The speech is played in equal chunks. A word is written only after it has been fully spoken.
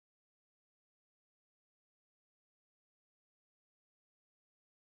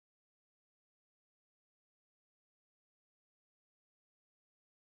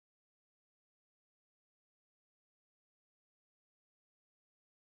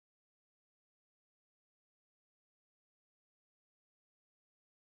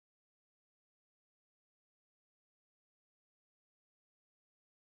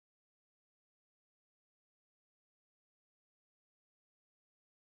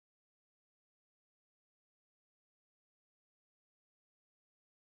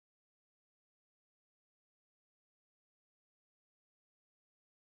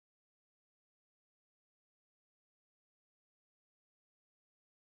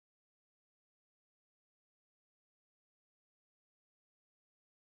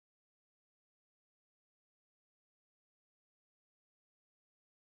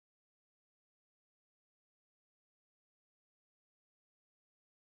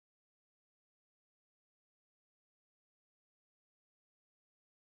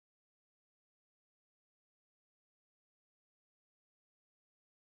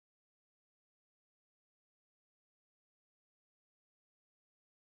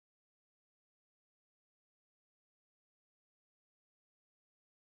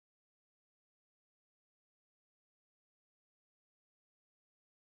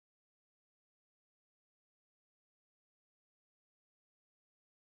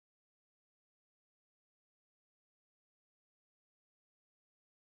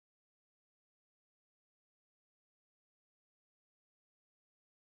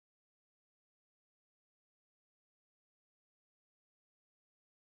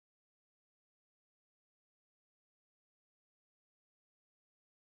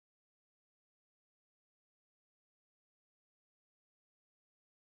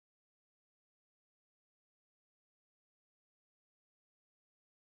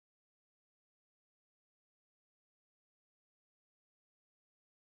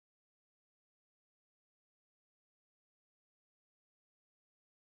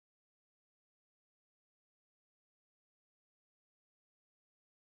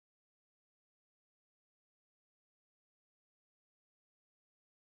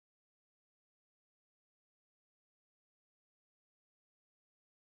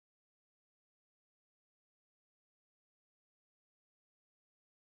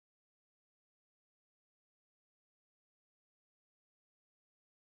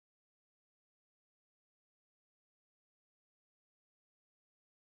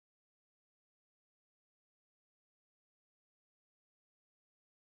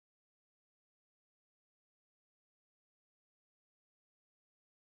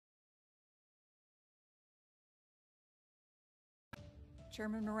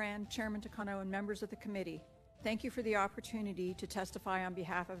Chairman Moran, Chairman Takano, and members of the committee, thank you for the opportunity to testify on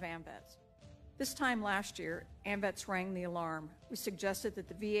behalf of AMVETS. This time last year, AMVETS rang the alarm. We suggested that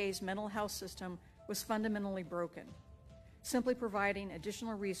the VA's mental health system was fundamentally broken. Simply providing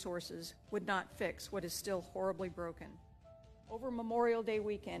additional resources would not fix what is still horribly broken. Over Memorial Day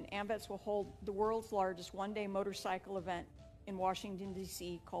weekend, AMVETS will hold the world's largest one-day motorcycle event in Washington,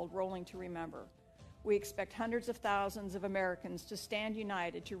 D.C. called Rolling to Remember. We expect hundreds of thousands of Americans to stand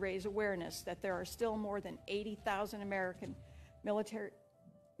united to raise awareness that there are still more than 80,000 American military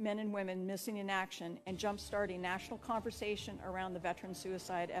men and women missing in action and jump-starting national conversation around the veteran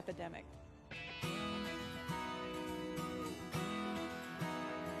suicide epidemic.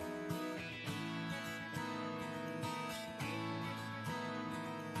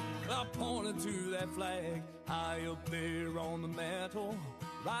 I pointed to that flag high up there on the mantle,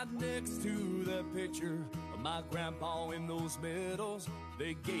 right next to the picture of my grandpa in those medals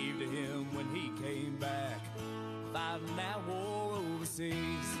they gave to him when he came back, fighting that war overseas.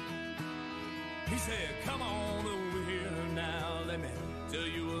 He said, come on over here now, let me tell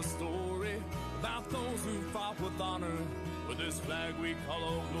you a story about those who fought with honor for this flag we call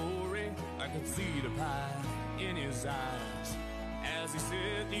Old Glory. I could see the pride in his eyes as he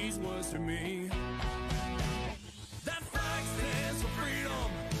said these words to me. That flag stands for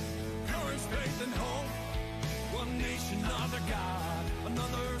freedom, courage, faith, and hope. One nation under God,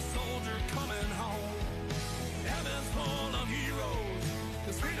 another soldier coming home. Heaven's full of heroes,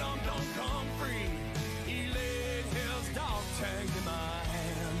 'cause freedom don't come free. He laid his dog tag in my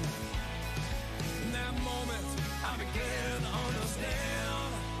hand. In that moment, I began to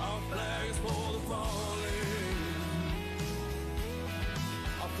understand our flag is for the fallen.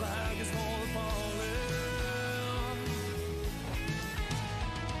 Our flag is for the fallen.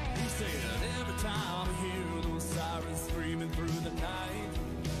 He said, every time I hear those sirens screaming through the night,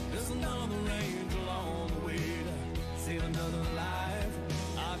 there's another angel on the way to save another life.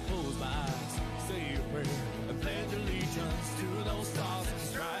 I close my eyes, say a prayer, and pledge allegiance to those stars and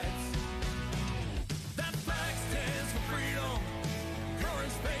stripes. That flag stands for freedom,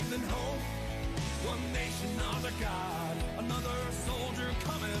 courage, faith, and hope. One nation under God, another soldier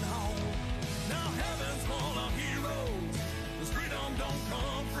coming home. Now heaven's full of heroes, 'cause freedom don't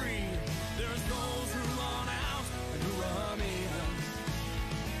come free. There's those who run out and who run in.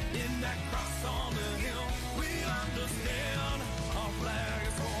 In that cross on the hill, we understand our flag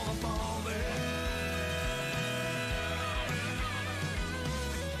is for the fallen.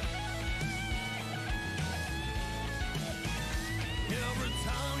 Every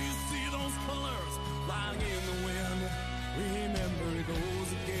time you see those colors flying in the wind, remember those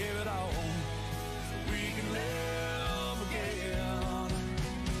that gave it all so we can live again.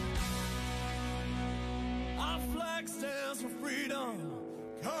 Our flag stands for freedom,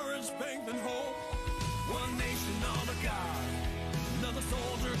 courage, faith, and hope. One nation under God, another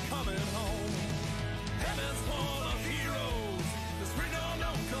soldier coming home. Heaven's full of heroes, 'cause freedom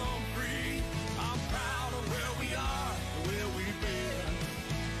don't come free. I'm proud of where we are, where we've been.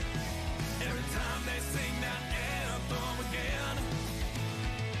 Every time they sing that anthem again,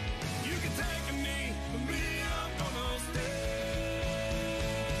 you can take a knee, but me, I'm gonna stand.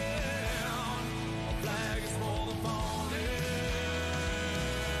 Our flag is for the fallen.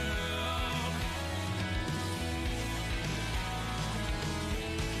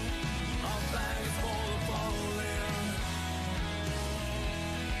 Our flag is for the fallen.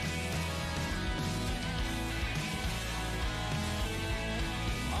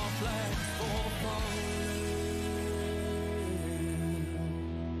 Our flag is for the fallen.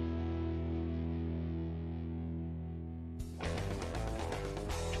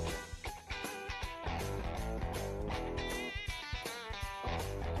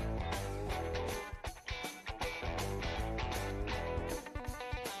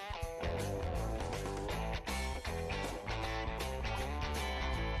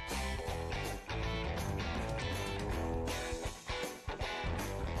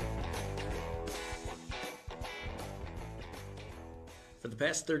 For the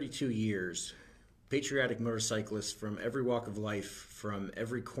past 32 years, patriotic motorcyclists from every walk of life, from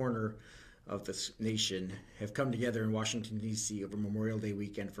every corner of this nation, have come together in Washington, D.C. over Memorial Day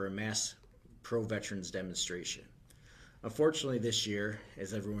weekend for a mass pro-veterans demonstration. Unfortunately, this year,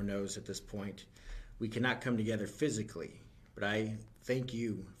 as everyone knows at this point, we cannot come together physically, but I thank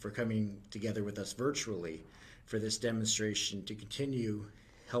you for coming together with us virtually for this demonstration to continue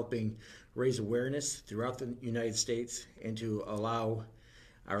helping raise awareness throughout the United States and to allow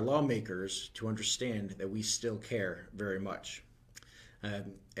our lawmakers to understand that we still care very much.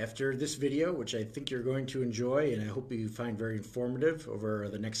 After this video, which I think you're going to enjoy and I hope you find very informative over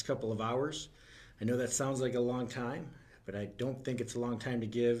the next couple of hours. I know that sounds like a long time, but I don't think it's a long time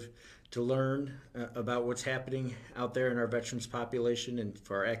to learn about what's happening out there in our veterans population and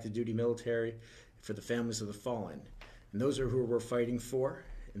for our active duty military, for the families of the fallen. And those are who we're fighting for,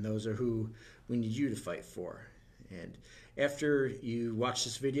 and those are who we need you to fight for. And after you watch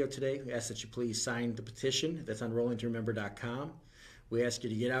this video today, we ask that you please sign the petition that's on rollingtoremember.com. We ask you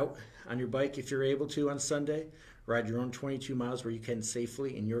to get out on your bike if you're able to on Sunday, ride your own 22 miles where you can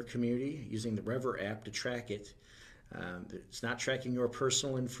safely in your community using the Rever app to track it. It's not tracking your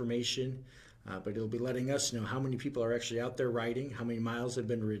personal information, but it'll be letting us know how many people are actually out there riding, how many miles have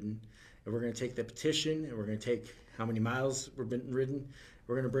been ridden. And we're going to take the petition and we're going to take how many miles have been ridden.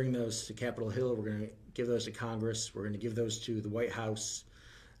 We're going to bring those to Capitol Hill. We're going to give those to Congress. We're going to give those to the White House.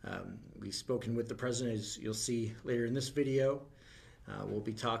 We've spoken with the president, as you'll see later in this video. We'll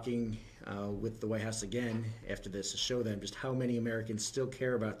be talking with the White House again after this to show them just how many Americans still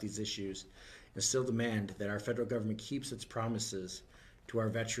care about these issues and still demand that our federal government keeps its promises to our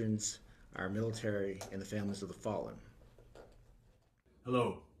veterans, our military, and the families of the fallen.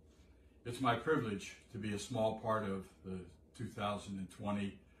 Hello. It's my privilege to be a small part of the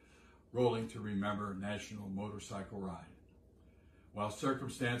 2020 Rolling to Remember National Motorcycle Ride. While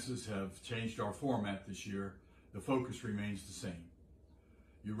circumstances have changed our format this year, the focus remains the same.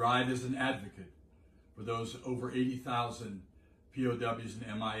 You ride as an advocate for those over 80,000 POWs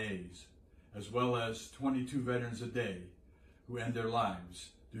and MIAs, as well as 22 veterans a day who end their lives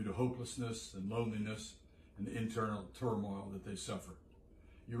due to hopelessness and loneliness and the internal turmoil that they suffer.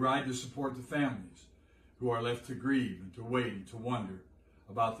 You ride to support the families who are left to grieve and to wait and to wonder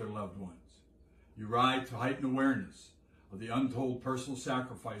about their loved ones. You ride to heighten awareness of the untold personal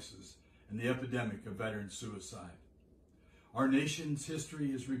sacrifices and the epidemic of veteran suicide. Our nation's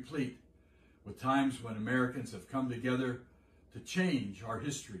history is replete with times when Americans have come together to change our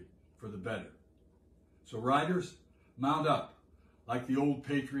history for the better. So riders, mount up like the old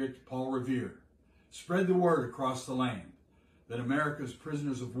patriot Paul Revere. Spread the word across the land that America's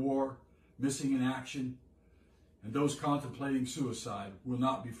prisoners of war, missing in action, and those contemplating suicide will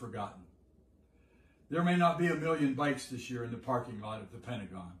not be forgotten. There may not be 1 million bikes this year in the parking lot of the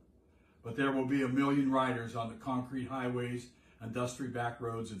Pentagon, but there will be 1 million riders on the concrete highways and dusty back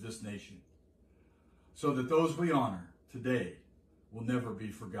roads of this nation, so that those we honor today will never be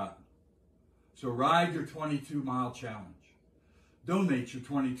forgotten. So ride your 22-mile challenge. Donate your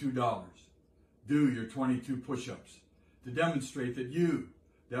 $22. Do your 22 push-ups to demonstrate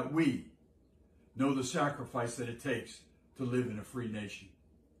that we know the sacrifice that it takes to live in a free nation.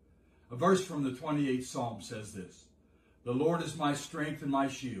 A verse from the 28th Psalm says this: "The Lord is my strength and my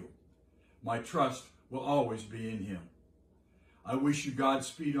shield. My trust will always be in him." I wish you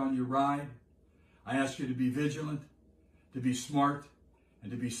Godspeed on your ride. I ask you to be vigilant, to be smart,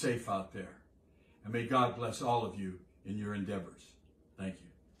 and to be safe out there. And may God bless all of you in your endeavors. Thank you.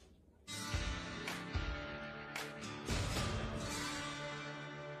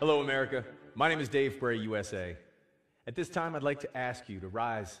 Hello, America. My name is Dave Bray, USA. At this time, I'd like to ask you to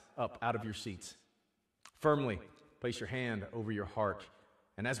rise up out of your seats. Firmly place your hand over your heart.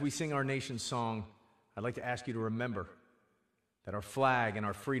 And as we sing our nation's song, I'd like to ask you to remember that our flag and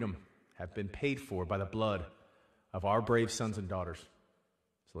our freedom have been paid for by the blood of our brave sons and daughters.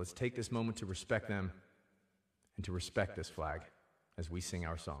 So let's take this moment to respect them and to respect this flag as we sing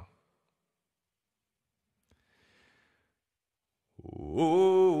our song.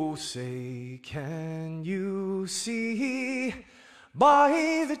 Oh, say, can you see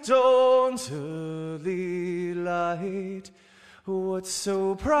by the dawn's early light what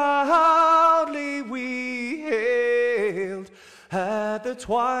so proudly we hailed at the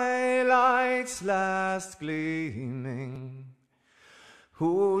twilight's last gleaming,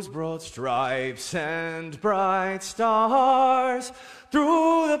 whose broad stripes and bright stars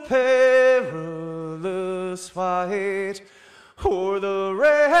through the perilous fight o'er the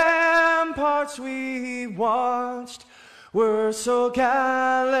ramparts we watched were so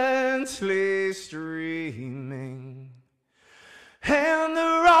gallantly streaming, and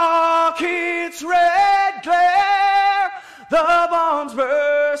the rocket's red glare, the bombs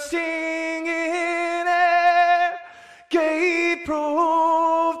bursting in air, gave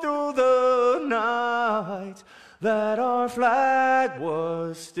proof through the night that our flag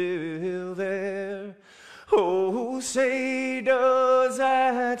was still there. Oh, say does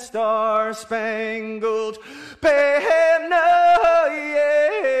that star-spangled banner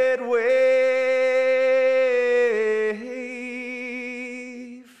yet wave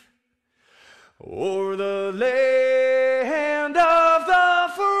o'er the land of the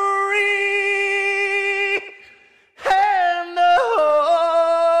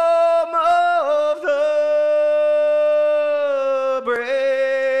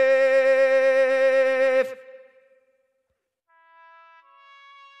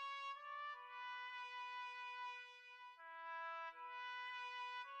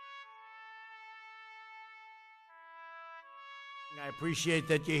appreciate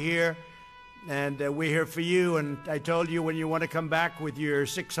that you're here, and we're here for you. And I told you when you want to come back with your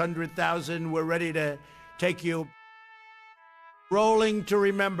 600,000, we're ready to take you. Rolling to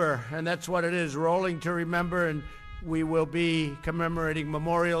remember, and that's what it is, rolling to remember, and we will be commemorating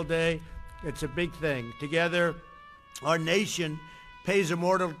Memorial Day. It's a big thing. Together, our nation pays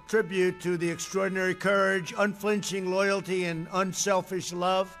immortal tribute to the extraordinary courage, unflinching loyalty, and unselfish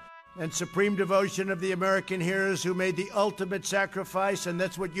love and supreme devotion of the American heroes who made the ultimate sacrifice, and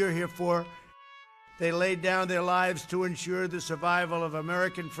that's what you're here for. They laid down their lives to ensure the survival of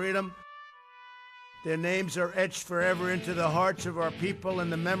American freedom. Their names are etched forever into the hearts of our people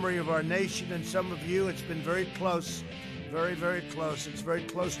and the memory of our nation, and some of you, it's been very close, very, very close. It's very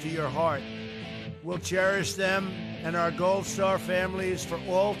close to your heart. We'll cherish them and our Gold Star families for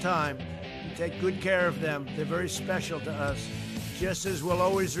all time and take good care of them. They're very special to us, just as we'll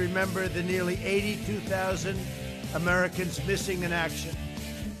always remember the nearly 82,000 Americans missing in action.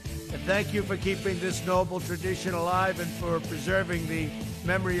 And thank you for keeping this noble tradition alive and for preserving the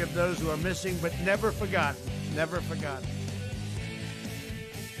memory of those who are missing, but never forgotten, never forgotten.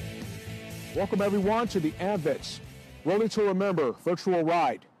 Welcome everyone to the AMVETS Rolling to Remember virtual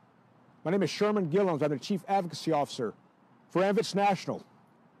ride. My name is Sherman Gillums. I'm the Chief Advocacy Officer for AMVETS National.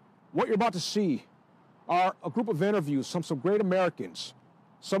 What you're about to see are a group of interviews from some great Americans.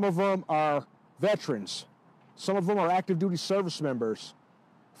 Some of them are veterans. Some of them are active duty service members.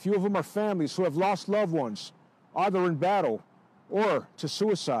 A few of them are families who have lost loved ones, either in battle or to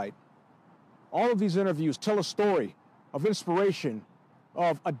suicide. All of these interviews tell a story of inspiration,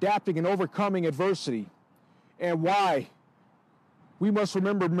 of adapting and overcoming adversity, and why we must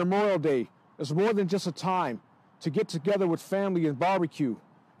remember Memorial Day as more than just a time to get together with family and barbecue.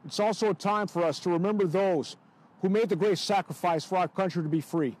 It's also a time for us to remember those who made the great sacrifice for our country to be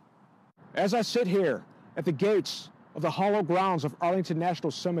free. As I sit here at the gates of the hallowed grounds of Arlington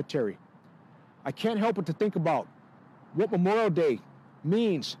National Cemetery, I can't help but to think about what Memorial Day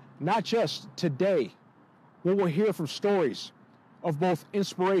means, not just today, when we'll hear from stories of both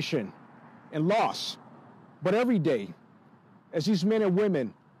inspiration and loss, but every day, as these men and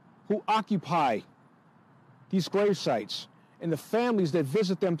women who occupy these grave sites and the families that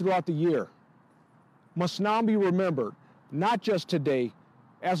visit them throughout the year must now be remembered, not just today,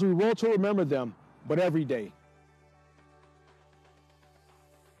 as we roll to remember them, but every day.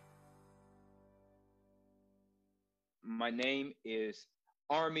 My name is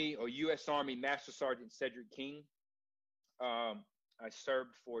Army or U.S. Army Master Sergeant Cedric King. I served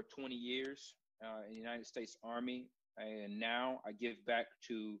for 20 years in the United States Army, and now I give back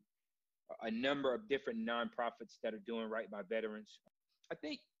to a number of different nonprofits that are doing right by veterans. I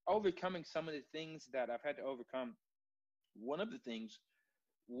think overcoming some of the things that I've had to overcome, one of the things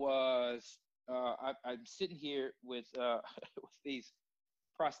was I'm sitting here with with these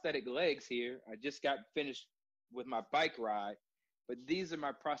prosthetic legs here. I just got finished with my bike ride, but these are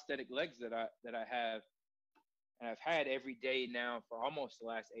my prosthetic legs that I have, and I've had every day now for almost the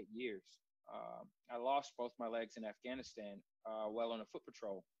last 8 years. I lost both my legs in Afghanistan while on a foot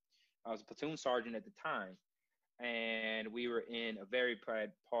patrol. I was a platoon sergeant at the time, and we were in a very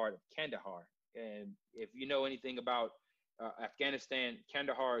bad part of Kandahar. And if you know anything about Afghanistan,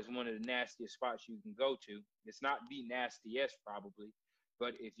 Kandahar is one of the nastiest spots you can go to. It's not the nastiest probably,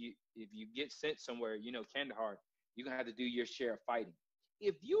 but if you get sent somewhere, you know, Kandahar, you're gonna have to do your share of fighting.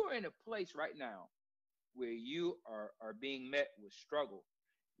 If you are in a place right now where you are being met with struggle,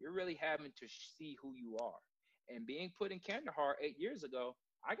 you're really having to see who you are. And being put in Kandahar 8 years ago,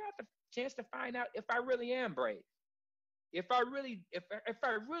 I got the chance to find out if I really am brave. If I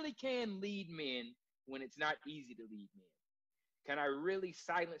really can lead men when it's not easy to lead men. Can I really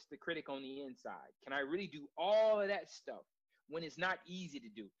silence the critic on the inside? Can I really do all of that stuff when it's not easy to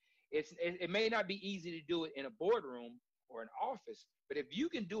do? It may not be easy to do it in a boardroom or an office, but if you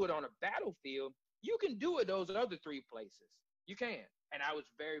can do it on a battlefield, you can do it those other three places. You can. And I was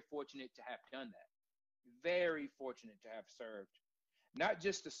very fortunate to have done that. Very fortunate to have served. Not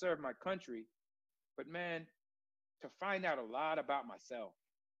just to serve my country, but man, to find out a lot about myself.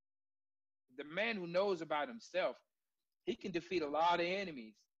 The man who knows about himself, he can defeat a lot of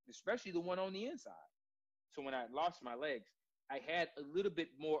enemies, especially the one on the inside. So when I lost my legs, I had a little bit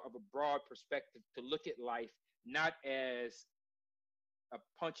more of a broad perspective to look at life, not as a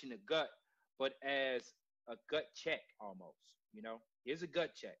punch in the gut, but as a gut check almost, you know? Here's a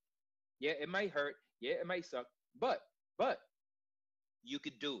gut check. Yeah, it may hurt. Yeah, it may suck, but you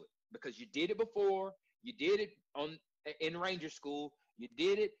could do it because you did it before. You did it in Ranger School. You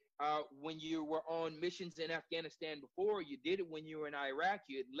did it when you were on missions in Afghanistan before. You did it when you were in Iraq.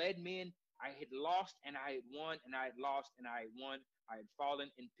 You had led men. I had lost and I had won, and I had lost and I had won. I had fallen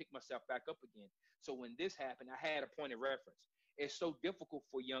and picked myself back up again. So when this happened, I had a point of reference. It's so difficult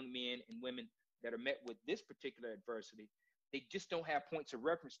for young men and women that are met with this particular adversity. They just don't have points of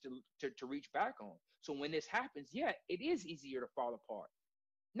reference to reach back on. So when this happens, yeah, it is easier to fall apart.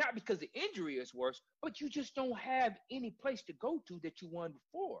 Not because the injury is worse, but you just don't have any place to go to that you won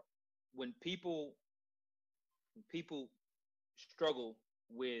before. When people struggle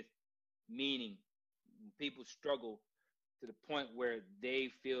with meaning, when people struggle to the point where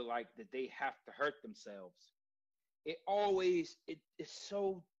they feel like that they have to hurt themselves, it's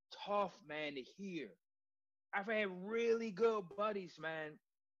so tough, man, to hear. I've had really good buddies, man,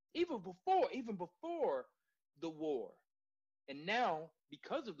 even before the war. And now,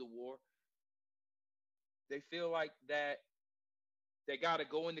 because of the war, they feel like that they got to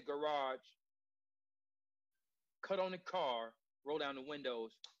go in the garage, cut on the car, roll down the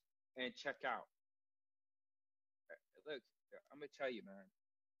windows, and check out. Look, I'm going to tell you, man,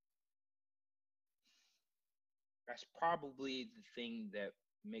 that's probably the thing that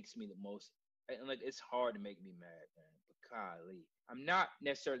makes me the most, and like, it's hard to make me mad, man, but golly, I'm not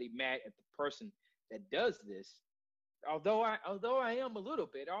necessarily mad at the person that does this, although I am a little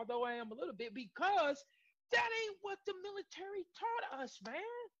bit, because that ain't what the military taught us, man.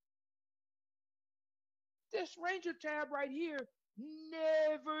 This Ranger tab right here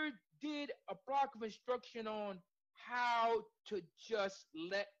never did a block of instruction on how to just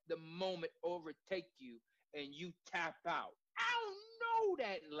let the moment overtake you and you tap out. I don't know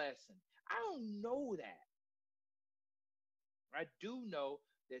that lesson. I don't know that. I do know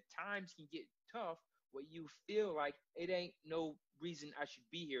that times can get tough where you feel like it ain't no reason I should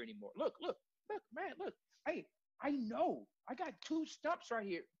be here anymore. Look, man, look. Hey, I know. I got 2 stumps right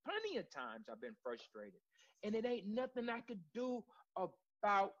here. Plenty of times I've been frustrated. And it ain't nothing I could do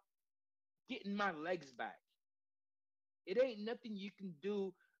about getting my legs back. It ain't nothing you can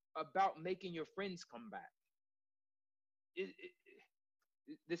do about making your friends come back.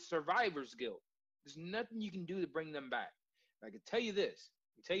 The survivor's guilt. There's nothing you can do to bring them back. I can tell you this.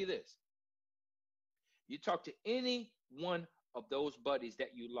 You talk to any one of those buddies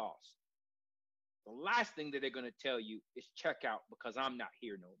that you lost, the last thing that they're going to tell you is check out because I'm not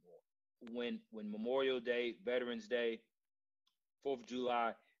here no more. When Memorial Day, Veterans Day, 4th of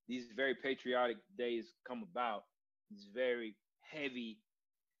July, these very patriotic days come about, these very heavy,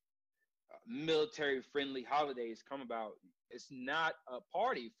 military-friendly holidays come about, it's not a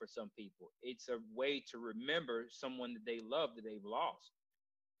party for some people. It's a way to remember someone that they love that they've lost.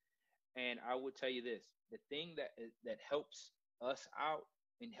 And I will tell you this, the thing that helps us out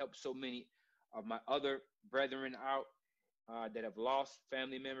and helps so many of my other brethren out that have lost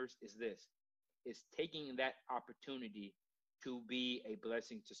family members is this. It's taking that opportunity to be a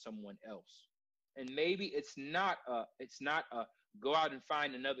blessing to someone else. And maybe it's not a go out and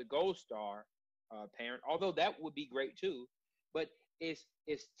find another Gold Star parent, although that would be great too. But it's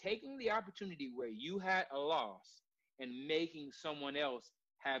taking the opportunity where you had a loss and making someone else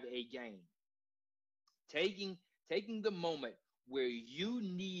have a gain. Taking the moment where you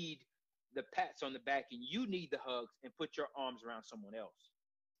need the pats on the back and you need the hugs and put your arms around someone else.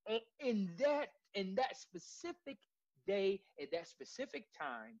 And in that specific day, at that specific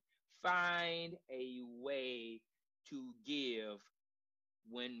time, find a way to give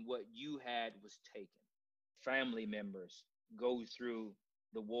when what you had was taken. Family members go through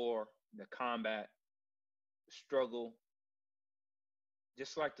the war, the combat, the struggle,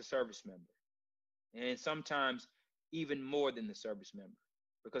 just like the service member. And sometimes even more than the service member.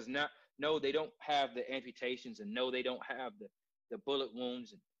 Because no, they don't have the amputations, and no, they don't have the bullet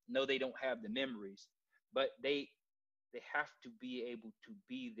wounds, and no, they don't have the memories, but they have to be able to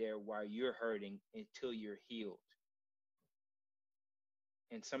be there while you're hurting until you're healed.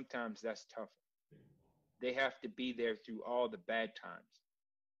 And sometimes that's tougher. They have to be there through all the bad times.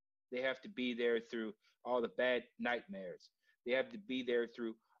 They have to be there through all the bad nightmares. They have to be there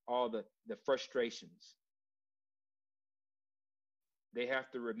through all the frustrations. They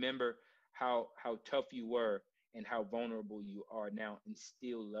have to remember how tough you were and how vulnerable you are now and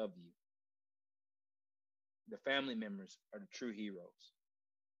still love you. The family members are the true heroes.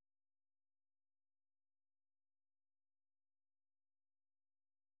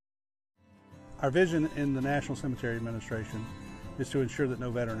 Our vision in the National Cemetery Administration is to ensure that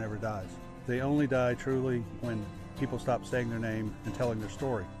no veteran ever dies. They only die truly when people stop saying their name and telling their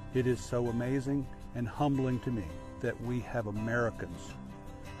story. It is so amazing and humbling to me that we have Americans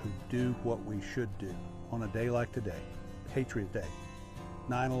who do what we should do on a day like today, Patriot Day,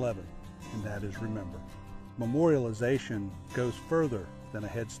 9/11, and that is remember. Memorialization goes further than a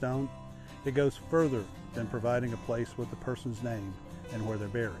headstone. It goes further than providing a place with the person's name and where they're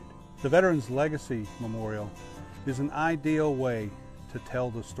buried. The Veterans Legacy Memorial is an ideal way to tell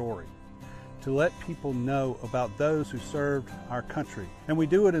the story, to let people know about those who served our country. And we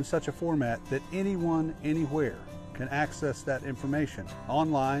do it in such a format that anyone, anywhere, can access that information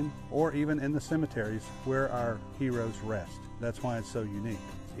online or even in the cemeteries where our heroes rest. That's why it's so unique.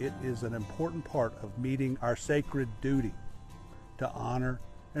 It is an important part of meeting our sacred duty to honor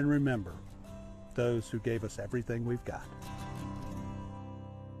and remember those who gave us everything we've got.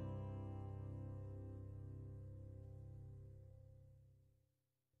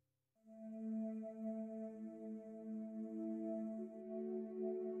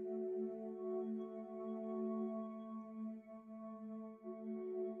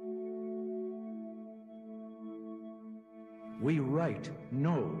 We write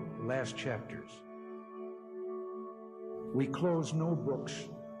no last chapters. We close no books.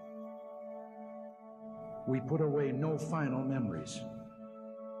 We put away no final memories.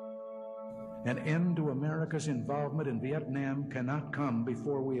 An end to America's involvement in Vietnam cannot come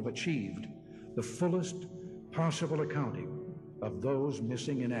before we have achieved the fullest possible accounting of those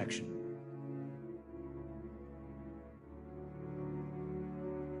missing in action.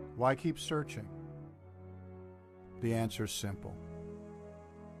 Why keep searching? The answer is simple.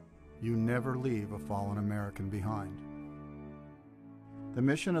 You never leave a fallen American behind. The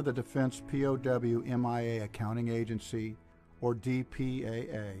mission of the Defense POW MIA Accounting Agency, or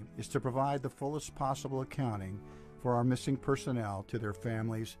DPAA, is to provide the fullest possible accounting for our missing personnel to their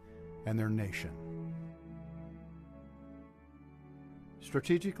families and their nation.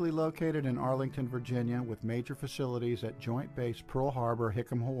 Strategically located in Arlington, Virginia, with major facilities at Joint Base Pearl Harbor,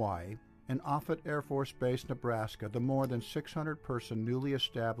 Hickam, Hawaii, and Offutt Air Force Base, Nebraska, the more than 600-person newly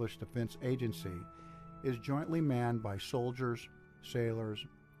established defense agency is jointly manned by soldiers, sailors,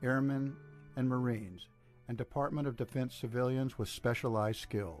 airmen, and Marines, and Department of Defense civilians with specialized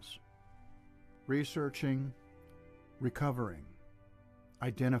skills. Researching, recovering,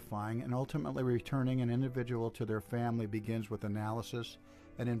 identifying, and ultimately returning an individual to their family begins with analysis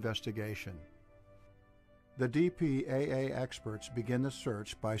and investigation. The DPAA experts begin the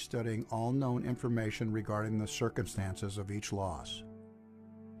search by studying all known information regarding the circumstances of each loss.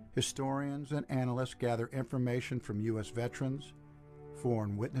 Historians and analysts gather information from U.S. veterans,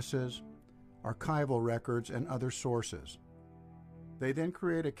 foreign witnesses, archival records, and other sources. They then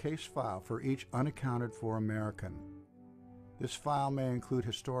create a case file for each unaccounted for American. This file may include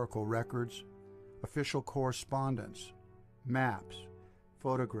historical records, official correspondence, maps,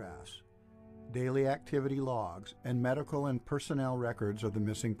 photographs, daily activity logs, and medical and personnel records of the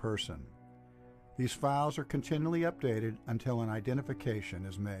missing person. These files are continually updated until an identification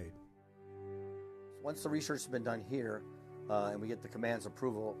is made. Once the research has been done here, and we get the command's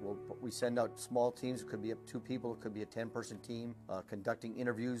approval, we send out small teams. It could be up to 2 people, it could be a 10-person team, conducting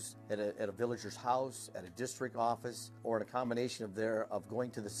interviews at a villager's house, at a district office, or in a combination of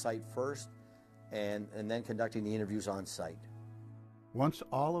going to the site first and then conducting the interviews on site. Once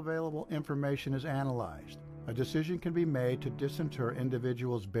all available information is analyzed, a decision can be made to disinter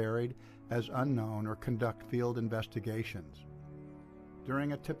individuals buried as unknown or conduct field investigations.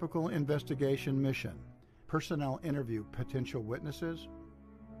 During a typical investigation mission, personnel interview potential witnesses,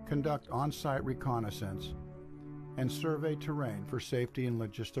 conduct on-site reconnaissance, and survey terrain for safety and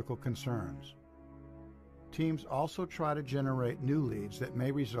logistical concerns. Teams also try to generate new leads that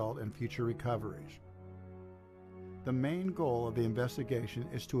may result in future recoveries. The main goal of the investigation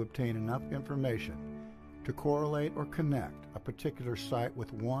is to obtain enough information to correlate or connect a particular site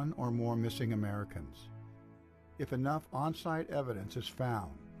with one or more missing Americans. If enough on-site evidence is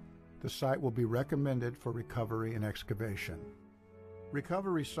found, the site will be recommended for recovery and excavation.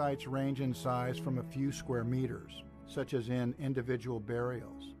 Recovery sites range in size from a few square meters, such as in individual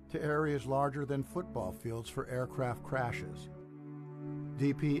burials, to areas larger than football fields for aircraft crashes.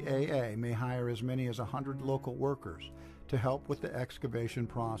 DPAA may hire as many as 100 local workers to help with the excavation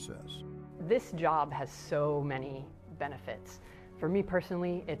process. This job has so many benefits. For me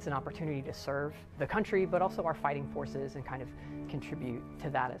personally, it's an opportunity to serve the country, but also our fighting forces and kind of contribute to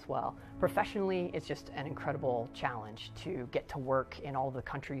that as well. Professionally, it's just an incredible challenge to get to work in all the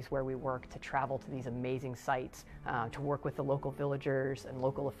countries where we work, to travel to these amazing sites, to work with the local villagers and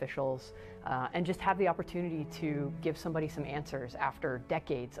local officials, and just have the opportunity to give somebody some answers after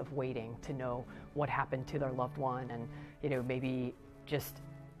decades of waiting to know what happened to their loved one, and maybe just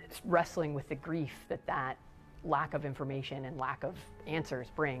wrestling with the grief that lack of information and lack of answers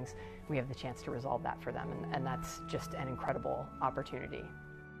brings. We have the chance to resolve that for them, and that's just an incredible opportunity.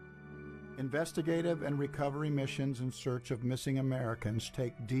 Investigative and recovery missions in search of missing Americans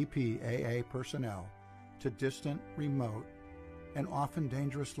take DPAA personnel to distant, remote, and often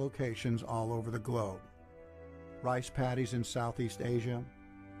dangerous locations all over the globe. Rice paddies in Southeast Asia,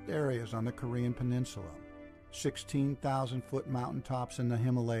 areas on the Korean Peninsula, 16,000-foot mountaintops in the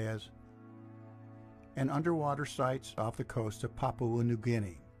Himalayas, and underwater sites off the coast of Papua New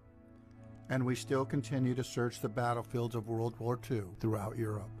Guinea. And we still continue to search the battlefields of World War II throughout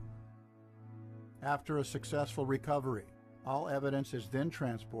Europe. After a successful recovery, all evidence is then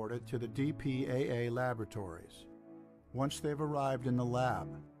transported to the DPAA laboratories. Once they've arrived in the lab,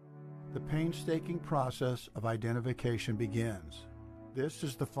 the painstaking process of identification begins. This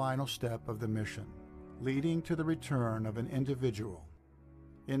is the final step of the mission, leading to the return of an individual.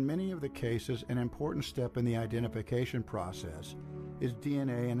 In many of the cases, an important step in the identification process is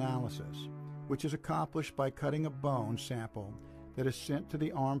DNA analysis, which is accomplished by cutting a bone sample that is sent to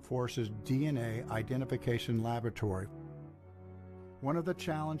the Armed Forces DNA Identification Laboratory. One of the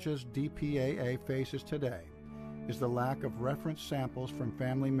challenges DPAA faces today is the lack of reference samples from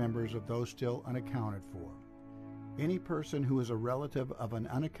family members of those still unaccounted for. Any person who is a relative of an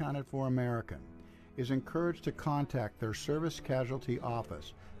unaccounted for American is encouraged to contact their service casualty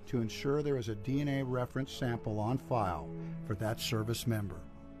office to ensure there is a DNA reference sample on file for that service member.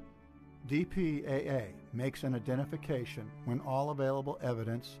 DPAA makes an identification when all available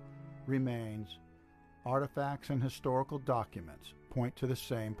evidence remains. Artifacts and historical documents point to the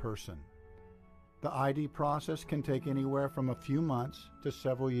same person. The ID process can take anywhere from a few months to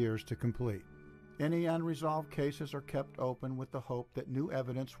several years to complete. Any unresolved cases are kept open with the hope that new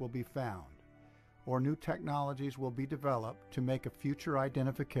evidence will be found or new technologies will be developed to make a future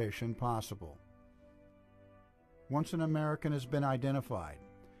identification possible. Once an American has been identified,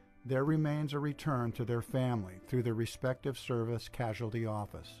 there remains a return to their family through their respective service casualty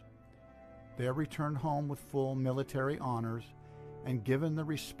office. They are returned home with full military honors and given the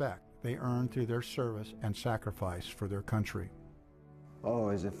respect they earned through their service and sacrifice for their country. Oh,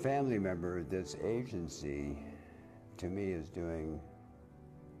 as a family member, this agency, to me, is doing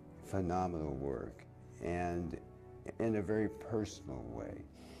phenomenal work, and in a very personal way,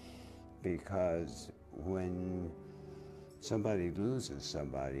 because when somebody loses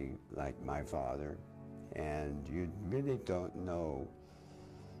somebody like my father, and you really don't know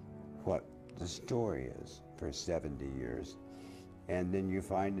what the story is for 70 years, and then you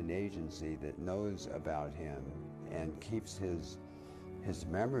find an agency that knows about him and keeps his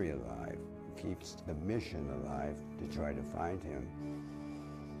memory alive, keeps the mission alive to try to find him.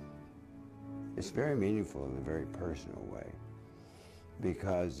 It's very meaningful in a very personal way,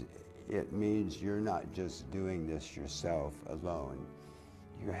 because it means you're not just doing this yourself alone.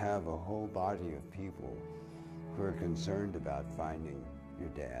 You have a whole body of people who are concerned about finding your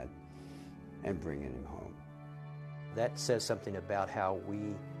dad and bringing him home. That says something about how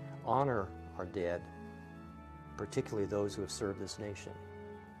we honor our dead, particularly those who have served this nation.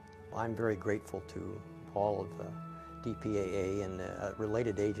 I'm very grateful to all of the DPAA and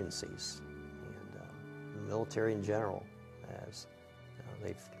related agencies and the military in general, as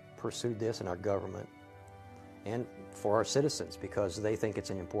they've pursued this in our government, and for our citizens, because they think it's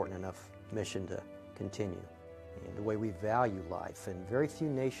an important enough mission to continue. And the way we value life, and very few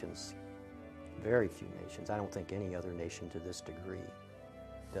nations, I don't think any other nation to this degree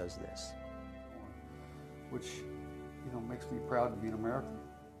does this. Which, makes me proud to be an American.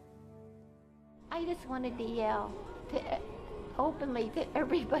 I just wanted to yell openly to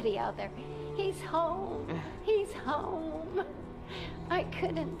everybody out there, he's home, he's home. I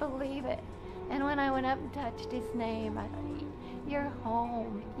couldn't believe it. And when I went up and touched his name, I thought, you're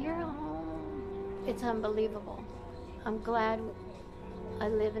home, you're home. It's unbelievable. I'm glad I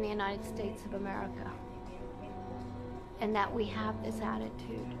live in the United States of America, and that we have this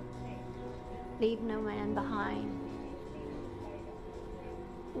attitude. Leave no man behind.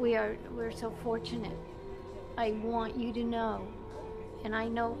 We're so fortunate. I want you to know, and I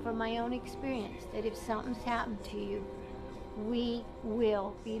know from my own experience, that if something's happened to you, we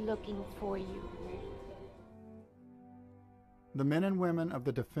will be looking for you. The men and women of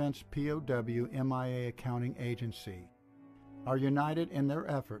the Defense POW MIA Accounting Agency are united in their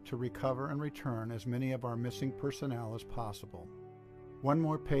effort to recover and return as many of our missing personnel as possible. One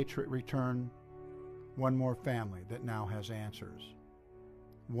more patriot return, one more family that now has answers.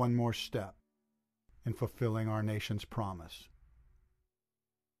 One more step in fulfilling our nation's promise.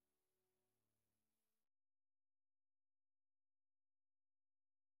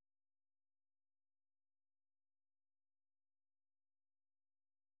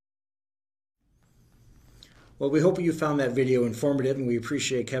 Well, we hope you found that video informative, and we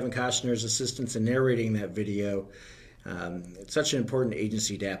appreciate Kevin Costner's assistance in narrating that video. It's such an important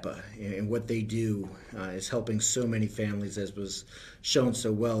agency, DAPA, and what they do is helping so many families, as was shown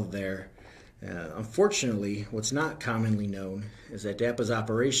so well there. Unfortunately, what's not commonly known is that DAPA's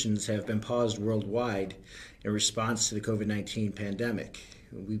operations have been paused worldwide in response to the COVID-19 pandemic.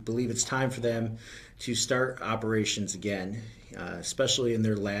 We believe it's time for them to start operations again, especially in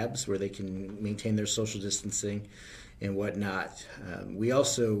their labs where they can maintain their social distancing and whatnot. We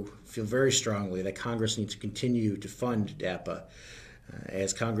also feel very strongly that Congress needs to continue to fund DAPA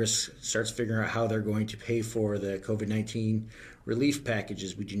as Congress starts figuring out how they're going to pay for the COVID-19 relief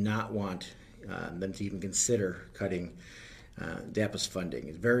packages. We do not want them to even consider cutting DAPA's funding.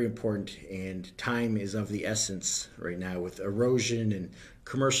 It's very important, and time is of the essence right now with erosion and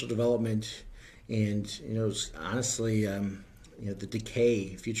commercial development, and honestly, the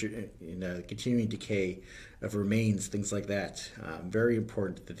decay, continuing decay of remains, things like that. Very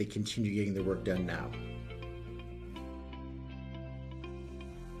important that they continue getting their work done now.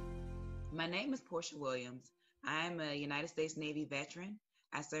 My name is Portia Williams. I am a United States Navy veteran.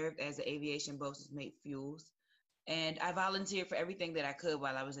 I served as an aviation bosun's mate fuels, and I volunteered for everything that I could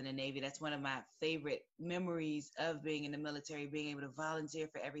while I was in the Navy. That's one of my favorite memories of being in the military, being able to volunteer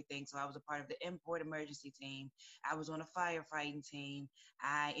for everything. So I was a part of the import emergency team. I was on a firefighting team.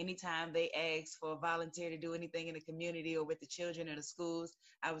 Anytime they asked for a volunteer to do anything in the community or with the children or the schools,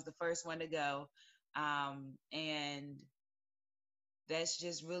 I was the first one to go. And that's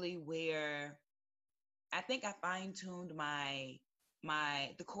just really where I think I fine-tuned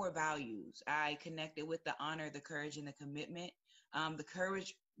the core values. I connected with the honor, the courage, and the commitment. The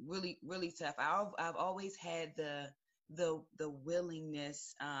courage, really, really tough. I've always had the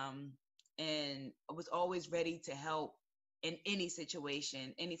willingness, and I was always ready to help in any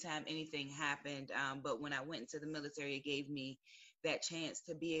situation, anytime anything happened. But when I went into the military, it gave me that chance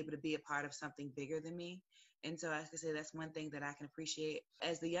to be able to be a part of something bigger than me. And so I can say that's one thing that I can appreciate.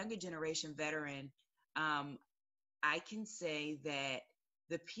 As the younger generation veteran, I can say that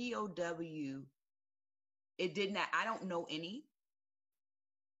the POW, I don't know any.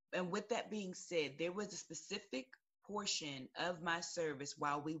 And with that being said, there was a specific portion of my service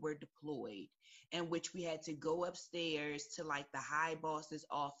while we were deployed in which we had to go upstairs to like the high boss's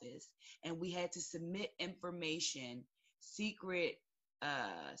office, and we had to submit information, secret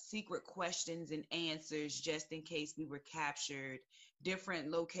questions and answers just in case we were captured, different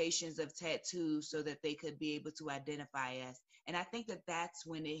locations of tattoos so that they could be able to identify us. And I think that that's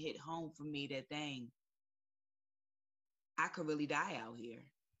when it hit home for me that, dang, I could really die out here.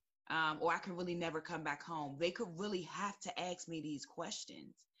 Or I could really never come back home. They could really have to ask me these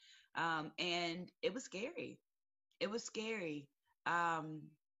questions. And it was scary. It was scary. Yeah,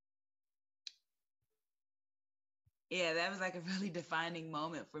 that was like a really defining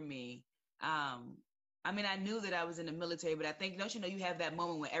moment for me. I mean, I knew that I was in the military, but I think, don't you know, you have that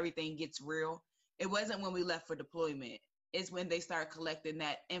moment when everything gets real? It wasn't when we left for deployment. It's when they start collecting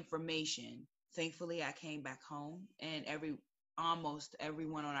that information. Thankfully, I came back home, and almost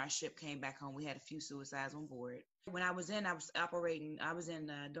everyone on our ship came back home. We had a few suicides on board. When I was in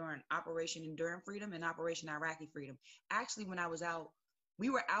during Operation Enduring Freedom and Operation Iraqi Freedom. Actually, when I was out, we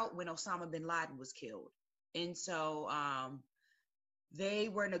were out when Osama bin Laden was killed. And so they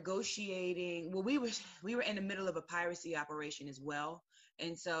were negotiating. Well, we were in the middle of a piracy operation as well.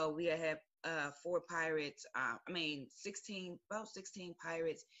 And so we had 16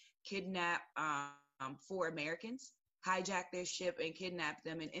 pirates kidnapped 4 Americans, hijacked their ship and kidnapped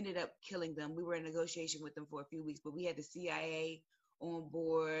them and ended up killing them. We were in negotiation with them for a few weeks, but we had the CIA on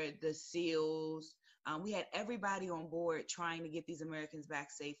board, the SEALs. We had everybody on board trying to get these Americans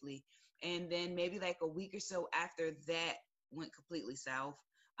back safely. And then maybe like a week or so after that went completely south,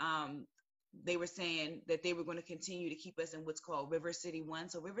 they were saying that they were going to continue to keep us in what's called River City 1.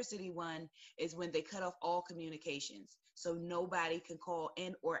 So River City 1 is when they cut off all communications. So nobody can call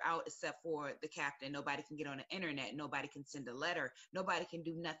in or out except for the captain. Nobody can get on the internet. Nobody can send a letter. Nobody can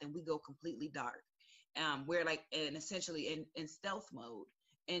do nothing. We go completely dark. We're like essentially in stealth mode.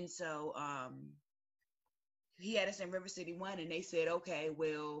 And so he had us in River City 1, and they said, okay,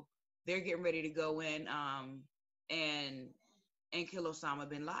 well, they're getting ready to go in and kill Osama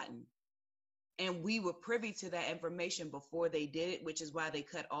bin Laden. And we were privy to that information before they did it, which is why they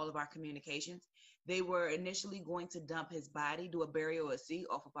cut all of our communications. They were initially going to dump his body, do a burial at sea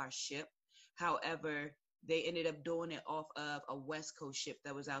off of our ship. However, they ended up doing it off of a West Coast ship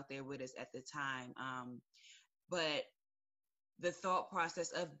that was out there with us at the time. But the thought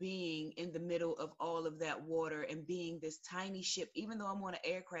process of being in the middle of all of that water and being this tiny ship, even though I'm on an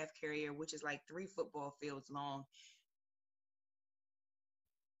aircraft carrier, which is like 3 football fields long,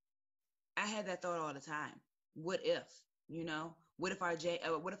 I had that thought all the time. What if, what if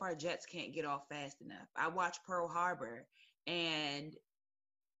our jets can't get off fast enough? I watch Pearl Harbor and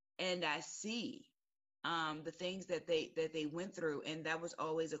I see the things that they went through, and that was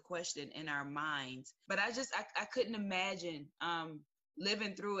always a question in our minds. But I couldn't imagine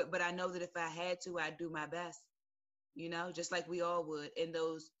living through it. But I know that if I had to, I'd do my best, just like we all would in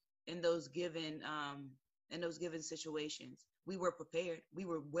those given situations. We were prepared. We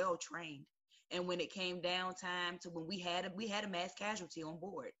were well trained. And when it came down time to when we had a mass casualty on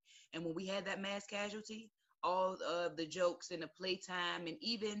board, and when we had that mass casualty, all of the jokes and the playtime and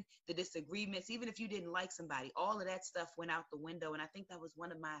even the disagreements, even if you didn't like somebody, all of that stuff went out the window. And I think that was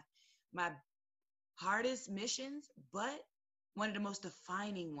one of my hardest missions, but one of the most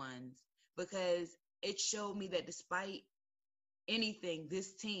defining ones, because it showed me that despite anything,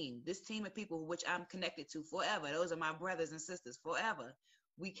 this team of people which I'm connected to forever, those are my brothers and sisters forever,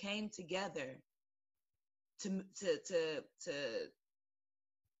 we came together to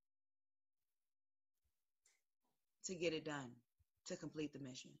get it done, to complete the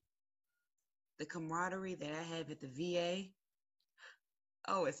mission. The camaraderie that I have at the VA,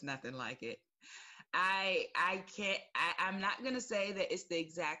 oh, it's nothing like it. I'm not going to say that it's the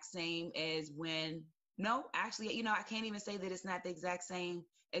exact same as I can't even say that it's not the exact same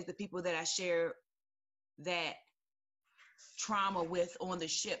as the people that I share that trauma with on the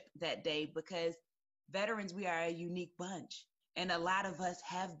ship that day, because veterans, we are a unique bunch. And a lot of us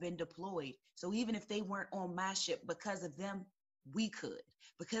have been deployed. So even if they weren't on my ship, because of them, we could.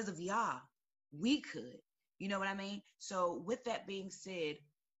 Because of y'all, we could. You know what I mean? So with that being said,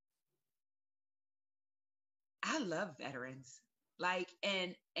 I love veterans.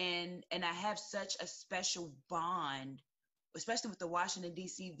 And I have such a special bond, especially with the Washington,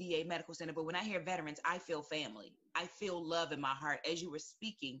 D.C. VA Medical Center. But when I hear veterans, I feel family. I feel love in my heart. As you were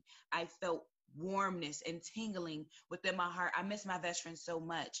speaking, I felt warmness and tingling within my heart. I miss my veterans so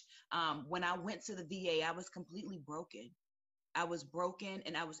much. When I went to the VA, I was completely broken. I was broken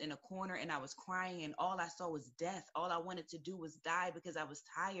and I was in a corner and I was crying, and all I saw was death. All I wanted to do was die because I was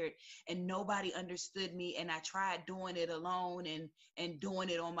tired and nobody understood me. And I tried doing it alone and doing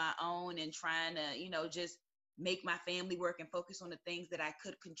it on my own and trying to, just make my family work and focus on the things that I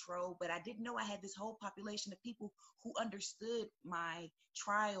could control. But I didn't know I had this whole population of people who understood my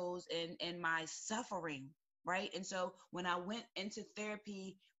trials and my suffering, right? And so when I went into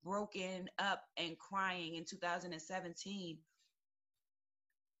therapy, broken up and crying in 2017,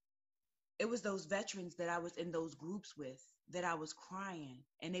 it was those veterans that I was in those groups with that I was crying,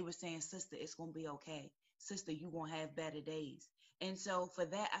 and they were saying, "Sister, it's going to be okay. Sister, you're going to have better days." And so for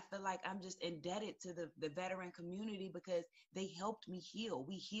that, I feel like I'm just indebted to the veteran community, because they helped me heal.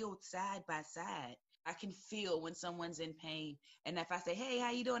 We healed side by side. I can feel when someone's in pain. And if I say, "Hey,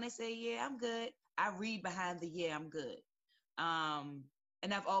 how you doing?" They say, "Yeah, I'm good." I read behind the "yeah, I'm good."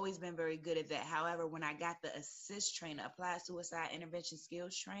 And I've always been very good at that. However, when I got the ASSIST training, Applied Suicide Intervention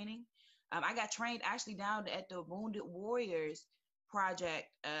Skills training, I got trained actually down at the Wounded Warriors Project,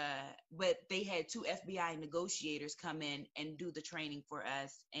 but they had 2 FBI negotiators come in and do the training for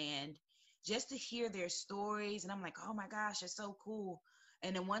us. And just to hear their stories, and I'm like, oh my gosh, it's so cool.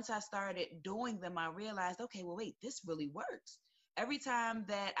 And then once I started doing them, I realized, okay, well, wait, this really works. Every time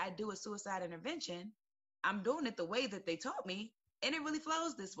that I do a suicide intervention, I'm doing it the way that they taught me, and it really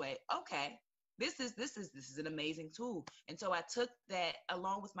flows this way. Okay. This is an amazing tool. And so I took that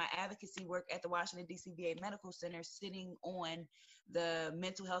along with my advocacy work at the Washington, D.C. VA Medical Center, sitting on the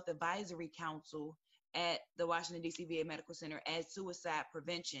Mental Health Advisory Council at the Washington, D.C. VA Medical Center as suicide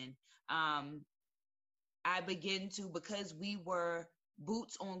prevention. I began to, because we were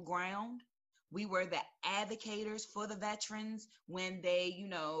boots on ground, we were the advocates for the veterans when they,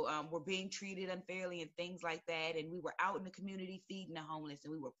 were being treated unfairly and things like that. And we were out in the community feeding the homeless,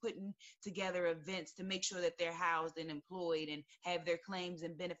 and we were putting together events to make sure that they're housed and employed and have their claims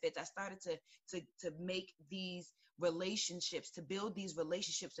and benefits. I started to make these relationships, to build these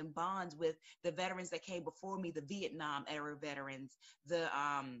relationships and bonds with the veterans that came before me, the Vietnam era veterans,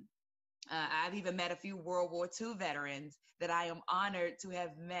 I've even met a few World War II veterans that I am honored to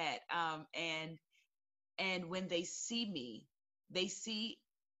have met. And when they see me, they see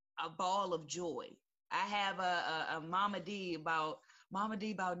a ball of joy. I have a Mama D about Mama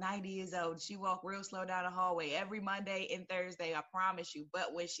D about 90 years old. She walk real slow down the hallway every Monday and Thursday, I promise you.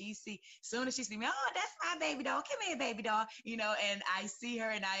 But when soon as she see me, oh, that's my baby doll. Come here, baby doll. And I see her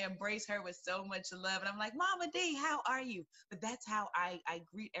and I embrace her with so much love. And I'm like, Mama D, how are you? But that's how I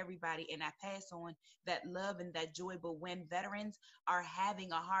greet everybody, and I pass on that love and that joy. But when veterans are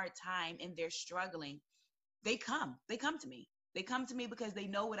having a hard time and they're struggling, they come to me. They come to me because they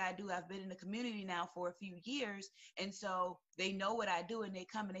know what I do. I've been in the community now for a few years. And so they know what I do, and they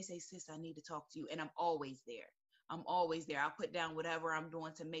come and they say, sis, I need to talk to you. And I'm always there. I'll put down whatever I'm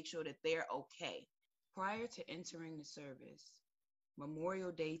doing to make sure that they're okay. Prior to entering the service,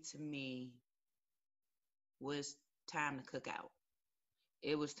 Memorial Day to me was time to cook out.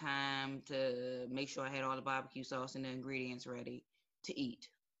 It was time to make sure I had all the barbecue sauce and the ingredients ready to eat.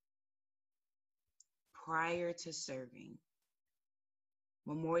 Prior to serving,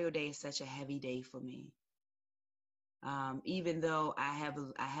 Memorial Day is such a heavy day for me. Even though I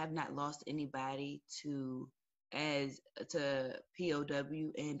have not lost anybody to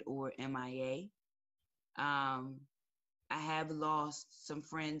POW and or MIA. I have lost some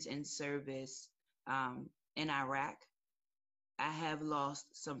friends in service in Iraq. I have lost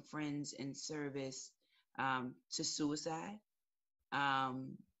some friends in service to suicide.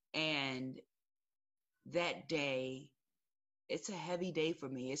 And that day, it's a heavy day for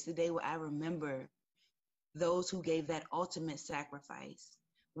me. It's the day where I remember those who gave that ultimate sacrifice.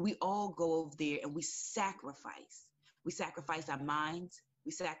 We all go over there and we sacrifice. We sacrifice our minds.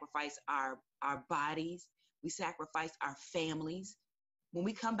 We sacrifice our bodies. We sacrifice our families. When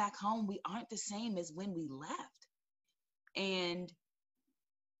we come back home, we aren't the same as when we left. And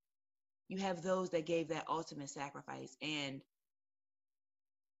you have those that gave that ultimate sacrifice. And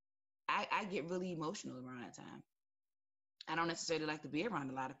I get really emotional around that time. I don't necessarily like to be around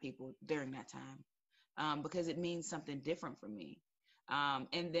a lot of people during that time because it means something different for me.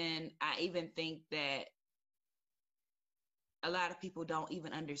 And then I even think that a lot of people don't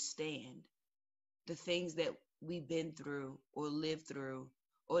even understand the things that we've been through or lived through,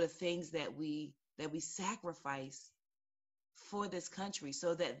 or the things that we sacrifice for this country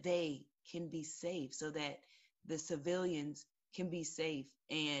so that they can be safe, so that the civilians can be safe.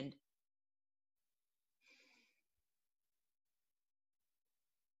 And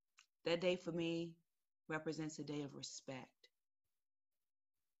that day for me represents a day of respect.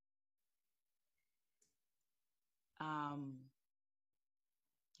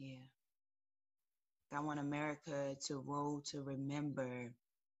 Yeah. I want America to roll to remember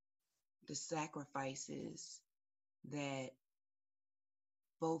the sacrifices that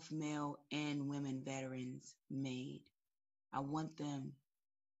both male and women veterans made. I want them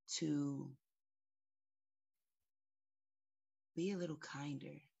to be a little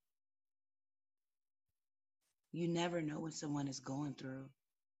kinder. You never know what someone is going through.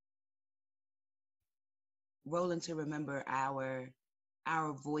 Rolling to remember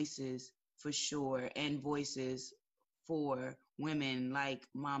our voices for sure, and voices for women like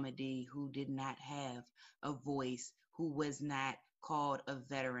Mama D, who did not have a voice, who was not called a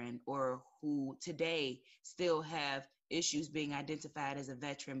veteran, or who today still have issues being identified as a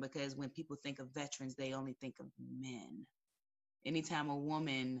veteran, because when people think of veterans, they only think of men. Anytime a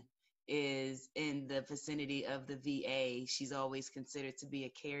woman is in the vicinity of the VA, she's always considered to be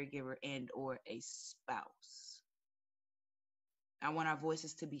a caregiver and or a spouse. I want our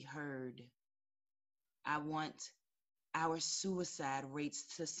voices to be heard. I want our suicide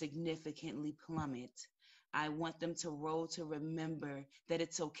rates to significantly plummet. I want them to roll to remember that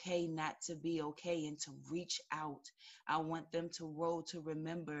it's okay not to be okay and to reach out. I want them to roll to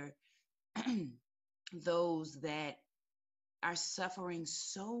remember those that are suffering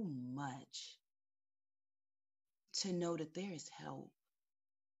so much, to know that there is help.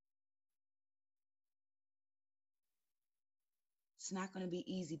 It's not going to be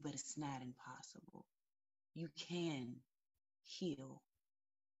easy, but it's not impossible. You can heal.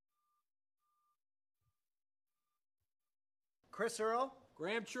 Chris Earl.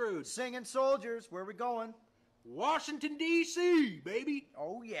 Graham Trude. Singing Soldiers. Where are we going? Washington, D.C., baby.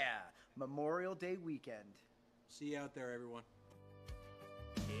 Oh, yeah. Memorial Day weekend. See you out there, everyone.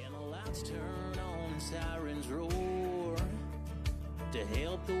 And the lights turn on and sirens roar to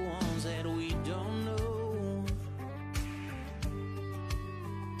help the ones that we don't know.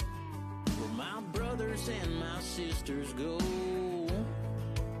 Where my brothers and my sisters go to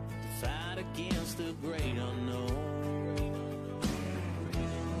fight against the great unknown.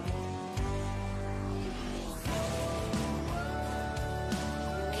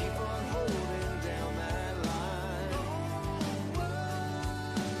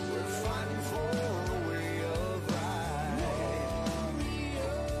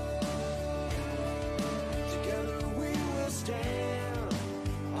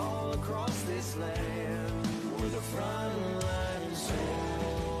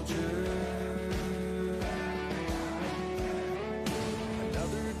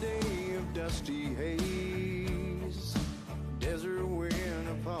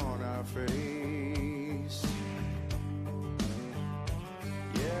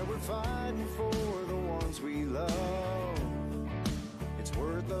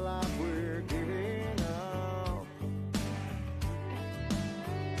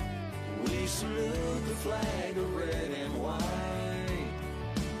 salute the flag of red and white.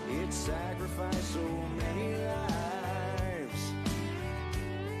 It sacrificed so many lives.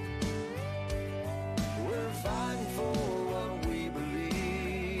 We're fighting for what we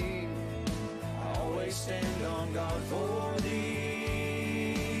believe. Always stand on God for thee.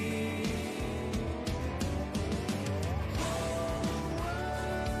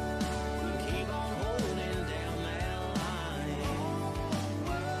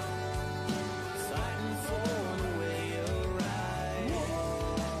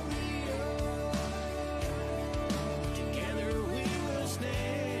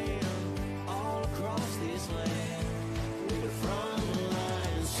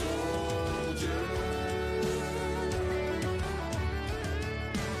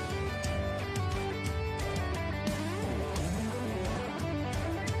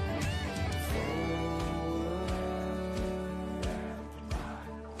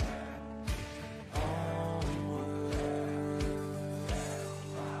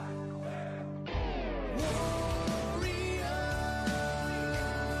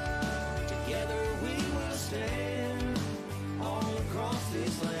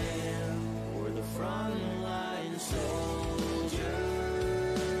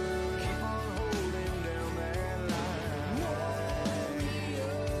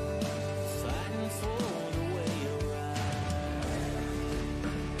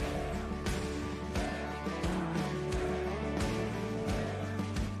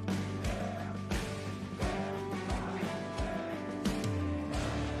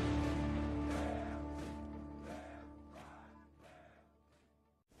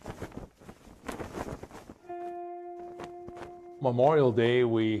 Memorial Day,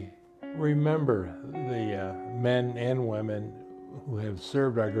 we remember the men and women who have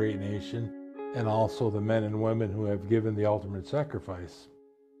served our great nation, and also the men and women who have given the ultimate sacrifice.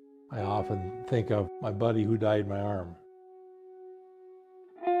 I often think of my buddy who died in my arm.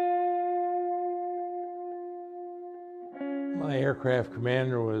 My aircraft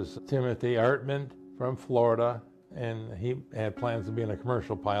commander was Timothy Artman from Florida, and he had plans of being a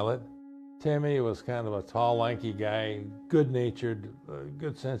commercial pilot. Timmy was kind of a tall, lanky guy, good-natured,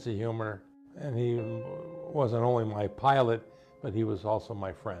 good sense of humor, and he wasn't only my pilot, but he was also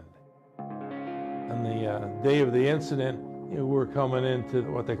my friend. On the day of the incident, we were coming into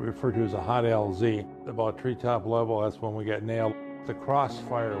what they refer to as a hot LZ, about treetop level. That's when we got nailed. The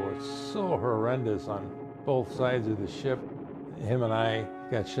crossfire was so horrendous on both sides of the ship. Him and I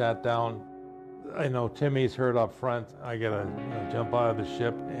got shot down. I know Timmy's hurt up front. I gotta jump out of the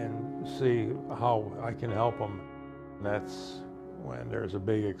ship and see how I can help him. And that's when there's a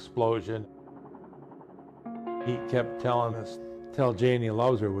big explosion. He kept telling us, tell Jane he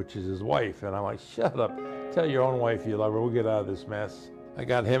loves her, which is his wife. And I'm like, shut up. Tell your own wife you love her. We'll get out of this mess. I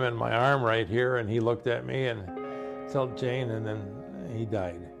got him in my arm right here, and he looked at me and told Jane, and then he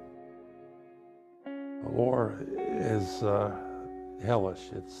died. War is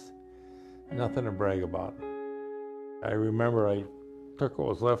hellish. It's nothing to brag about. I remember I took what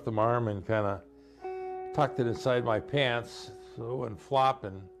was left of my arm and kind of tucked it inside my pants so it wouldn't flop.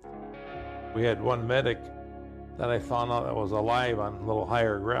 And we had one medic that I found out that was alive on a little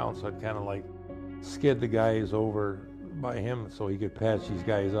higher ground, so I'd kind of like skid the guys over by him so he could patch these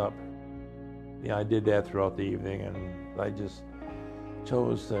guys up. Yeah, I did that throughout the evening, and I just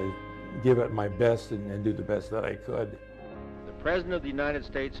chose to give it my best and do the best that I could. The President of the United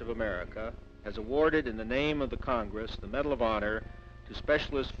States of America has awarded in the name of the Congress the Medal of Honor to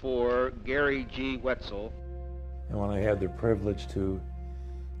Specialist 4 Gary G. Wetzel. And when I had the privilege to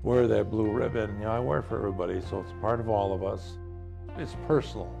wear that blue ribbon, I wear it for everybody, so it's part of all of us. It's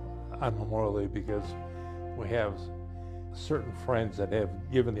personal on Memorial Day because we have certain friends that have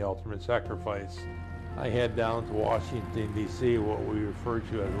given the ultimate sacrifice. I head down to Washington, D.C., what we refer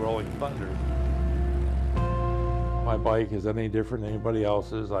to as Rolling Thunder. My bike is any different than anybody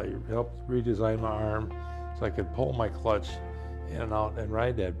else's. I helped redesign my arm so I could pull my clutch in and out and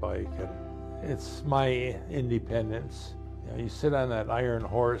ride that bike. And it's my independence. You sit on that iron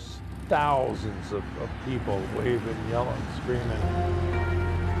horse, thousands of people waving, yelling, screaming.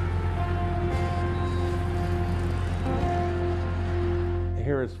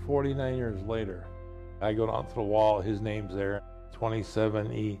 Here it's 49 years later. I go down to the wall, his name's there,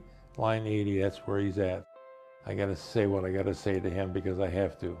 27E, line 80, that's where he's at. I gotta say what I gotta say to him because I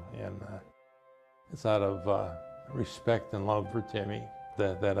have to. And it's out of respect and love for Timmy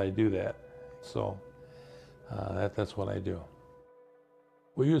that I do that. So that's what I do.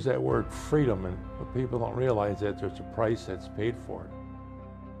 We use that word freedom, but people don't realize that there's a price that's paid for it.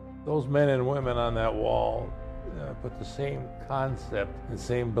 Those men and women on that wall put the same concept and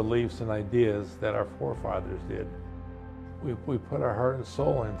same beliefs and ideas that our forefathers did. We put our heart and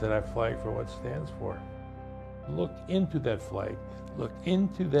soul into that flag for what it stands for. Look into that flag. Look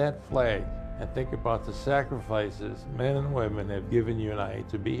into that flag and think about the sacrifices men and women have given you and I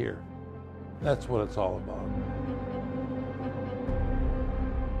to be here. That's what it's all about.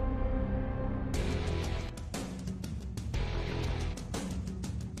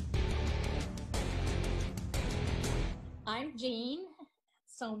 I'm Jean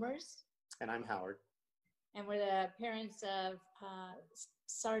Somers. And I'm Howard. And we're the parents of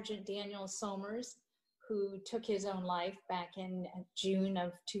Sergeant Daniel Somers, who took his own life back in June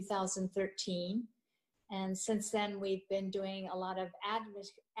of 2013. And since then, we've been doing a lot of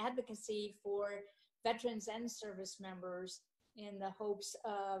advocacy for veterans and service members in the hopes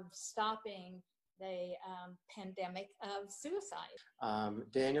of stopping the pandemic of suicide.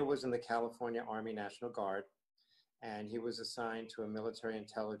 Daniel was in the California Army National Guard, and he was assigned to a military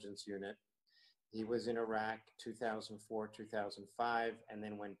intelligence unit. He was in Iraq 2004, 2005, and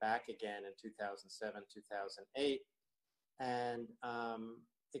then went back again in 2007, 2008, and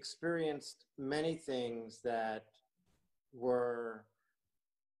experienced many things that were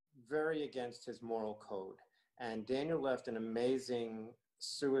very against his moral code. And Daniel left an amazing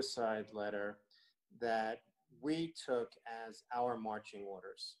suicide letter that we took as our marching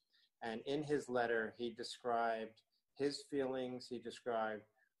orders. And in his letter, he described his feelings, he described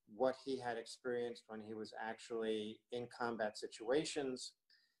what he had experienced when he was actually in combat situations,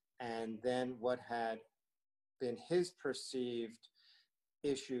 and then what had been his perceived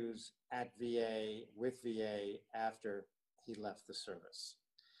issues at VA, with VA, after he left the service.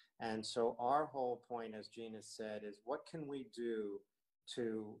 And so our whole point, as Jean has said, is what can we do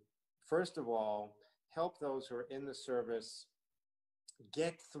to, first of all, help those who are in the service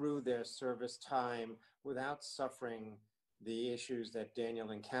get through their service time without suffering the issues that Daniel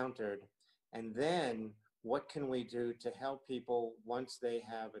encountered, and then what can we do to help people once they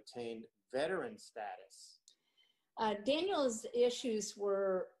have attained veteran status? Daniel's issues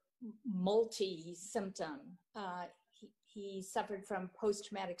were multi-symptom. He suffered from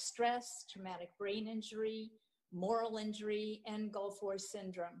post-traumatic stress, traumatic brain injury, moral injury, and Gulf War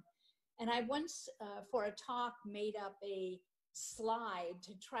syndrome. And I once, for a talk, made up a slide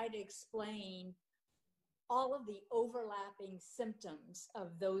to try to explain all of the overlapping symptoms of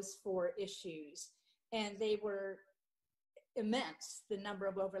those 4 issues. And they were immense, the number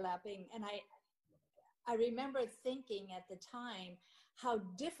of overlapping. And I remember thinking at the time how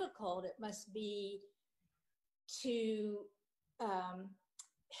difficult it must be to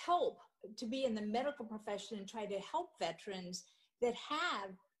help, to be in the medical profession and try to help veterans that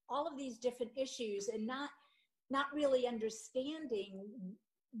have all of these different issues and not really understanding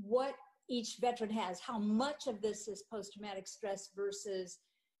what each veteran has, how much of this is post-traumatic stress versus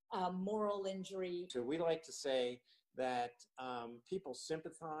moral injury. So we like to say that people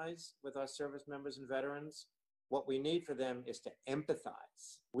sympathize with our service members and veterans. What we need for them is to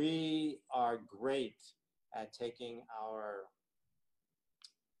empathize. We are great at taking our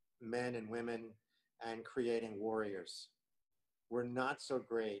men and women and creating warriors. We're not so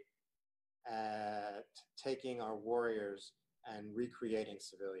great at taking our warriors and recreating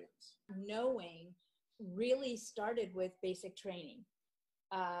civilians. Knowing really started with basic training.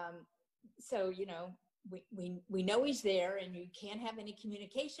 So, you know, we know he's there and you can't have any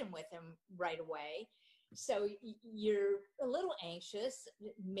communication with him right away. So you're a little anxious,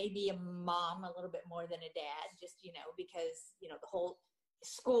 maybe a mom a little bit more than a dad, just, you know, because, you know, the whole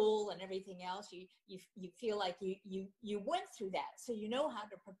school and everything else, you feel like you went through that. So you know how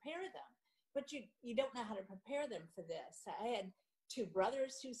to prepare them, but you don't know how to prepare them for this. I had 2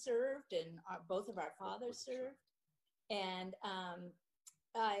 brothers who served, and both of our fathers served. And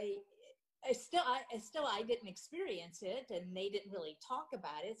I didn't experience it, and they didn't really talk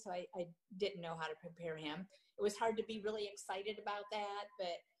about it, so I didn't know how to prepare him. It was hard to be really excited about that,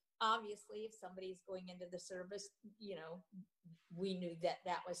 but obviously if somebody's going into the service, you know, we knew that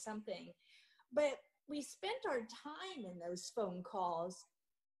that was something. But we spent our time in those phone calls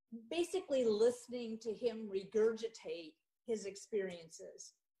basically listening to him regurgitate his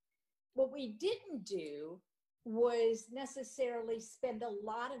experiences. What we didn't do was necessarily spend a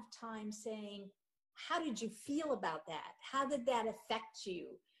lot of time saying, how did you feel about that? How did that affect you?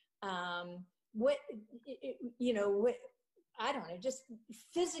 What, you know, what, I don't know, just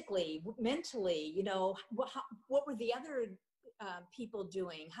physically, mentally, you know, what were the other people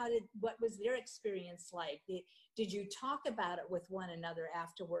doing? What was their experience like? Did you talk about it with one another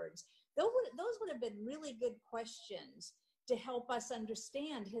afterwards? Those would have been really good questions to help us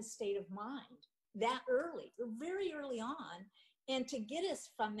understand his state of mind. that early, very early on, and to get us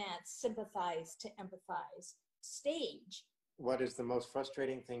from that sympathize to empathize stage. What is the most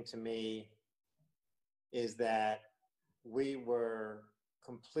frustrating thing to me is that we were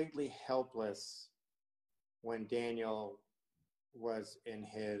completely helpless when Daniel was in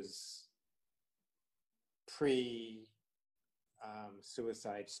his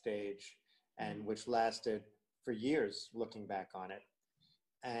pre-suicide stage, and which lasted for years, looking back on it.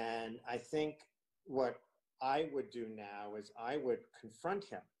 And I think what I would do now is I would confront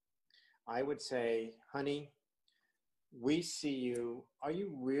him. I would say, honey, we see you. Are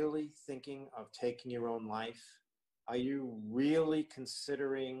you really thinking of taking your own life? Are you really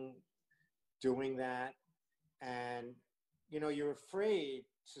considering doing that? And, you know, you're afraid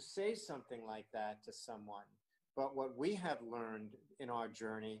to say something like that to someone. But what we have learned in our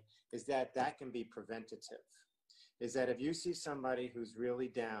journey is that that can be preventative. Is that if you see somebody who's really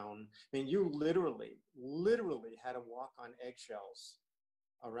down, I mean, you literally had to walk on eggshells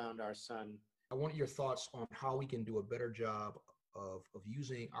around our son. I want your thoughts on how we can do a better job of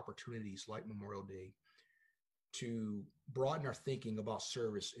using opportunities like Memorial Day to broaden our thinking about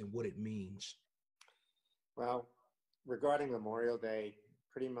service and what it means. Well, regarding Memorial Day,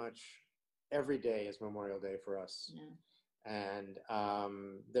 pretty much every day is Memorial Day for us. Yeah. And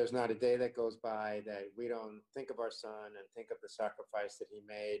there's not a day that goes by that we don't think of our son and think of the sacrifice that he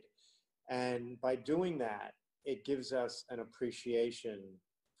made. And by doing that, it gives us an appreciation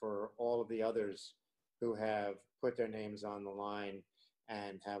for all of the others who have put their names on the line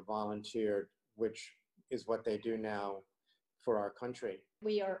and have volunteered, which is what they do now for our country.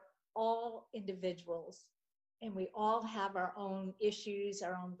 We are all individuals, and we all have our own issues,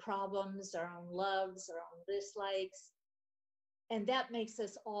 our own problems, our own loves, our own dislikes. And that makes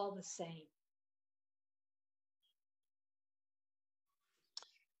us all the same.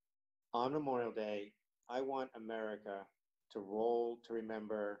 On Memorial Day, I want America to roll to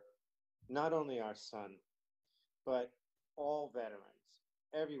remember not only our son, but all veterans,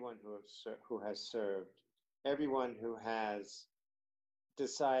 everyone who has served, everyone who has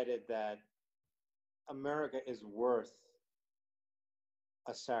decided that America is worth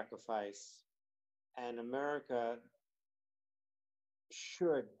a sacrifice, and America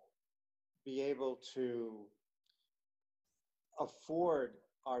should be able to afford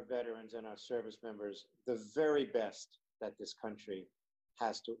our veterans and our service members the very best that this country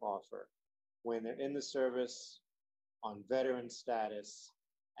has to offer when they're in the service, on veteran status,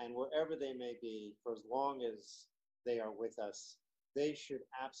 and wherever they may be, for as long as they are with us, they should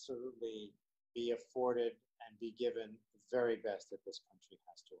absolutely be afforded and be given the very best that this country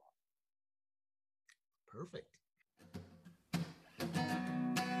has to offer. Perfect.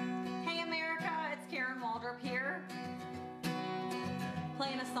 Hey America, it's Karen Waldrop here,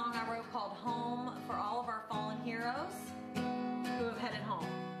 playing a song I wrote called Home for all of our fallen heroes who have headed home.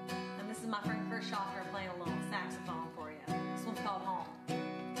 And this is my friend Chris Schoffer playing a little saxophone for you. This one's called Home.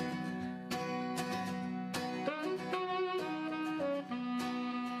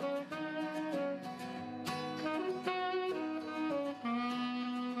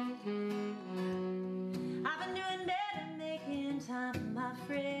 I've been doing better making time for my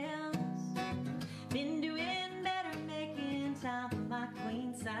friends. Been doing better making time for my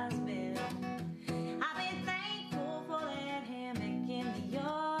queen size bed. I've been thankful for the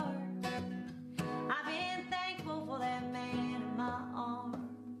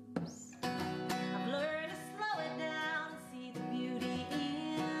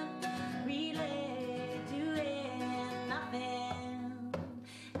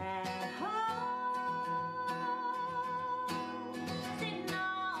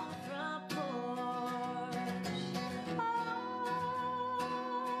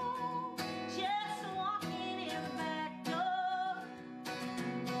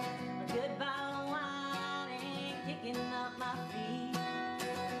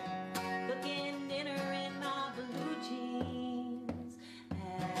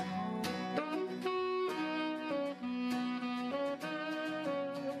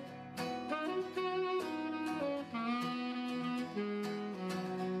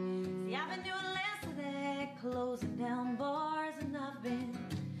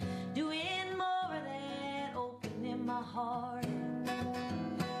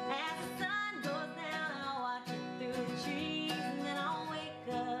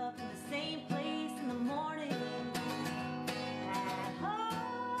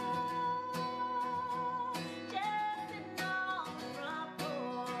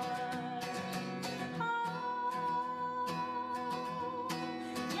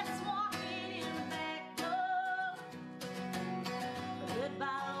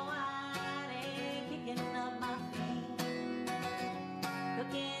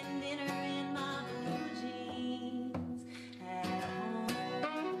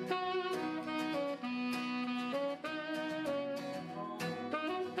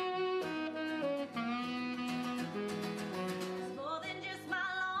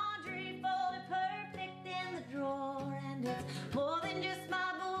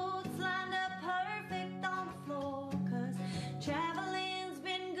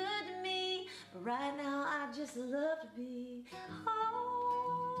just love to be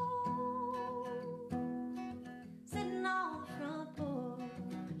home, sitting on the front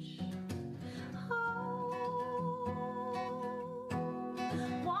porch, home,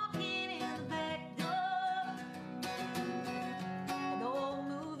 walking in the back door, an old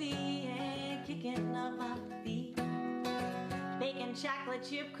movie and kicking up my feet, baking chocolate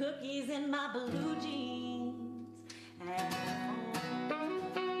chip cookies in my blue jeans at home.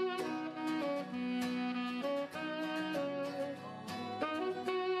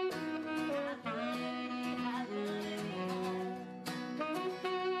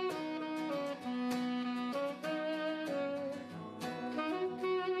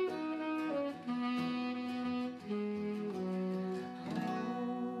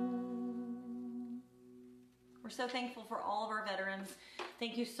 We're so thankful for all of our veterans.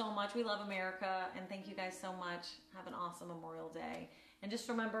 Thank you so much. We love America, and thank you guys so much. Have an awesome Memorial Day. And just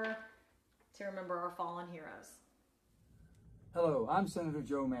remember to remember our fallen heroes. Hello, I'm Senator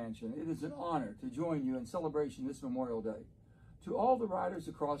Joe Manchin. It is an honor to join you in celebration this Memorial Day. To all the riders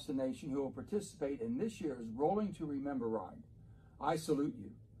across the nation who will participate in this year's Rolling to Remember ride, I salute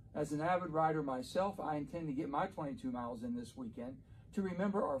you. As an avid rider myself, I intend to get my 22 miles in this weekend to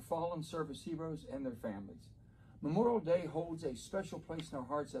remember our fallen service heroes and their families. Memorial Day holds a special place in our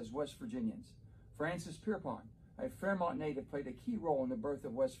hearts as West Virginians. Francis Pierpont, a Fairmont native, played a key role in the birth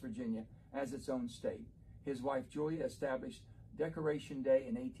of West Virginia as its own state. His wife Julia established Decoration Day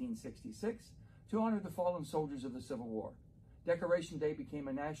in 1866 to honor the fallen soldiers of the Civil War. Decoration Day became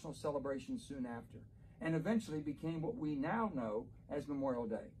a national celebration soon after, and eventually became what we now know as Memorial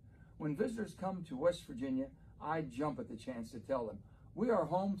Day. When visitors come to West Virginia, I jump at the chance to tell them, we are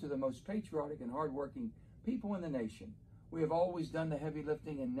home to the most patriotic and hardworking people in the nation. We have always done the heavy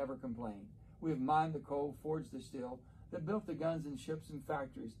lifting and never complained. We have mined the coal, forged the steel, that built the guns and ships and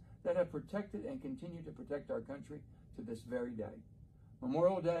factories that have protected and continue to protect our country to this very day.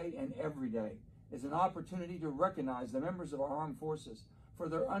 Memorial Day and every day is an opportunity to recognize the members of our armed forces for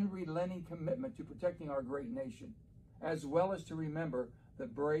their unrelenting commitment to protecting our great nation, as well as to remember the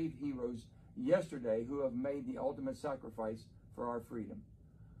brave heroes yesterday who have made the ultimate sacrifice for our freedom.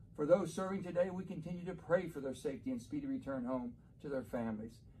 For those serving today, we continue to pray for their safety and speedy return home to their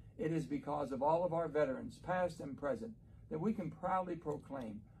families. It is because of all of our veterans, past and present, that we can proudly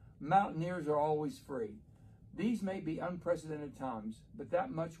proclaim, Mountaineers are always free. These may be unprecedented times, but that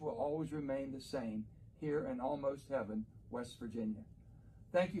much will always remain the same here in almost heaven, West Virginia.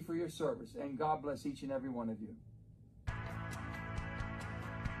 Thank you for your service, and God bless each and every one of you.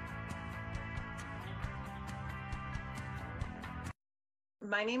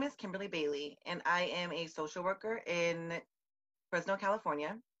 My name is Kimberly Bailey, and I am a social worker in Fresno,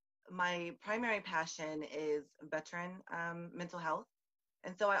 California. My primary passion is veteran mental health,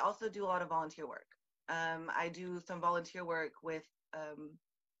 and so I also do a lot of volunteer work. I do some volunteer work with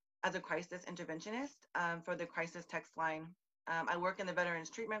as a crisis interventionist for the crisis text line. I work in the Veterans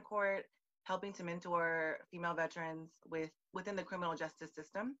Treatment Court, helping to mentor female veterans within the criminal justice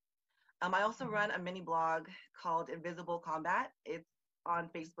system. I also run a mini blog called Invisible Combat. It's on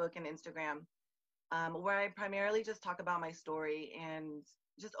Facebook and Instagram, where I primarily just talk about my story and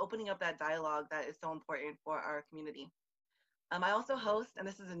just opening up that dialogue that is so important for our community. I also host, and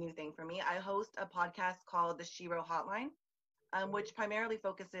this is a new thing for me, I host a podcast called the Shero Hotline, which primarily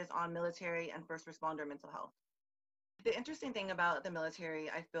focuses on military and first responder mental health. The interesting thing about the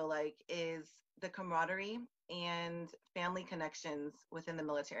military, I feel like, is the camaraderie and family connections within the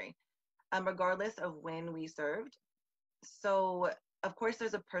military, regardless of when we served. So, of course,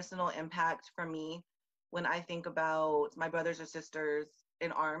 there's a personal impact for me when I think about my brothers or sisters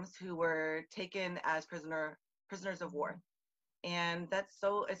in arms who were taken as prisoners of war. And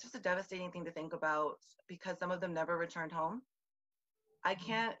it's just a devastating thing to think about because some of them never returned home. I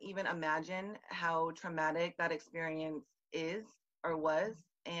can't even imagine how traumatic that experience is or was,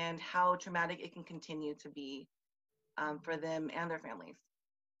 and how traumatic it can continue to be for them and their families.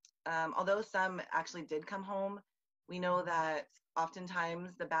 Although some actually did come home, we know that oftentimes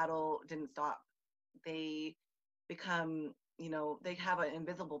the battle didn't stop. They become, they have an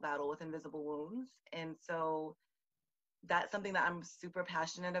invisible battle with invisible wounds. And so that's something that I'm super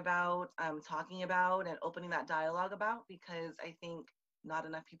passionate about talking about and opening that dialogue about, because I think not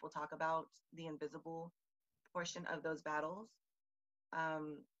enough people talk about the invisible portion of those battles.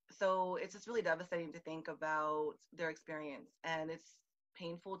 So it's just really devastating to think about their experience. And it's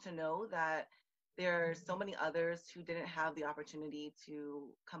painful to know that there are so many others who didn't have the opportunity to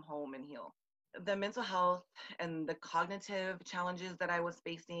come home and heal. The mental health and the cognitive challenges that I was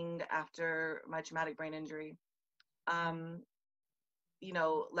facing after my traumatic brain injury,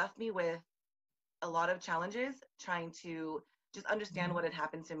 left me with a lot of challenges trying to just understand what had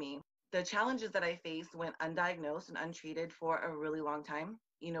happened to me. The challenges that I faced went undiagnosed and untreated for a really long time.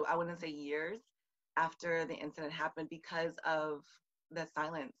 You know, I wouldn't say years after the incident happened because of the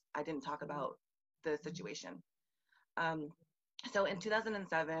silence. I didn't talk about the situation. So in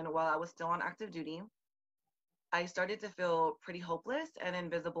 2007, while I was still on active duty, I started to feel pretty hopeless and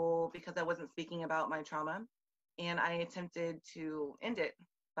invisible because I wasn't speaking about my trauma. And I attempted to end it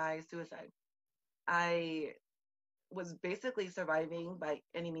by suicide. I was basically surviving by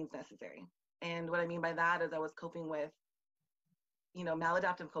any means necessary. And what I mean by that is I was coping with, you know,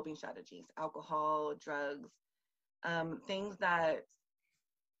 maladaptive coping strategies, alcohol, drugs, things that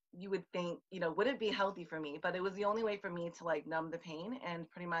you would think, you know, wouldn't be healthy for me, but it was the only way for me to like numb the pain and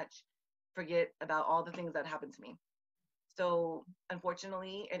pretty much forget about all the things that happened to me. So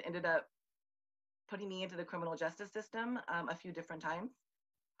unfortunately, it ended up putting me into the criminal justice system a few different times.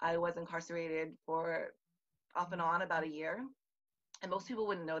 I was incarcerated for off and on about a year. And most people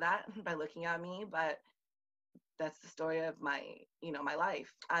wouldn't know that by looking at me, but that's the story of my, you know, my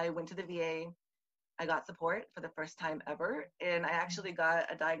life. I went to the VA. I got support for the first time ever. And I actually got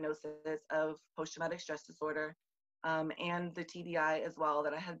a diagnosis of post-traumatic stress disorder and the TBI as well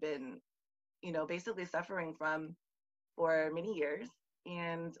that I had been, you know, basically suffering from for many years.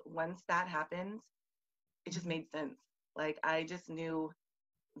 And once that happened, it just made sense. Like, I just knew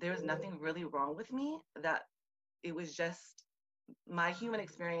there was nothing really wrong with me, that it was just my human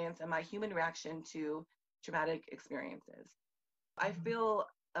experience and my human reaction to traumatic experiences. I feel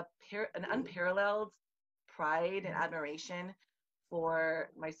an unparalleled pride and admiration for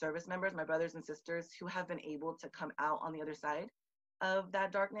my service members, my brothers and sisters who have been able to come out on the other side of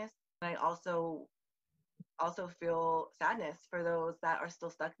that darkness. And I also feel sadness for those that are still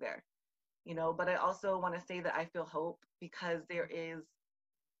stuck there, you know, but I also want to say that I feel hope because there is,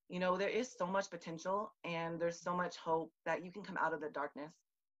 you know, there is so much potential and there's so much hope that you can come out of the darkness.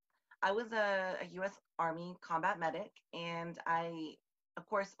 I was a U.S. Army combat medic, and I, of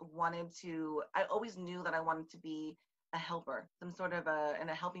course, I always knew that I wanted to be a helper, some sort of in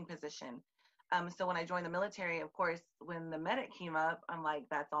a helping position. So when I joined the military, of course, when the medic came up, I'm like,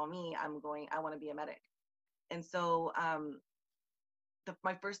 that's all me. I want to be a medic. And so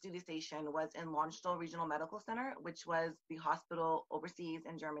my first duty station was in Landstuhl Regional Medical Center, which was the hospital overseas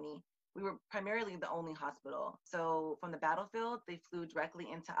in Germany. We were primarily the only hospital. So from the battlefield, they flew directly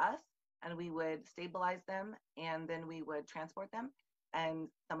into us, and we would stabilize them, and then we would transport them. And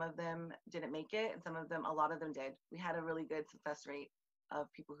some of them didn't make it, and a lot of them did. We had a really good success rate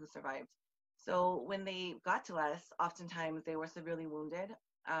of people who survived. So when they got to us, oftentimes they were severely wounded.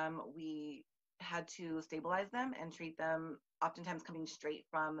 We had to stabilize them and treat them, oftentimes coming straight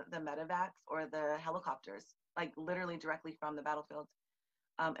from the medevacs or the helicopters, like literally directly from the battlefield.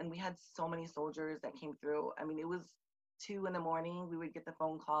 And we had so many soldiers that came through. I mean, it was 2 a.m. we would get the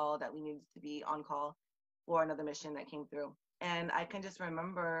phone call that we needed to be on call for another mission that came through. And I can just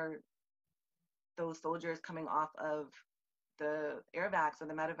remember those soldiers coming off of the airvacs or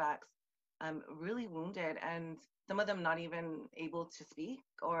the medevacs, really wounded, and some of them not even able to speak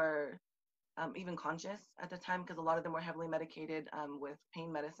or even conscious at the time, because a lot of them were heavily medicated with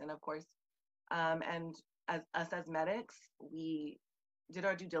pain medicine, of course. And as medics, we did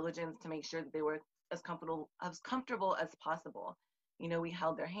our due diligence to make sure that they were as comfortable as possible. You know, we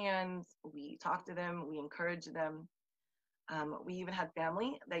held their hands, we talked to them, we encouraged them. We even had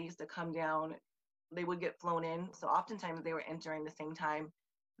family that used to come down. They would get flown in. So oftentimes they were entering the same time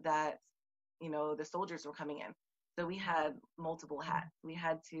that, you know, the soldiers were coming in. So we had multiple hats. We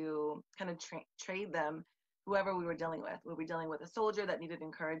had to kind of trade them, whoever we were dealing with. Were we dealing with a soldier that needed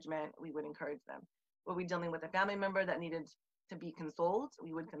encouragement? We would encourage them. Were we dealing with a family member that needed to be consoled?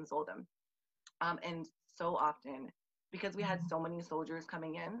 We would console them. And so often, because we had so many soldiers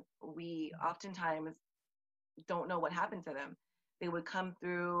coming in, we oftentimes don't know what happened to them. They would come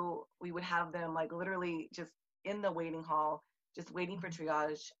through, we would have them like literally just in the waiting hall, just waiting for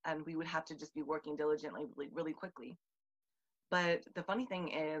triage, and we would have to just be working diligently, really quickly. But the funny thing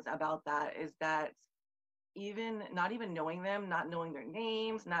is about that is that not even knowing them, not knowing their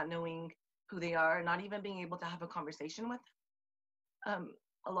names, not knowing who they are, not even being able to have a conversation with them,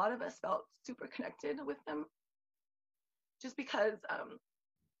 a lot of us felt super connected with them, just because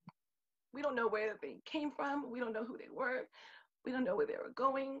we don't know where they came from, we don't know who they were, we don't know where they were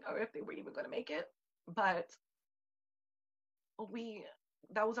going, or if they were even going to make it. But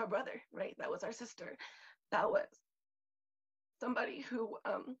that was our brother, right? That was our sister. That was somebody who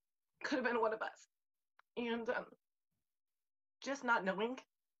could have been one of us. And just not knowing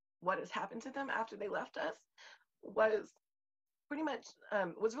what has happened to them after they left us was pretty much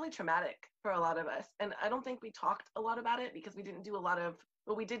was really traumatic for a lot of us. And I don't think we talked a lot about it because we didn't do a lot of,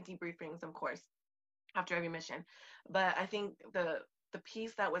 well, we did debriefings, of course, after every mission. But I think the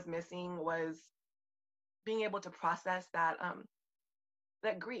piece that was missing was being able to process that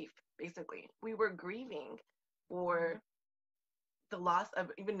that grief, basically. We were grieving for the loss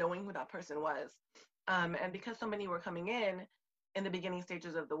of even knowing who that person was. And because so many were coming in the beginning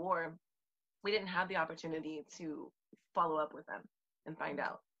stages of the war, we didn't have the opportunity to follow up with them and find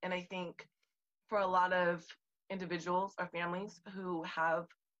out. And I think for a lot of individuals or families who have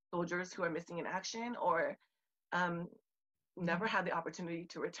soldiers who are missing in action or never had the opportunity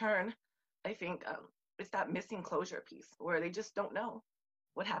to return, I think it's that missing closure piece where they just don't know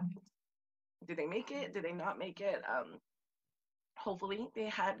what happened. Did they make it? Did they not make it? Hopefully they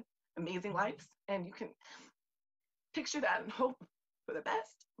had amazing lives, and you can picture that and hope for the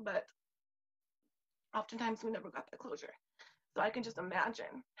best, but oftentimes we never got that closure. So I can just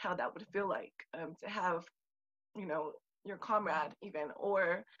imagine how that would feel like to have, you know, your comrade even,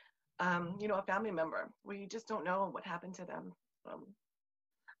 or, you know, a family member where you just don't know what happened to them.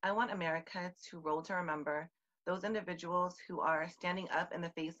 I want America to roll to remember those individuals who are standing up in the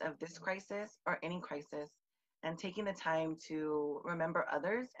face of this crisis or any crisis and taking the time to remember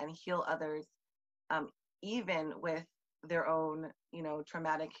others and heal others, even with their own, you know,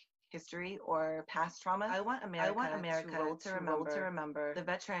 traumatic history or past trauma. I want America to remember the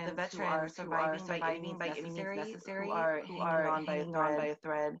veterans who are surviving by any means necessary, who are hanging on by a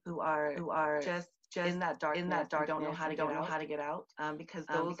thread, who are just in that darkness, don't know how to get out, because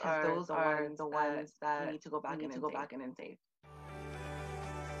those are the ones that we need to go back in and save.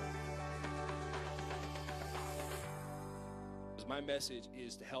 My message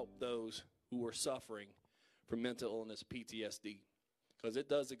is to help those who are suffering from mental illness, PTSD, because it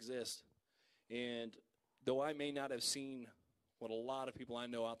does exist. And though I may not have seen what a lot of people I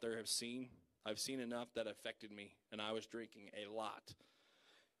know out there have seen, I've seen enough that affected me, and I was drinking a lot.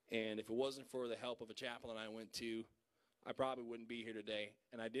 And if it wasn't for the help of a chaplain I went to, I probably wouldn't be here today.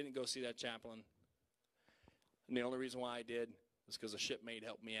 And I didn't go see that chaplain. And the only reason why I did was because a shipmate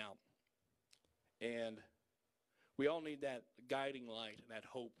helped me out. And we all need that guiding light and that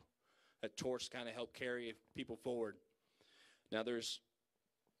hope, that torch to kind of help carry people forward. Now there's,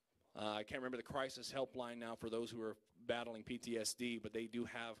 I can't remember the crisis helpline now for those who are battling PTSD, but they do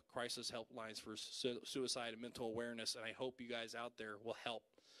have crisis helplines for suicide and mental awareness, and I hope you guys out there will help.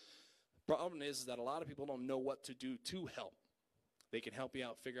 The problem is that a lot of people don't know what to do to help. They can help you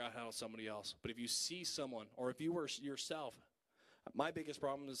out, figure out how to somebody else. But if you see someone, or if you were yourself, my biggest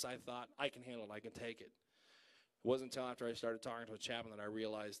problem is I thought, I can handle it, I can take it. It wasn't until after I started talking to a chaplain that I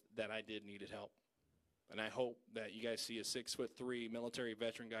realized that I did needed help. And I hope that you guys see a 6'3" military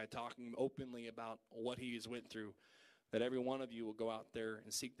veteran guy talking openly about what he has went through, that every one of you will go out there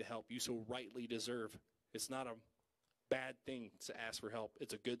and seek the help you so rightly deserve. It's not a bad thing to ask for help.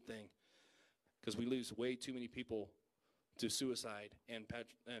 It's a good thing, because we lose way too many people to suicide and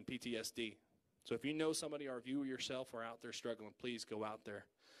PTSD. So if you know somebody, or if you yourself are out there struggling, please go out there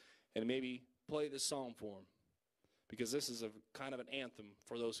and maybe play this song for them, because this is a kind of an anthem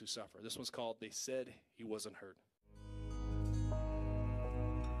for those who suffer. This one's called "They Said He Wasn't Hurt."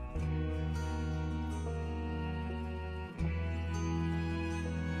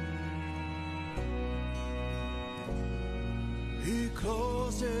 He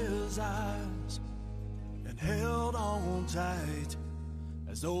closed his eyes and held on tight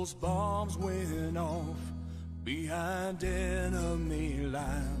as those bombs went off behind enemy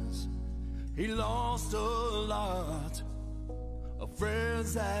lines. He lost a lot of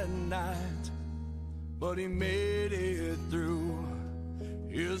friends that night, but he made it through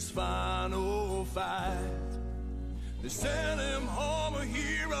his final fight. They sent him home a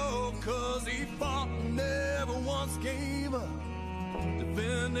hero, 'cause he fought and never once gave up,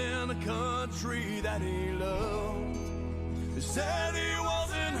 defending the country that he loved. They said he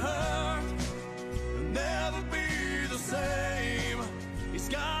wasn't hurt, he'll never be the same. He's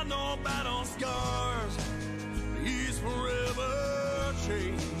got no battle scars, he's forever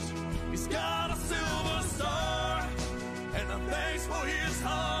changed. He's got a silver star, and a thanks for his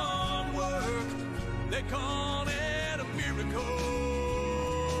hard work. They call it a miracle.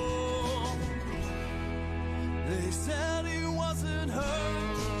 They said he wasn't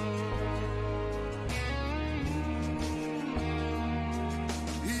hurt.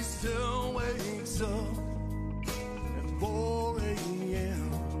 He still wakes up at 4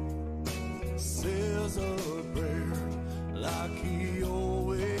 a.m., says a prayer like he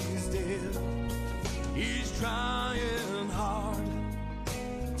always did. He's trying hard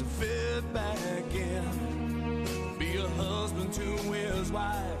to fit back in, be a husband to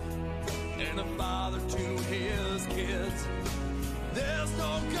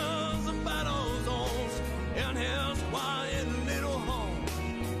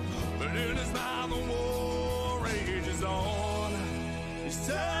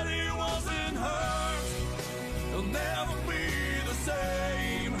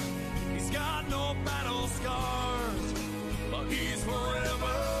scars, but he's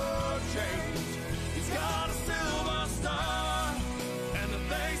forever changed. He's got a silver star, and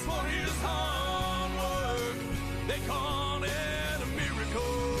thanks for his hard work, they call it a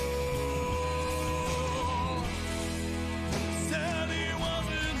miracle. Said he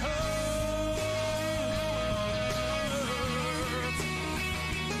wasn't hurt.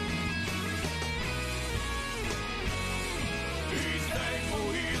 He's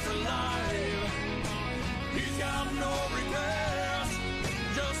thankful he's alive. He's got no regrets,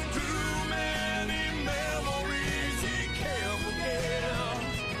 just too many memories he can't forget.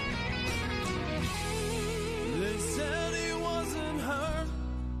 They said he wasn't hurt,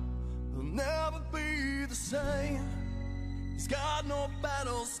 he'll never be the same. He's got no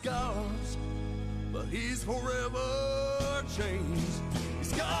battle scars, but he's forever changed.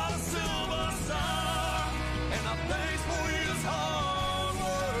 He's got a silver star, and I thanks for his hard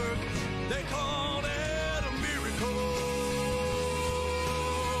work. They called it a miracle.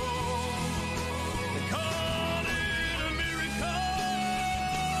 They called it a miracle.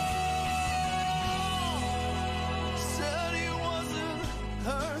 Said he wasn't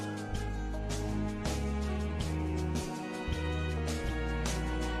hurt.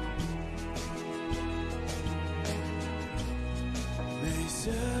 They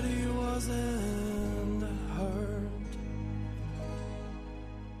said he wasn't hurt.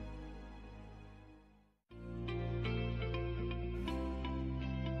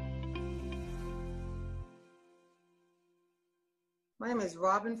 My name is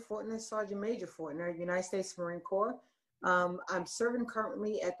Robin Fortner, Sergeant Major Fortner, United States Marine Corps. I'm serving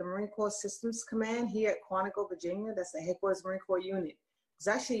currently at the Marine Corps Systems Command here at Quantico, Virginia. That's the headquarters Marine Corps unit. I was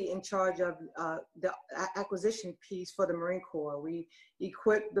actually in charge of the acquisition piece for the Marine Corps. We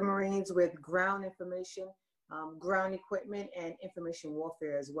equip the Marines with ground information, ground equipment, and information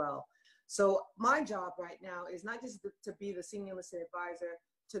warfare as well. So my job right now is not just to be the senior enlisted advisor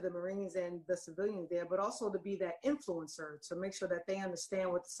to the Marines and the civilians there, but also to be that influencer to make sure that they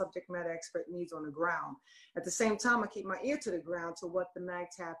understand what the subject matter expert needs on the ground. At the same time, I keep my ear to the ground to what the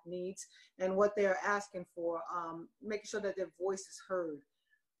MAGTF needs and what they're asking for, making sure that their voice is heard.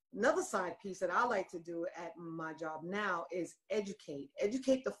 Another side piece that I like to do at my job now is educate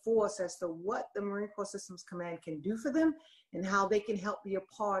the force as to what the Marine Corps Systems Command can do for them and how they can help be a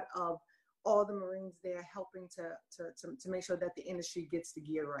part of all the Marines there helping to make sure that the industry gets the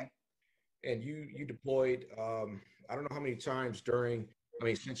gear right. And you deployed, I don't know how many times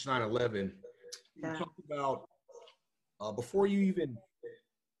since 9/11. Yeah. You talked about, before you even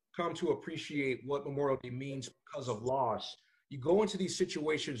come to appreciate what Memorial Day means because of loss, you go into these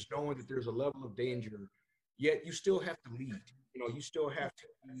situations knowing that there's a level of danger, yet you still have to lead. You still have to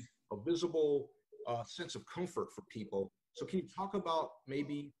be a visible sense of comfort for people. So can you talk about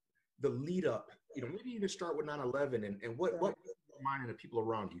maybe the lead up, maybe you can start with 9/11 and what was reminding the people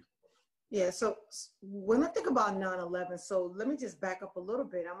around you? Yeah, so when I think about 9/11, so let me just back up a little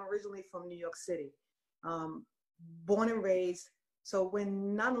bit. I'm originally from New York City, born and raised. So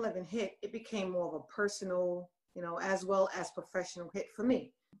when 9/11 hit, it became more of a personal, as well as professional hit for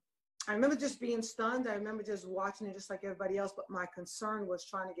me. I remember just being stunned. I remember just watching it just like everybody else, but my concern was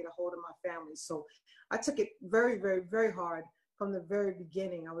trying to get a hold of my family. So I took it very, very, very hard from the very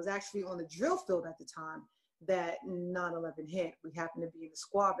beginning. I was actually on the drill field at the time that 9/11 hit. We happened to be in the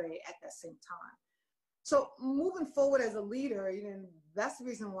squad bay at that same time. So moving forward as a leader, that's the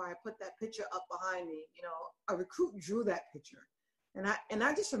reason why I put that picture up behind me. A recruit drew that picture. And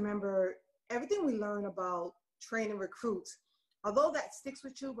I just remember everything we learned about training recruits, although that sticks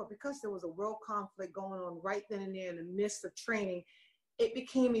with you, but because there was a world conflict going on right then and there in the midst of training, it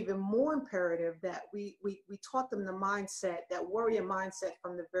became even more imperative that we taught them the mindset, that warrior mindset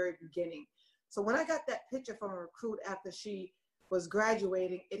from the very beginning. So when I got that picture from a recruit after she was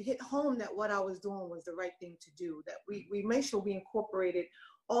graduating, it hit home that what I was doing was the right thing to do, that we made sure we incorporated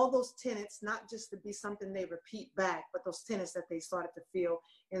all those tenets, not just to be something they repeat back, but those tenets that they started to feel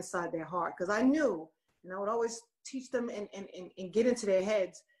inside their heart. Because I knew, and I would always teach them and get into their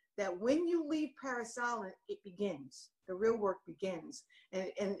heads, that when you leave Parris Island, it begins. The real work begins.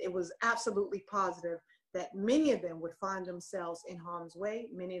 And it was absolutely positive that many of them would find themselves in harm's way.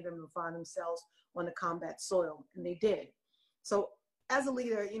 Many of them would find themselves on the combat soil, and they did. So as a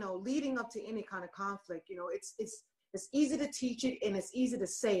leader, leading up to any kind of conflict, it's easy to teach it and it's easy to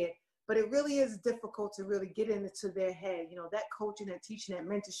say it, but it really is difficult to really get into their head. That coaching, that teaching, that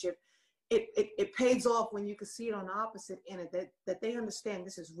mentorship, it pays off when you can see it on the opposite end, that they understand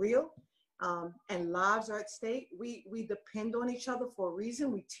this is real. and lives are at stake. We depend on each other for a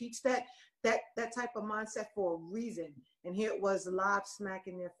reason. We teach that type of mindset for a reason. And here it was, live smack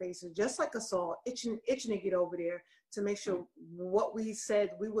in their faces, just like us all, itching to get over there to make sure what we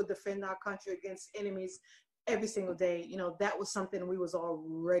said, we would defend our country against enemies every single day. You know, that was something we was all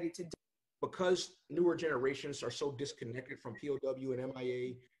ready to do. Because newer generations are so disconnected from POW and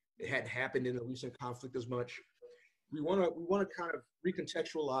MIA, it hadn't happened in the recent conflict as much. We want to kind of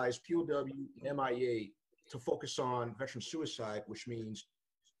recontextualize POW and MIA to focus on veteran suicide, which means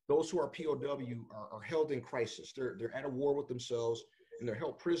those who are POW are held in crisis. They're at a war with themselves and they're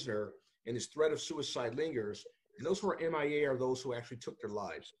held prisoner, and this threat of suicide lingers. And those who are MIA are those who actually took their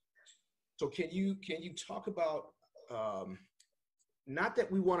lives. So can you talk about, not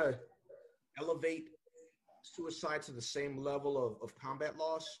that we want to elevate suicide to the same level of combat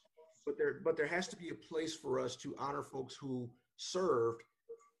loss, but there has to be a place for us to honor folks who served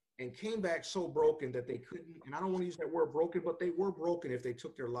and came back so broken that they couldn't, and I don't want to use that word broken, but they were broken if they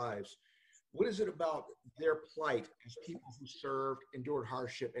took their lives. What is it about their plight as people who served, endured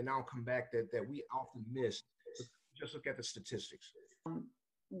hardship, and now come back that we often miss? Just look at the statistics.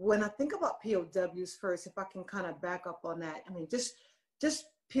 When I think about POWs first, if I can kind of back up on that, I mean, just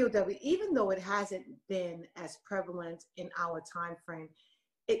POW, even though it hasn't been as prevalent in our time frame,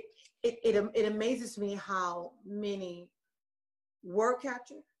 it amazes me how many were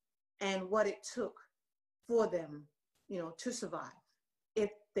captured and what it took for them, you know, to survive, if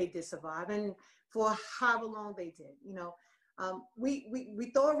they did survive, and for however long they did. You know,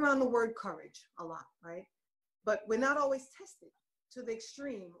 we throw around the word courage a lot, right? But we're not always tested to the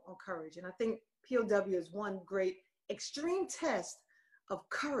extreme on courage. And I think POW is one great extreme test of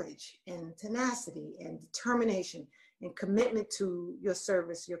courage and tenacity and determination and commitment to your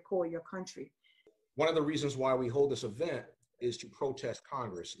service, your core, your country. One of the reasons why we hold this event is to protest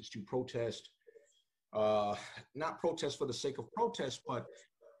Congress, is to protest, not protest for the sake of protest, but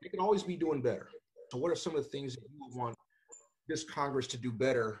they can always be doing better. So what are some of the things that you would want this Congress to do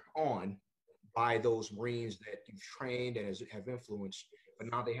better on by those Marines that you've trained and have influenced,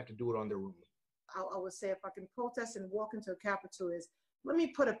 but now they have to do it on their own? I would say if I can protest and walk into a Capitol is, let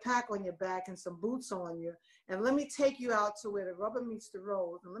me put a pack on your back and some boots on you, and let me take you out to where the rubber meets the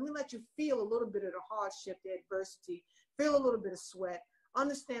road, and let me let you feel a little bit of the hardship, the adversity, feel a little bit of sweat,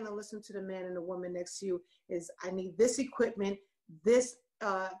 understand and listen to the man and the woman next to you is, I need this equipment, this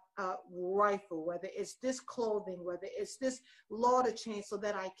rifle, whether it's this clothing, whether it's this lauder chain so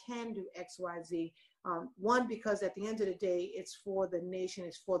that I can do X, Y, Z. One, because at the end of the day, it's for the nation,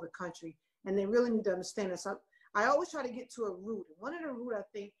 it's for the country, and they really need to understand this. I always try to get to a root. One of the root, I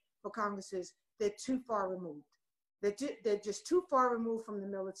think, for Congress is they're too far removed. They're just too far removed from the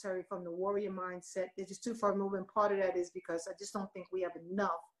military, from the warrior mindset. They're just too far removed. And part of that is because I just don't think we have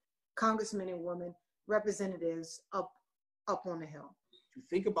enough congressmen and women, representatives up on the Hill. To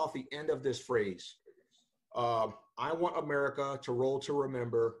think about the end of this phrase, I want America to roll to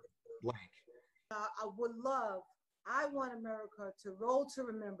remember blank. I want America to roll to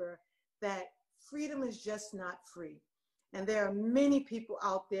remember that freedom is just not free. And there are many people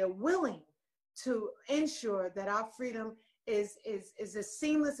out there willing to ensure that our freedom is as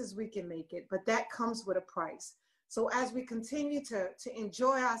seamless as we can make it, but that comes with a price. So as we continue to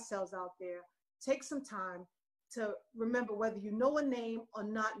enjoy ourselves out there, take some time to remember, whether you know a name or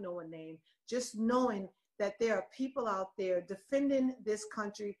not know a name, just knowing that there are people out there defending this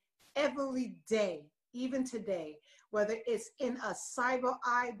country every day, even today, whether it's in a cyber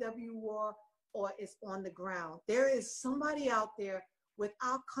IW war or it's on the ground. There is somebody out there with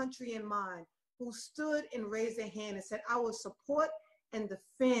our country in mind who stood and raised their hand and said, I will support and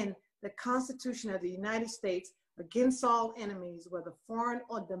defend the Constitution of the United States against all enemies, whether foreign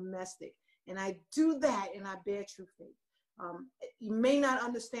or domestic. And I do that and I bear true faith. You may not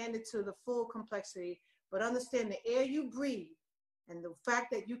understand it to the full complexity, but understand the air you breathe and the fact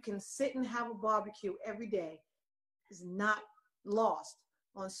that you can sit and have a barbecue every day is not lost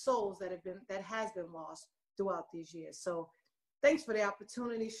on souls that has been lost throughout these years. So thanks for the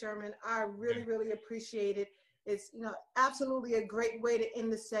opportunity, Sherman. I really, really appreciate it. It's, you know, absolutely a great way to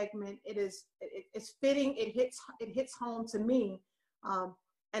end the segment. It's fitting. It hits home to me.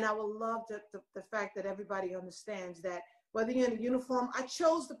 And I will love the fact that everybody understands that whether you're in a uniform, I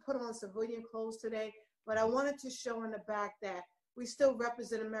chose to put on civilian clothes today, but I wanted to show in the back that we still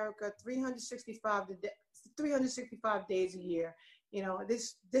represent America 365 days a year. You know,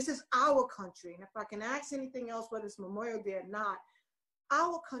 this is our country. And if I can ask anything else, whether it's Memorial Day or not,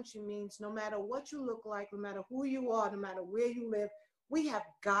 our country means no matter what you look like, no matter who you are, no matter where you live, we have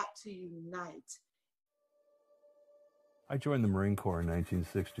got to unite. I joined the Marine Corps in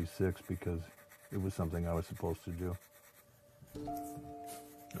 1966 because it was something I was supposed to do.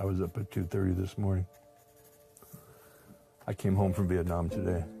 I was up at 2:30 this morning. I came home from Vietnam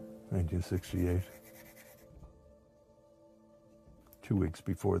today, 1968. 2 weeks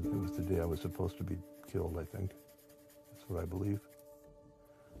before it was the day I was supposed to be killed, I think. That's what I believe.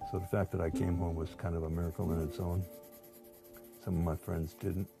 So the fact that I came home was kind of a miracle in its own. Some of my friends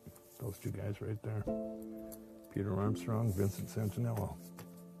didn't. Those two guys right there. Peter Armstrong, Vincent Santinello.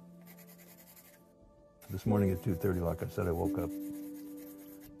 This morning at 2:30, like I said, I woke up.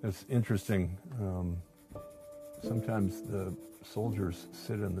 It's interesting. Sometimes the soldiers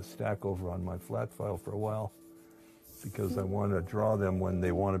sit in the stack over on my flat file for a while because I want to draw them when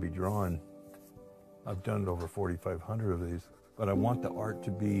they want to be drawn. I've done over 4,500 of these, but I want the art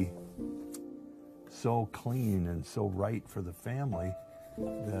to be so clean and so right for the family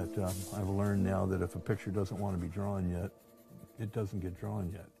that I've learned now that if a picture doesn't want to be drawn yet, it doesn't get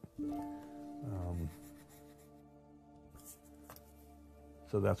drawn yet.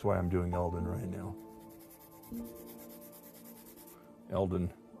 So that's why I'm doing Eldon right now.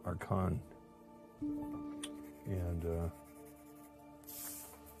 Eldon Archon. And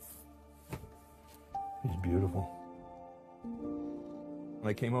he's beautiful. When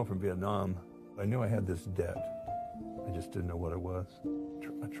I came home from Vietnam, I knew I had this debt. I just didn't know what it was.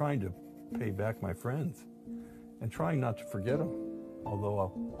 Trying to pay back my friends and trying not to forget them.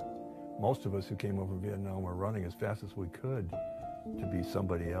 Although most of us who came over from Vietnam were running as fast as we could to be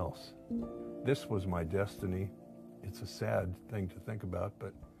somebody else. This was my destiny. It's a sad thing to think about,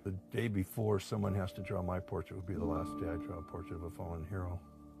 but the day before someone has to draw my portrait would be the last day I draw a portrait of a fallen hero.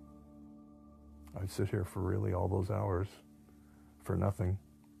 I'd sit here for really all those hours for nothing,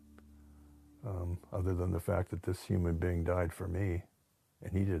 other than the fact that this human being died for me,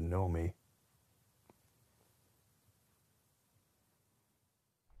 and he didn't know me.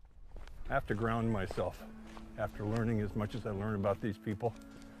 I have to ground myself after learning as much as I learned about these people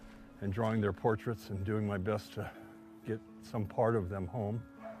and drawing their portraits and doing my best to get some part of them home.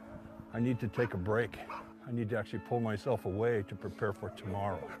 I need to take a break. I need to actually pull myself away to prepare for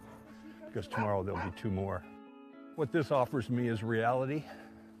tomorrow, because tomorrow there'll be 2 more. What this offers me is reality,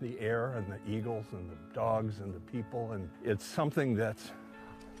 the air and the eagles and the dogs and the people, and it's something that's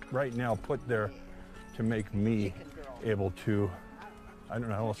right now put there to make me able to, I don't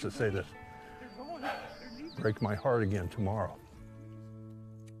know how else to say this, break my heart again tomorrow.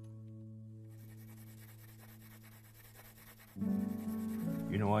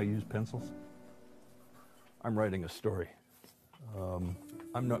 You know why I use pencils? I'm writing a story.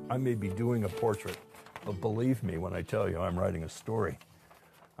 I may be doing a portrait, but believe me when I tell you I'm writing a story.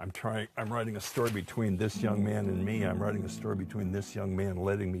 I'm writing a story between this young man and me. I'm writing a story between this young man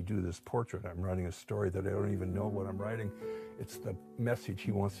letting me do this portrait. I'm writing a story that I don't even know what I'm writing. It's the message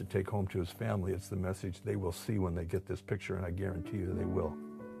he wants to take home to his family. It's the message they will see when they get this picture, and I guarantee you they will.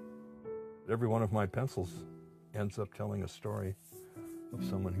 Every one of my pencils ends up telling a story of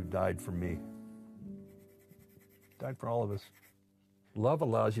someone who died for me. Died for all of us. Love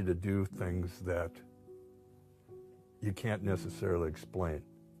allows you to do things that you can't necessarily explain.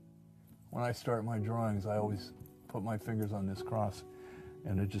 When I start my drawings, I always put my fingers on this cross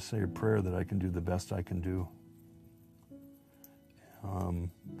and I just say a prayer that I can do the best I can do.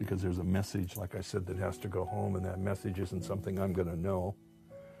 Because there's a message, like I said, that has to go home, and that message isn't something I'm going to know,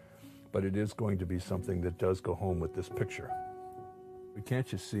 but it is going to be something that does go home with this picture. But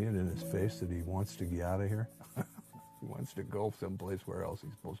can't you see it in his face that he wants to get out of here? He wants to go someplace where else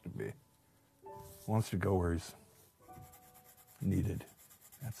he's supposed to be. He wants to go where he's needed.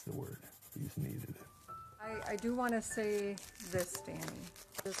 That's the word. He's needed. I do want to say this, Danny.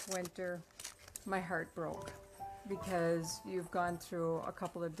 This winter, my heart broke because you've gone through a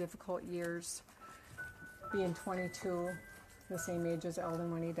couple of difficult years, being 22, the same age as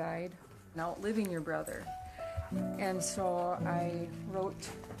Eldon when he died, and outliving your brother. And so I wrote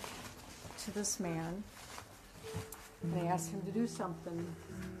to this man, and I asked him to do something.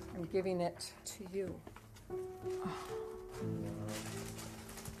 I'm giving it to you.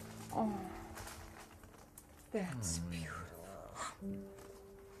 Oh, that's beautiful.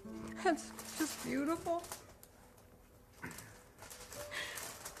 That's just beautiful.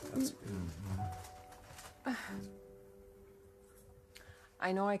 That's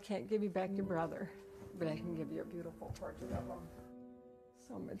I know I can't give you back your brother, but I can give you a beautiful portrait of him.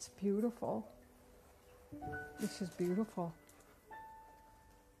 So it's beautiful. It's just beautiful.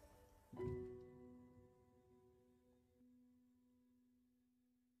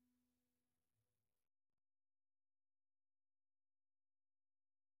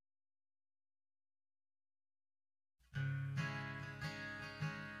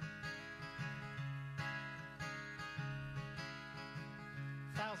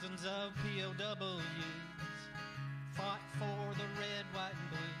 Thousands of POWs fought for the red, white, and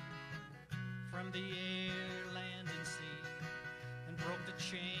blue from the air, land, and sea, and broke the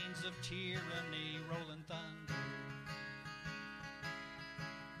chains of tyranny, rolling thunder.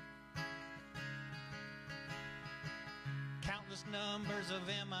 Countless numbers of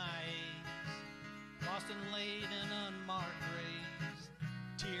MIAs, lost and laid in unmarked graves.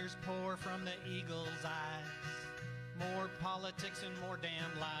 Tears pour from the eagle's eyes. More politics and more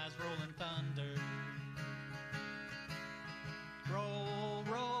damn lies, rolling thunder. Roll,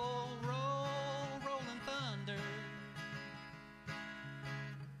 roll, roll, rolling thunder.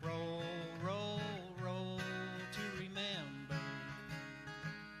 Roll, roll, roll to remember.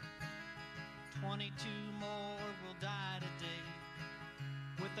 22 more will die today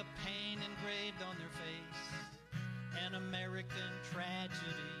with the pain engraved on their face. An American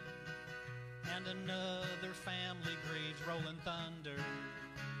tragedy and another family graves, rolling thunder.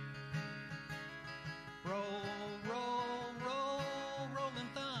 Roll, roll, roll, rolling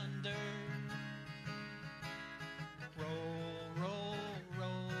thunder. Roll, roll,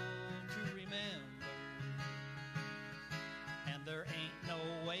 roll to remember. And there ain't no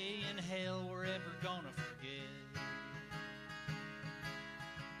way in hell we're ever gonna forget.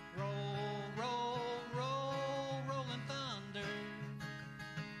 Roll, roll, roll, rolling thunder.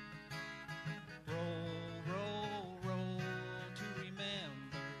 Roll, roll, roll to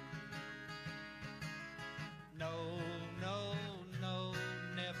remember. No, no, no,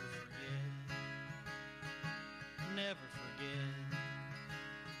 never forget. Never forget.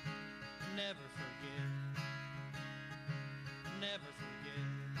 Never forget. Never forget.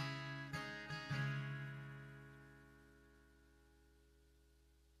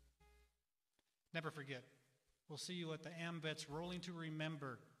 Never forget. We'll see you at the AMVETS Rolling to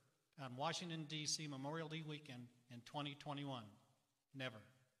Remember on Washington, D.C. Memorial Day weekend in 2021. Never,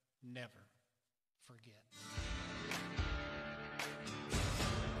 never forget.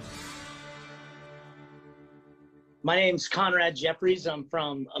 My name's Conrad Jeffries. I'm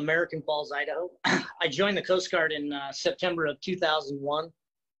from American Falls, Idaho. I joined the Coast Guard in September of 2001.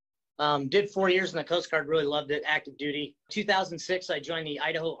 Did 4 years in the Coast Guard, really loved it, active duty. 2006, I joined the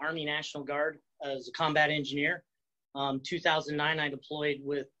Idaho Army National Guard as a combat engineer. 2009, I deployed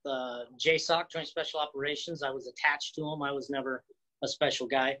with JSOC, Joint Special Operations. I was attached to them. I was never a special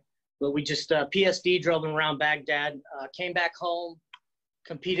guy. But we just PSD, drove them around Baghdad, came back home,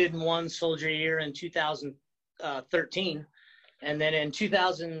 competed and won Soldier of the Year in 2013. And then in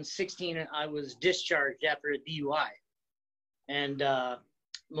 2016, I was discharged after a DUI. And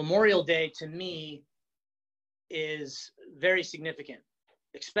Memorial Day to me is very significant,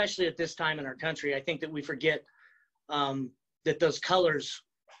 especially at this time in our country. I think that we forget that those colors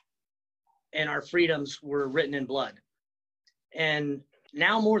and our freedoms were written in blood. And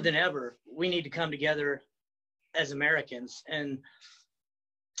now more than ever, we need to come together as Americans. And,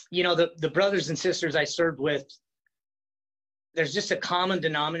 you know, the brothers and sisters I served with, there's just a common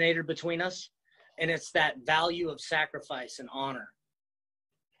denominator between us, and it's that value of sacrifice and honor.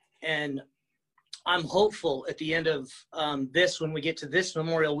 And I'm hopeful at the end of this, when we get to this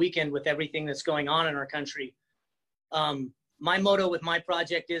Memorial Weekend with everything that's going on in our country, my motto with my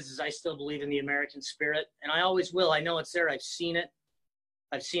project is I still believe in the American spirit, and I always will. I know it's there. I've seen it.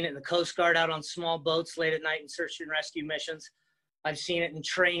 I've seen it in the Coast Guard out on small boats late at night in search and rescue missions. I've seen it in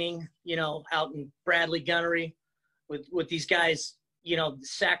training, you know, out in Bradley Gunnery with these guys, you know,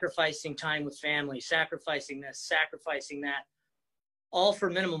 sacrificing time with family, sacrificing this, sacrificing that, all for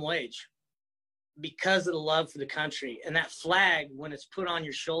minimum wage because of the love for the country. And that flag, when it's put on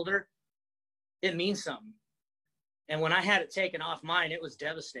your shoulder, it means something. And when I had it taken off mine, it was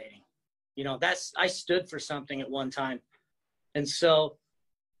devastating. You know, I stood for something at one time. And so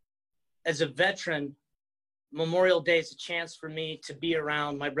as a veteran, Memorial Day is a chance for me to be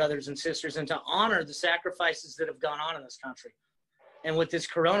around my brothers and sisters and to honor the sacrifices that have gone on in this country. And with this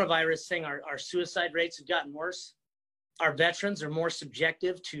coronavirus thing, our suicide rates have gotten worse. Our veterans are more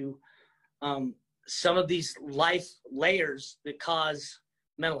subjective to some of these life layers that cause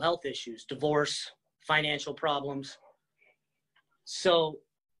mental health issues, divorce, financial problems. So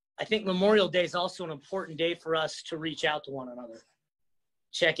I think Memorial Day is also an important day for us to reach out to one another,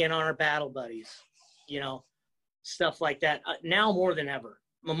 check in on our battle buddies, you know, stuff like that. Now more than ever,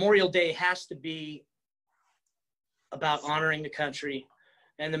 Memorial Day has to be about honoring the country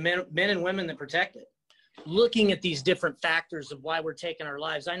and the men and women that protect it. Looking at these different factors of why we're taking our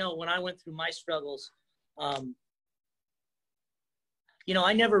lives. I know when I went through my struggles, you know,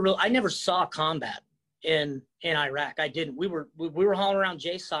 I never saw combat in Iraq. I didn't. We were hauling around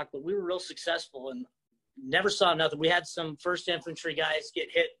JSOC, but we were real successful. And never saw nothing. We had some 1st Infantry guys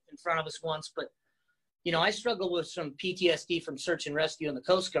get hit in front of us once, but, you know, I struggle with some PTSD from search and rescue in the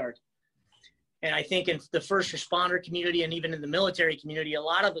Coast Guard. And I think in the first responder community and even in the military community, a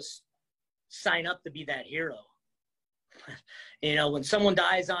lot of us sign up to be that hero. You know, when someone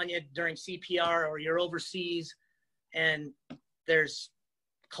dies on you during CPR or you're overseas and there's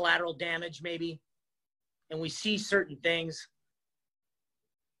collateral damage maybe, and we see certain things,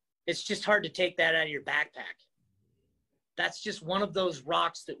 it's just hard to take that out of your backpack. That's just one of those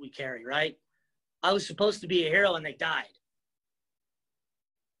rocks that we carry, right? I was supposed to be a hero and they died.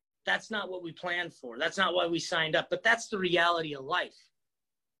 That's not what we planned for. That's not why we signed up, but that's the reality of life.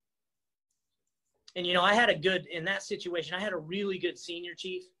 And, you know, in that situation, I had a really good senior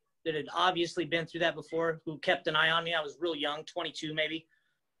chief that had obviously been through that before, who kept an eye on me. I was real young, 22 maybe,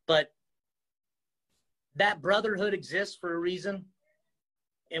 but that brotherhood exists for a reason,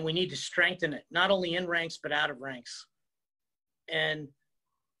 and we need to strengthen it, not only in ranks, but out of ranks. And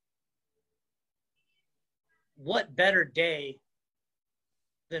what better day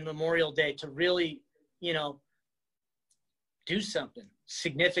than Memorial Day to really, you know, do something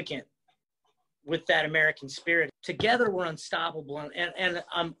significant with that American spirit. Together we're unstoppable, and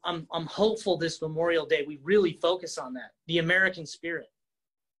I'm hopeful this Memorial Day we really focus on that, the American spirit.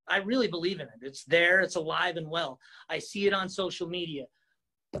 I really believe in it. It's there, it's alive and well. I see it on social media.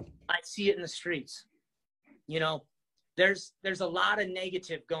 I see it in the streets. You know, there's a lot of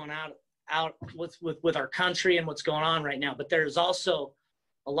negative going out with our country and what's going on right now, but there's also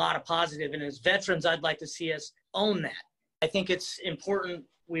a lot of positive. And as veterans, I'd like to see us own that. I think it's important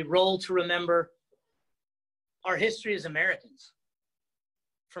we roll to remember our history as Americans.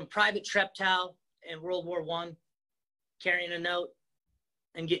 From Private Treptow in World War I, carrying a note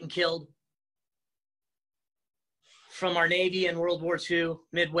and getting killed. From our Navy in World War II,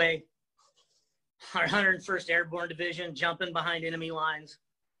 Midway, our 101st Airborne Division jumping behind enemy lines.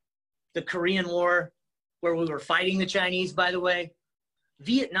 The Korean War, where we were fighting the Chinese, by the way.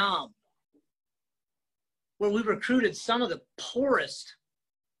 Vietnam, where we recruited some of the poorest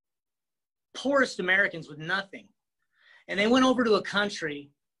Americans with nothing. And they went over to a country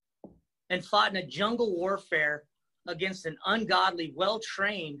and fought in a jungle warfare against an ungodly,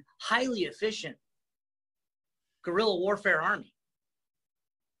 well-trained, highly efficient guerrilla warfare army.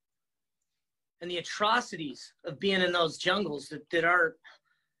 And the atrocities of being in those jungles that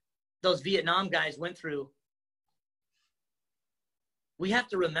those Vietnam guys went through, we have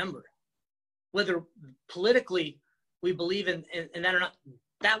to remember, whether politically we believe in that or not.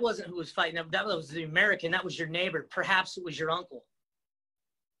 That wasn't who was fighting. That was the American. That was your neighbor. Perhaps it was your uncle.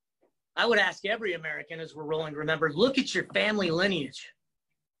 I would ask every American as we're rolling, remember, look at your family lineage.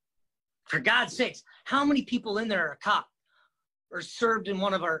 For God's sakes, how many people in there are a cop or served in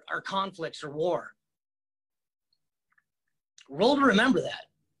one of our conflicts or war? Roll to remember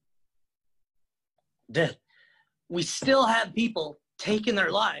that we still have people taking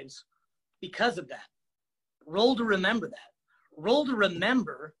their lives because of that. Roll to remember that. Roll to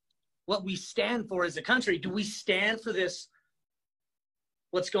remember what we stand for as a country. Do we stand for this,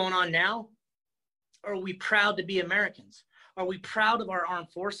 what's going on now? Or are we proud to be Americans? Are we proud of our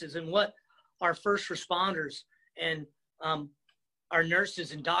armed forces and what our first responders and our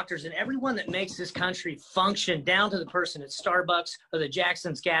nurses and doctors and everyone that makes this country function, down to the person at Starbucks or the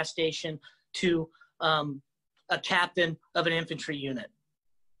Jackson's gas station to a captain of an infantry unit?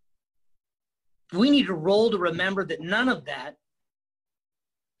 We need to roll to remember that none of that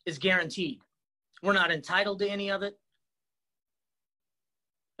is guaranteed. We're not entitled to any of it.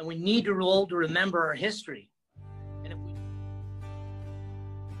 And we need to roll to remember our history. And if we...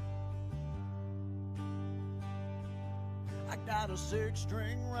 I got a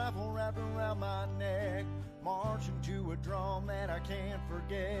 6-string rifle wrapped around my neck, marching to a drum that I can't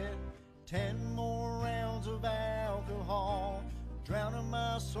forget. 10 more rounds of alcohol, drowning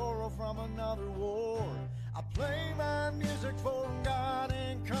my sorrow from another war. I play my music for God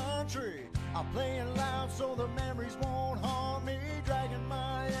and country. I play it loud so the memories won't haunt me, dragging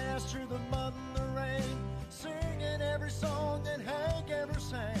my ass through the mud and the rain, singing every song that Hank ever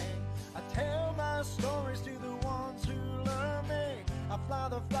sang. I tell my stories to the ones who love me. I fly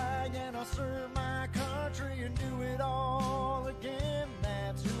the flag and I serve my country and do it all again.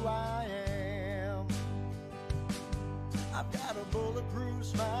 That's who I am. I've got a bulletproof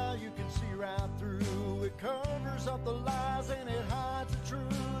smile you can see right through. It covers up the lies and it hides the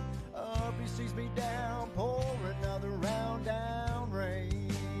truth. Up he sees me down, pour another round down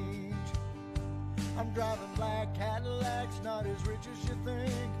range. I'm driving black Cadillacs, not as rich as you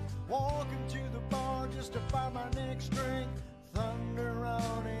think. Walking to the bar just to find my next drink. Thunder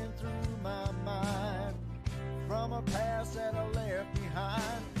running through my mind.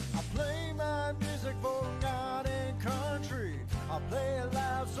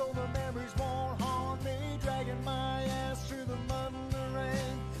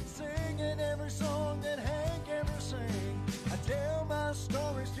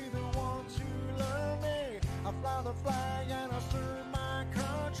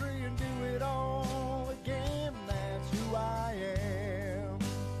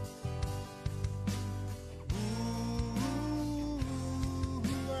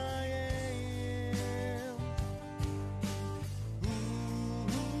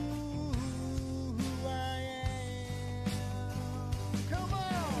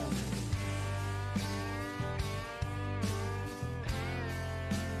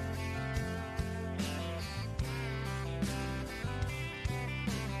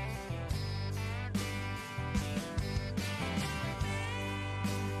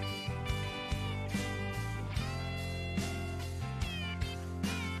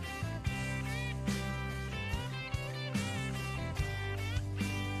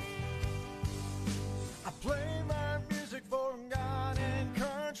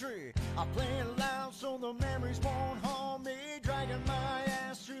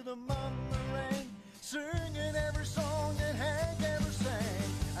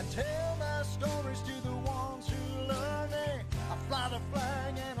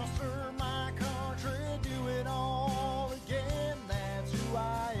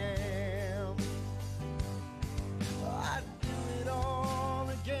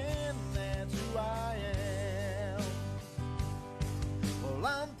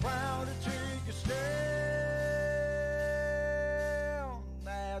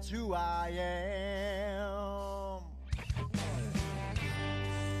 who I am.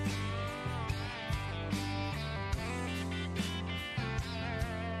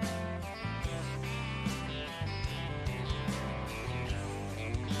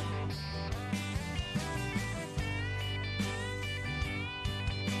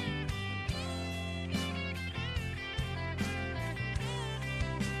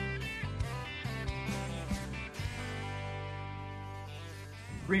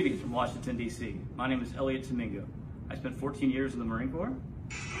 Greetings from Washington, D.C. My name is Elliot Domingo. I spent 14 years in the Marine Corps.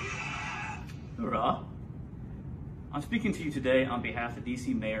 Hurrah! I'm speaking to you today on behalf of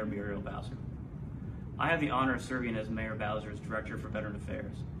D.C. Mayor Muriel Bowser. I have the honor of serving as Mayor Bowser's Director for Veteran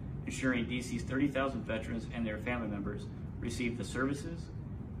Affairs, ensuring D.C.'s 30,000 veterans and their family members receive the services,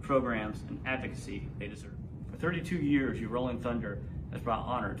 programs, and advocacy they deserve. For 32 years, your Rolling Thunder has brought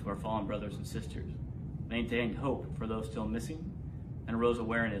honor to our fallen brothers and sisters, maintained hope for those still missing, and rose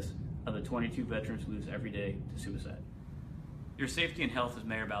awareness of the 22 veterans who lose every day to suicide. Your safety and health is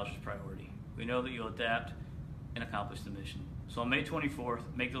Mayor Bowser's priority. We know that you'll adapt and accomplish the mission. So on May 24th,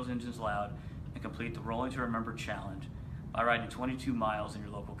 make those engines loud and complete the Rolling to Remember Challenge by riding 22 miles in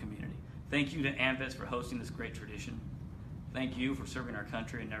your local community. Thank you to AMVETS for hosting this great tradition. Thank you for serving our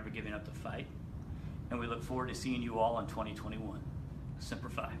country and never giving up the fight. And we look forward to seeing you all in 2021. Semper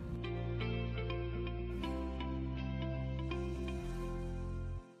Fi.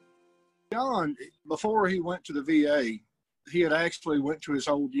 John, before he went to the VA, he had actually went to his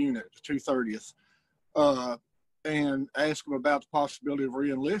old unit, the 230th, and asked him about the possibility of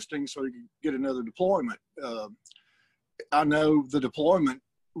re-enlisting so he could get another deployment. I know the deployment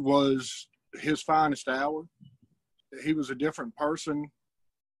was his finest hour. He was a different person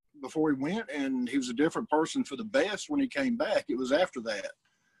before he went, and he was a different person for the best when he came back. It was after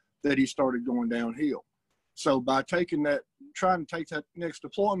that he started going downhill. So by trying to take that next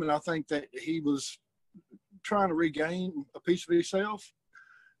deployment, I think that he was trying to regain a piece of himself.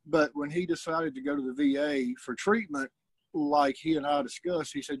 But when he decided to go to the VA for treatment, like he and I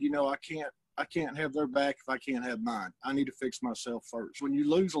discussed, he said, I can't have their back if I can't have mine. I need to fix myself first. When you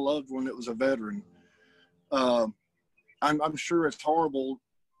lose a loved one that was a veteran, I'm sure it's horrible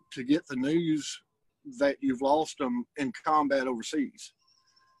to get the news that you've lost them in combat overseas.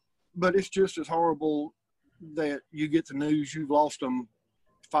 But it's just as horrible that you get the news you've lost them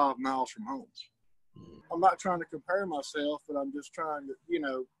 5 miles from home. I'm not trying to compare myself, but I'm just trying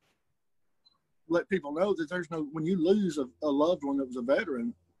to, let people know that when you lose a loved one that was a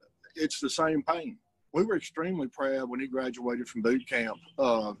veteran, it's the same pain. We were extremely proud when he graduated from boot camp.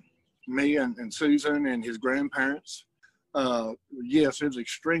 Me and Susan and his grandparents. Yes, it was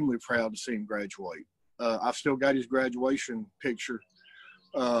extremely proud to see him graduate. I've still got his graduation picture.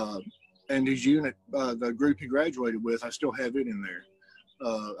 And his unit, the group he graduated with, I still have it in there.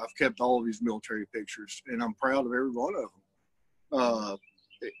 I've kept all of his military pictures, and I'm proud of every one of them.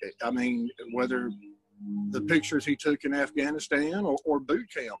 Whether the pictures he took in Afghanistan or boot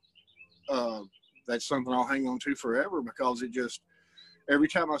camp, that's something I'll hang on to forever, because every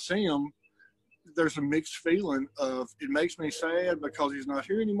time I see him, there's a mixed feeling of, it makes me sad because he's not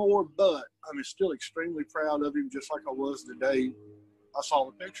here anymore, but I'm still extremely proud of him, just like I was the day I saw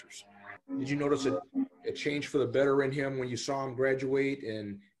the pictures. Did you notice a change for the better in him when you saw him graduate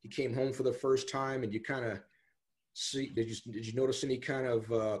and he came home for the first time, and you kind of did you notice any kind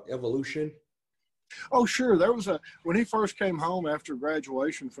of evolution? Oh, sure. When he first came home after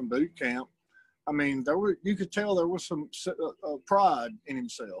graduation from boot camp, you could tell there was some pride in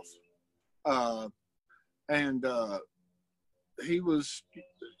himself. He was,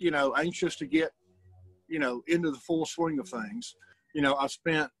 anxious to get, into the full swing of things. I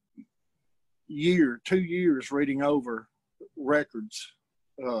spent 2 years reading over records,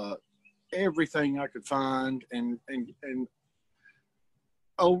 everything I could find, and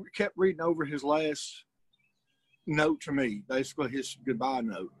kept reading over his last note to me, basically his goodbye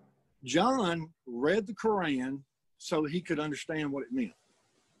note. John read the Quran so he could understand what it meant.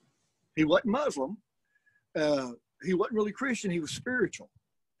 He wasn't Muslim. He wasn't really Christian. He was spiritual.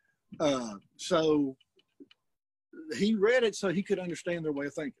 So he read it so he could understand their way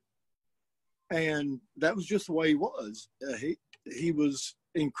of thinking. And that was just the way he was. He was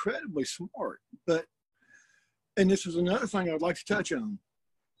incredibly smart. And this is another thing I'd like to touch on.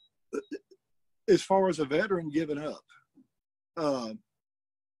 As far as a veteran giving up,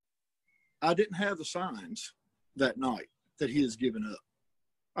 I didn't have the signs that night that he has given up.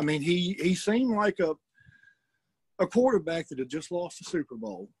 He seemed like a quarterback that had just lost the Super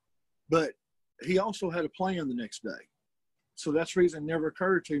Bowl, but he also had a plan the next day. So that's the reason it never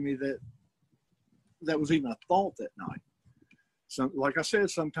occurred to me that was even a thought that night. like I said,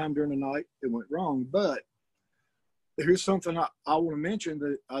 sometime during the night it went wrong. But here's something I want to mention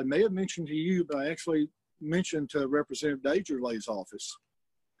that I may have mentioned to you, but I actually mentioned to Representative Dagerlay's office.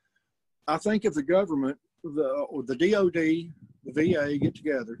 I think if the government, the DOD, the VA get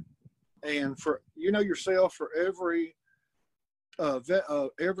together, and for yourself, for every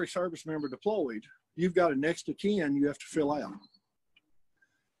service member deployed, you've got a next of kin you have to fill out.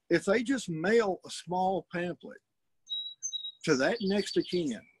 If they just mail a small pamphlet to that next of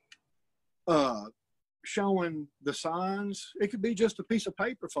kin, showing the signs, it could be just a piece of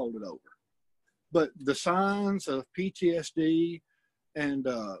paper folded over, but the signs of PTSD and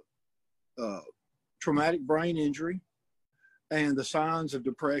traumatic brain injury and the signs of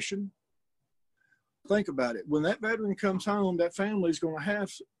depression. Think about it. When that veteran comes home, that family is going to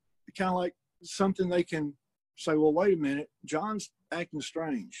have kind of like something they can say, well, wait a minute, John's acting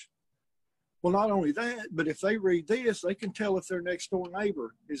strange. Well, not only that, but if they read this, they can tell if their next door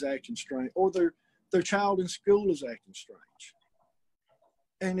neighbor is acting strange or their child in school is acting strange.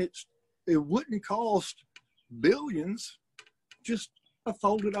 And it wouldn't cost billions, just a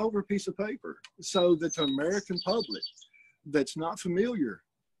folded over piece of paper, so that the American public that's not familiar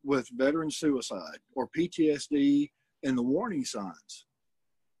with veteran suicide or PTSD and the warning signs,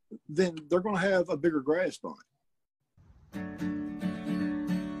 then they're going to have a bigger grasp on it.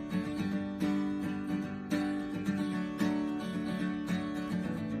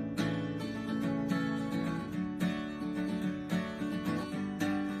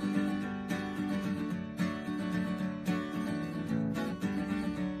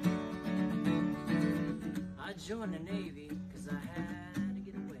 I joined the Navy because I had to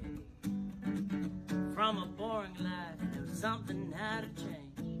get away from a boring life. There was something had to change.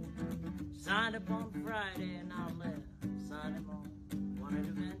 Signed up on Friday and I left. Signed him on one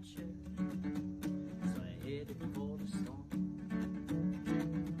adventure. So I headed for the storm.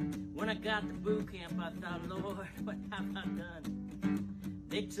 When I got to boot camp, I thought, Lord, what have I done?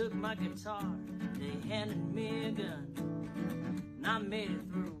 They took my guitar, they handed me a gun, and I made it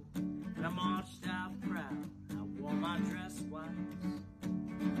through, and I marched out proud. I wore my dress white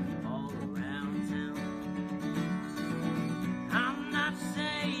all around town. I'm not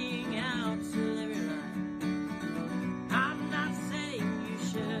saying how to live your life. I'm not saying you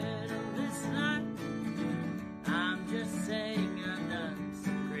should have this life. I'm just saying I've done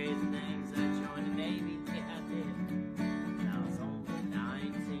some crazy things. I joined the Navy, yeah I did, when I was only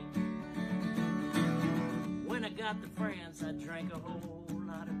 19. When I got to France, I drank a whole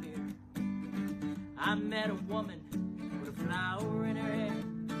lot of beer. I met a woman with a flower in her hair.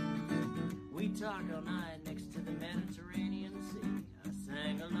 We talked all night next to the Mediterranean Sea. I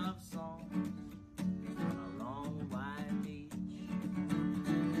sang a love song on a long white beach.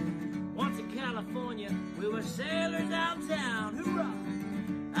 Once in California, we were sailors downtown. Hoorah!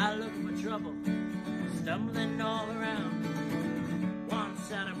 I looking for trouble, stumbling all around.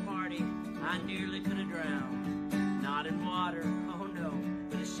 Once at a party, I nearly could have drowned. Not in water, oh no,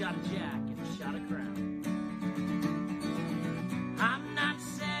 with a shot of Jack and a shot of Crown. I'm not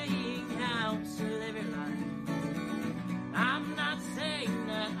saying how to live your life. I'm not saying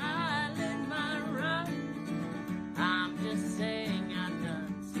that I live my right. I'm just saying I've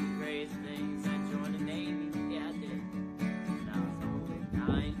done some crazy things. I joined the Navy, yeah I did, when I was only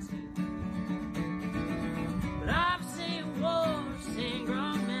 19. But I've seen wars, seen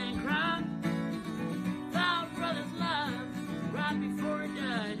grown men cry, found brothers' lives right before he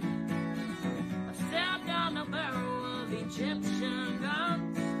died. I stabbed down the barrel of Egyptian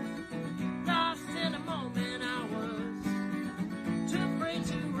guns, lost in a moment I was too afraid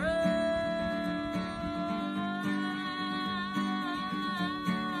to run.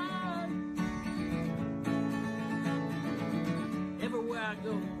 Everywhere I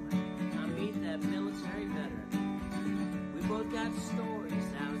go, I meet that military veteran. We both got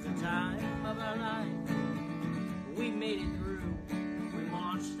stories, that was the time of our life. We made it through, we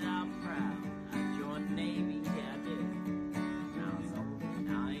marched out proud. I joined the Navy, yeah I did, when I was only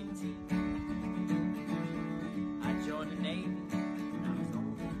 19. I joined the Navy when I was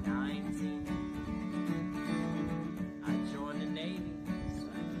only 19. I joined the Navy so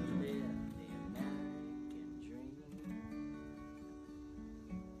I could live the American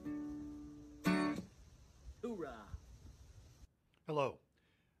dream. Hoorah! Hello,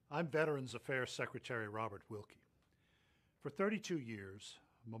 I'm Veterans Affairs Secretary Robert Wilkie. For 32 years,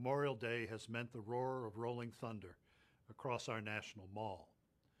 Memorial Day has meant the roar of rolling thunder across our National Mall.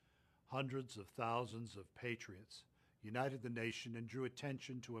 Hundreds of thousands of patriots united the nation and drew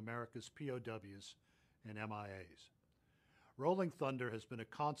attention to America's POWs and MIAs. Rolling thunder has been a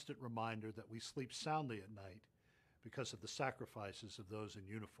constant reminder that we sleep soundly at night because of the sacrifices of those in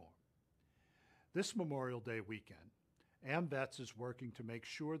uniform. This Memorial Day weekend, AMVETS is working to make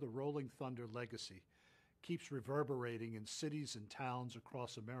sure the Rolling Thunder legacy keeps reverberating in cities and towns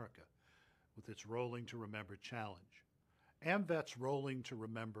across America with its Rolling to Remember challenge. AMVETS Rolling to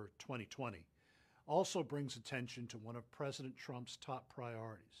Remember 2020 also brings attention to one of President Trump's top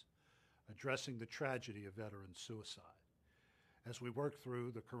priorities, addressing the tragedy of veteran suicide. As we work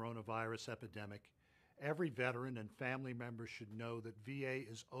through the coronavirus epidemic, every veteran and family member should know that VA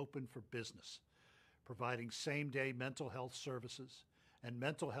is open for business, providing same-day mental health services and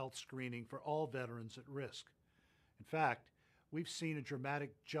mental health screening for all veterans at risk. In fact, we've seen a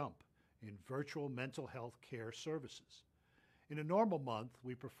dramatic jump in virtual mental health care services. In a normal month,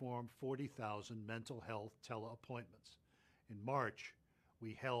 we perform 40,000 mental health teleappointments. In March,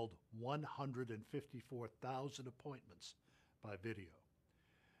 we held 154,000 appointments by video.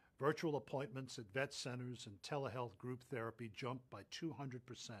 Virtual appointments at vet centers and telehealth group therapy jumped by 200%.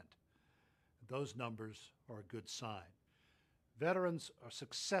 Those numbers are a good sign. Veterans are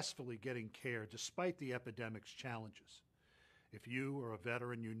successfully getting care despite the epidemic's challenges. If you or a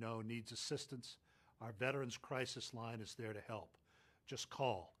veteran you know needs assistance, our Veterans Crisis Line is there to help. Just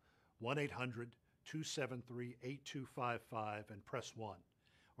call 1-800-273-8255 and press 1,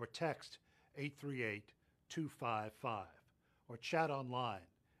 or text 838-255, or chat online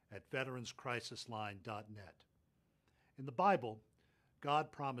at veteranscrisisline.net. In the Bible,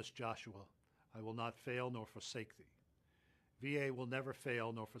 God promised Joshua, "I will not fail nor forsake thee." VA will never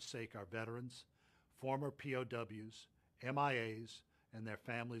fail nor forsake our veterans, former POWs, MIAs, and their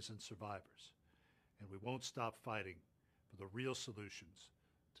families and survivors. And we won't stop fighting for the real solutions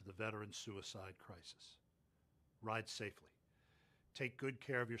to the veteran suicide crisis. Ride safely. Take good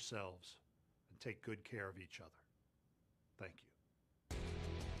care of yourselves and take good care of each other. Thank you.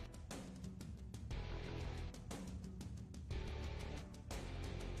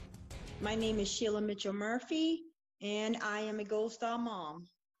 My name is Sheila Mitchell Murphy, and I am a Gold Star mom.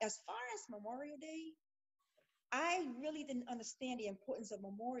 As far as Memorial Day, I really didn't understand the importance of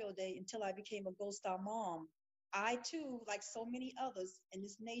Memorial Day until I became a Gold Star mom. I too, like so many others in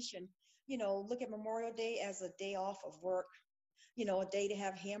this nation, look at Memorial Day as a day off of work, a day to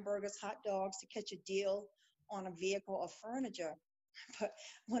have hamburgers, hot dogs, to catch a deal on a vehicle or furniture. But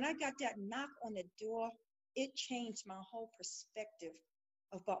when I got that knock on the door, it changed my whole perspective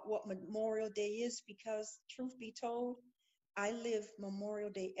about what Memorial Day is, because truth be told, I live Memorial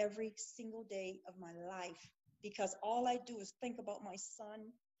Day every single day of my life, because all I do is think about my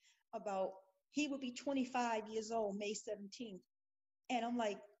son, he will be 25 years old, May 17th. And I'm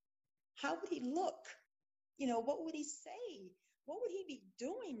like, how would he look? What would he say? What would he be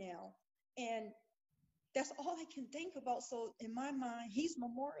doing now? And that's all I can think about. So in my mind, he's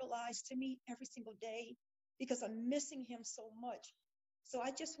memorialized to me every single day because I'm missing him so much. So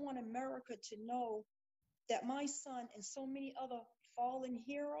I just want America to know that my son and so many other fallen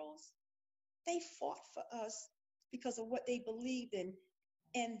heroes, they fought for us because of what they believed in.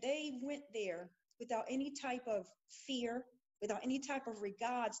 And they went there without any type of fear, without any type of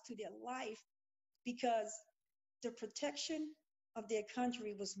regards to their life, because the protection of their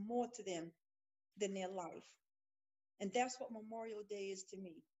country was more to them than their life. And that's what Memorial Day is to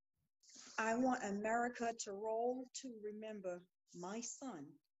me. I want America to roll to remember my son,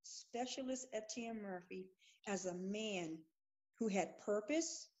 Specialist Etienne Murphy, as a man who had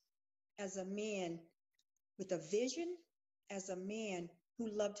purpose, as a man with a vision, as a man who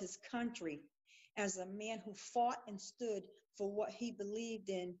loved his country, as a man who fought and stood for what he believed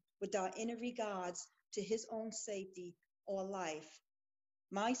in without any regards to his own safety or life.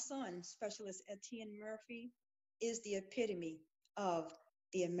 My son, Specialist Etienne Murphy, is the epitome of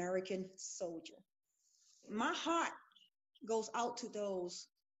the American soldier. My heart goes out to those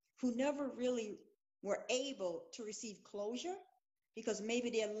who never really were able to receive closure because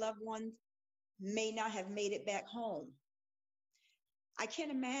maybe their loved ones may not have made it back home. I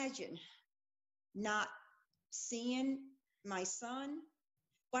can't imagine not seeing my son,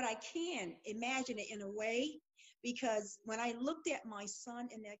 but I can imagine it in a way, because when I looked at my son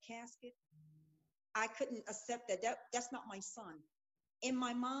in that casket, I couldn't accept that that's not my son. In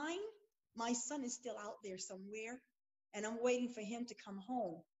my mind, my son is still out there somewhere, and I'm waiting for him to come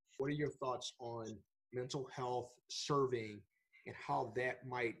home. What are your thoughts on mental health serving and how that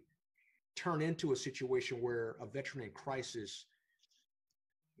might turn into a situation where a veteran in crisis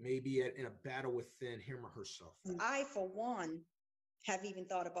may be in a battle within him or herself? I, for one, have even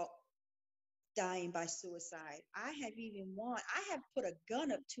thought about dying by suicide. I have put a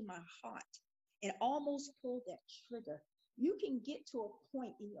gun up to my heart and almost pulled that trigger. You can get to a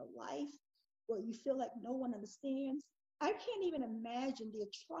point in your life where you feel like no one understands. I can't even imagine the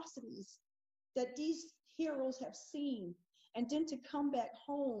atrocities that these heroes have seen, and then to come back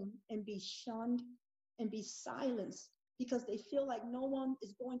home and be shunned and be silenced because they feel like no one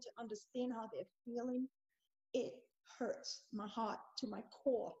is going to understand how they're feeling. It hurts my heart to my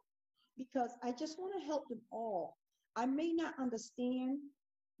core because I just want to help them all. I may not understand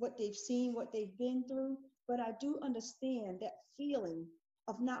what they've seen, what they've been through, but I do understand that feeling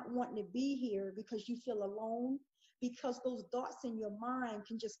of not wanting to be here because you feel alone, because those thoughts in your mind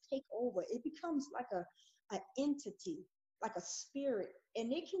can just take over. It becomes like an entity, like a spirit,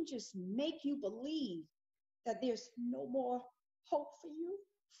 and it can just make you believe that there's no more hope for you,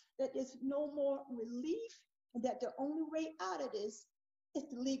 that there's no more relief, and that the only way out of this is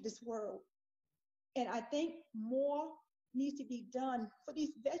to leave this world. And I think more needs to be done for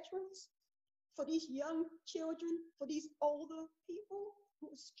these veterans, for these young children, for these older people who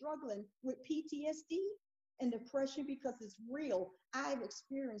are struggling with PTSD and depression, because it's real. I've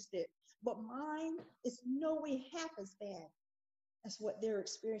experienced it, but mine is no way half as bad as what they're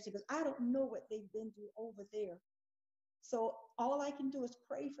experiencing, because I don't know what they've been through over there. So all I can do is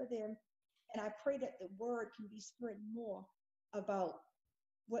pray for them, and I pray that the word can be spread more about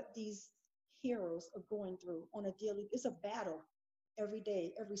what these heroes are going through on a daily. It's a battle every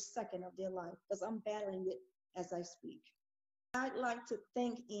day, every second of their life, because I'm battling it as I speak. I'd like to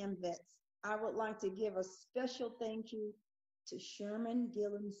thank AMVETS. I would like to give a special thank you to Sherman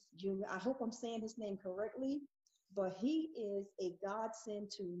Gillens Jr. I hope I'm saying his name correctly, but he is a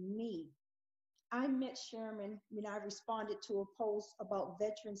godsend to me. I met Sherman when I responded to a post about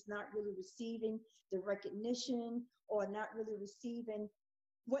veterans not really receiving the recognition or not really receiving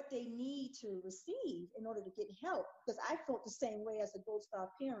what they need to receive in order to get help, because I felt the same way as a Gold Star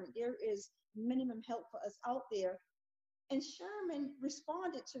parent. There is minimum help for us out there. And Sherman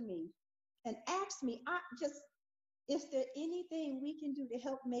responded to me and asked me, is there anything we can do to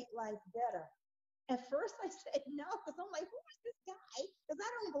help make life better? At first I said no, because I'm like, who is this guy? Because I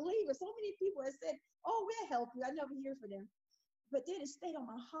don't believe it. So many people have said, oh, we'll help you. I never hear from them. But then it stayed on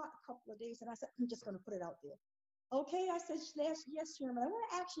my heart a couple of days, and I said, I'm just going to put it out there. Okay, I said, yes, Sherman, I want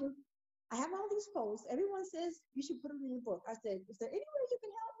to ask you, I have all these posts. Everyone says you should put them in your book. I said, is there any way you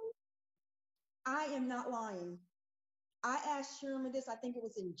can help me? I am not lying. I asked Sherman this, I think it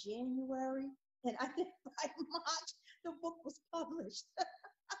was in January, and I think by March, the book was published.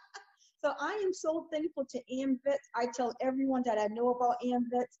 So I am so thankful to AMVETS. I tell everyone that I know about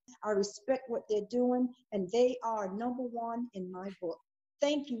AMVETS, I respect what they're doing, and they are number one in my book.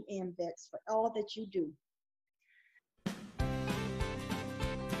 Thank you, AMVETS, for all that you do.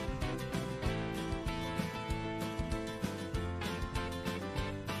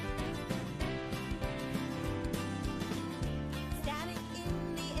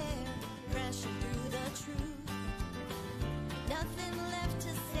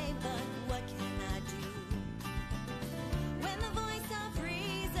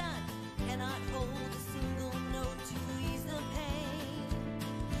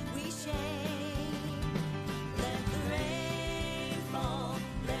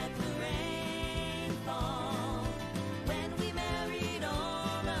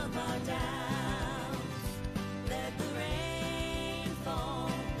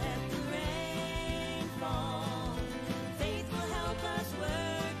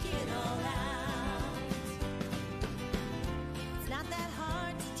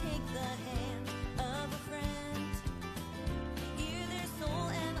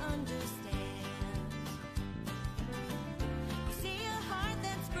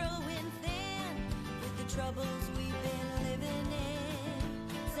 Troubles we've been living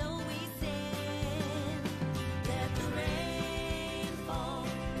in, so we sing. Let the rain fall,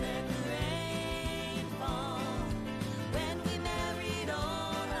 let the rain fall. When we married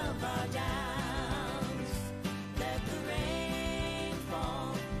all of our doubts, let the rain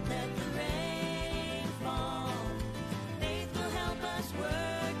fall, let the rain fall. Faith will help us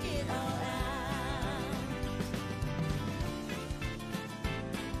work it all out.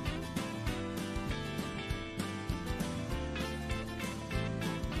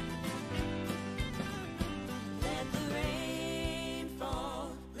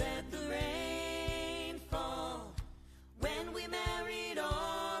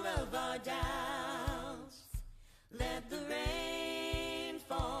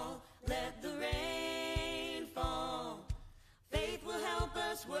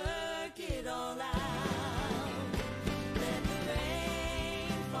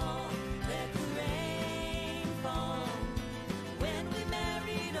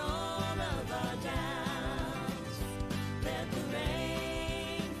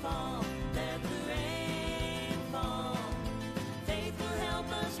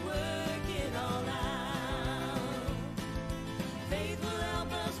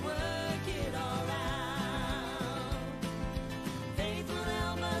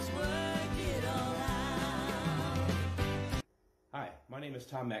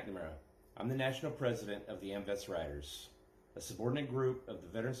 Tom McNamara. I'm the national president of the AMVETS Riders, a subordinate group of the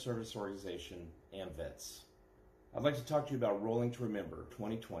Veteran Service Organization, AMVETS. I'd like to talk to you about Rolling to Remember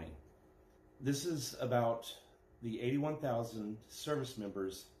 2020. This is about the 81,000 service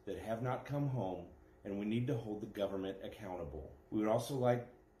members that have not come home, and we need to hold the government accountable. We would also like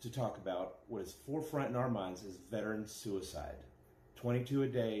to talk about what is forefront in our minds is veteran suicide. 22 a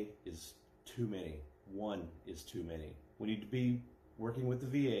day is too many. One is too many. We need to be working with the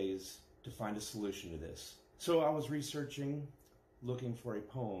VAs to find a solution to this. So I was researching, looking for a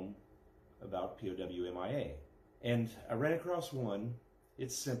poem about POW MIA. And I ran across one.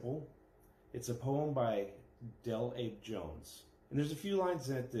 It's simple. It's a poem by Del Abe Jones. And there's a few lines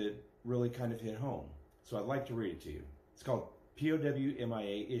in it that really kind of hit home. So I'd like to read it to you. It's called POW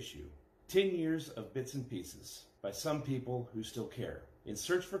MIA Issue. 10 years of bits and pieces by some people who still care, in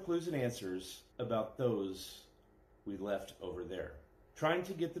search for clues and answers about those we left over there. Trying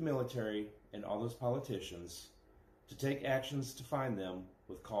to get the military and all those politicians to take actions to find them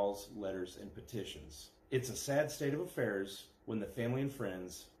with calls, letters, and petitions. It's a sad state of affairs when the family and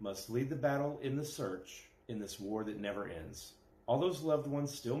friends must lead the battle in the search in this war that never ends. All those loved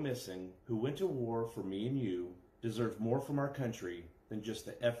ones still missing who went to war for me and you deserve more from our country than just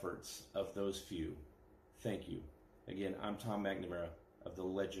the efforts of those few. Thank you. Again, I'm Tom McNamara of the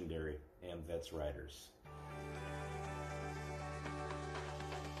legendary AMVETS Riders.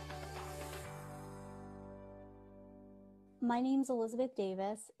 My name's Elizabeth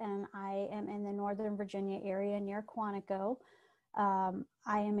Davis, and I am in the Northern Virginia area near Quantico. I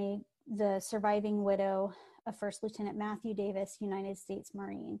am the surviving widow of First Lieutenant Matthew Davis, United States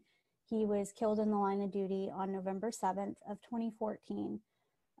Marine. He was killed in the line of duty on November 7th of 2014.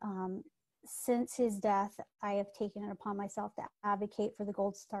 Since his death, I have taken it upon myself to advocate for the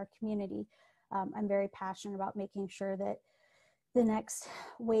Gold Star community. I'm very passionate about making sure that the next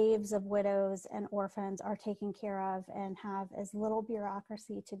waves of widows and orphans are taken care of and have as little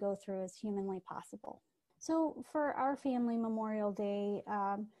bureaucracy to go through as humanly possible. So for our family, Memorial Day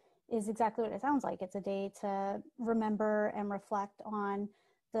is exactly what it sounds like. It's a day to remember and reflect on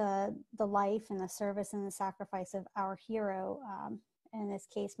the life and the service and the sacrifice of our hero, in this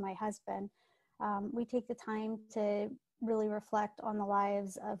case, my husband. We take the time to really reflect on the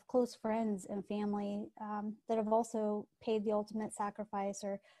lives of close friends and family that have also paid the ultimate sacrifice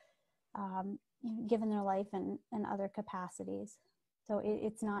or given their life in other capacities. So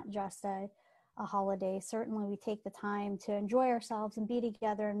it's not just a holiday. Certainly we take the time to enjoy ourselves and be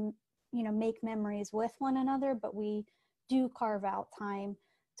together and make memories with one another, but we do carve out time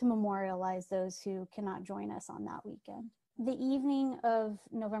to memorialize those who cannot join us on that weekend. The evening of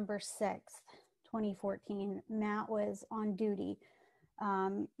November 6th, 2014, Matt was on duty.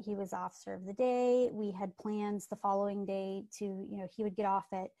 He was officer of the day. We had plans the following day to, he would get off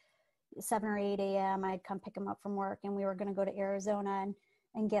at 7 or 8 a.m. I'd come pick him up from work, and we were going to go to Arizona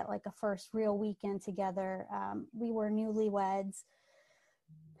and get like a first real weekend together. We were newlyweds.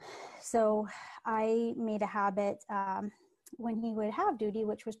 So I made a habit when he would have duty,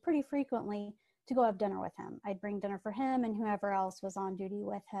 which was pretty frequently, to go have dinner with him. I'd bring dinner for him and whoever else was on duty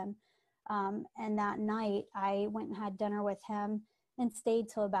with him. And that night I went and had dinner with him and stayed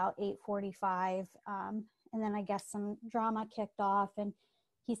till about 8:45. And then I guess some drama kicked off and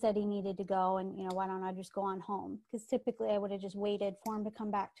he said he needed to go and, why don't I just go on home? Because typically I would have just waited for him to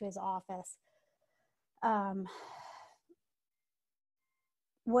come back to his office.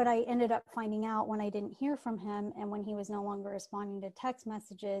 What I ended up finding out when I didn't hear from him and when he was no longer responding to text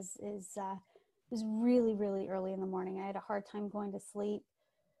messages is it was really, really early in the morning. I had a hard time going to sleep.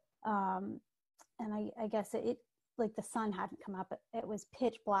 And I guess it like the sun hadn't come up. It was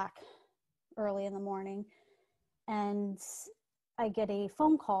pitch black early in the morning. And I get a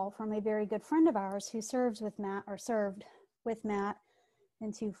phone call from a very good friend of ours who served with Matt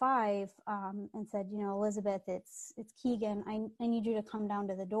in 2-5, and said, Elizabeth, it's Keegan. I need you to come down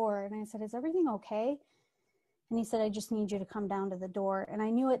to the door. And I said, is everything okay? And he said, I just need you to come down to the door. And I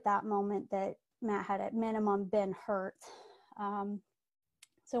knew at that moment that Matt had at minimum been hurt.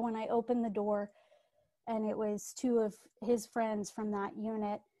 So when I opened the door and it was two of his friends from that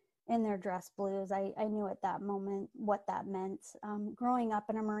unit in their dress blues, I knew at that moment what that meant. Growing up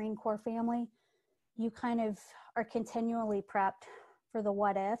in a Marine Corps family, you kind of are continually prepped for the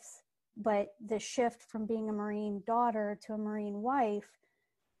what ifs, but the shift from being a Marine daughter to a Marine wife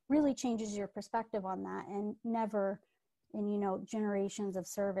really changes your perspective on that. And never in, generations of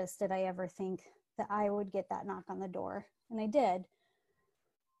service did I ever think that I would get that knock on the door. And I did.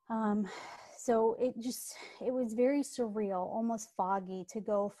 So it was very surreal, almost foggy to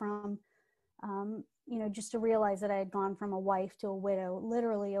go from just to realize that I had gone from a wife to a widow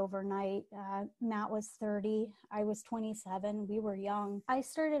literally overnight. Matt was 30, I was 27, we were young. I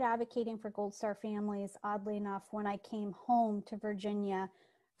started advocating for Gold Star families, oddly enough, when I came home to Virginia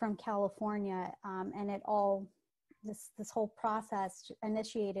from California, and this whole process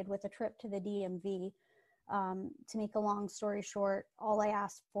initiated with a trip to the DMV. To make a long story short, all I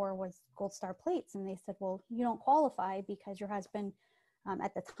asked for was Gold Star plates, and they said, well, you don't qualify because your husband,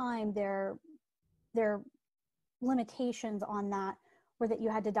 at the time, their limitations on that were that you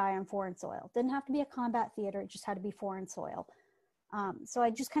had to die on foreign soil. Didn't have to be a combat theater, it just had to be foreign soil. So I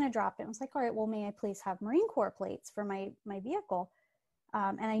just kind of dropped it. I was like, all right, well, may I please have Marine Corps plates for my vehicle?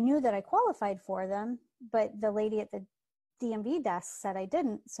 And I knew that I qualified for them, but the lady at the DMV desk said I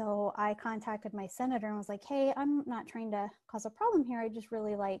didn't. So I contacted my senator and was like, hey, I'm not trying to cause a problem here. I just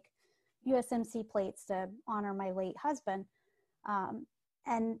really like USMC plates to honor my late husband.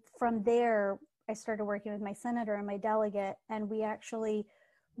 And from there, I started working with my senator and my delegate, and we actually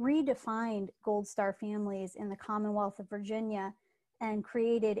redefined Gold Star families in the Commonwealth of Virginia and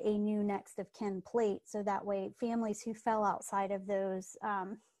created a new next of kin plate. So that way families who fell outside of those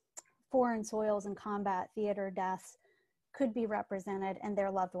foreign soils and combat theater deaths could be represented and their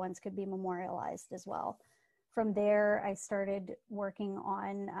loved ones could be memorialized as well. From there, I started working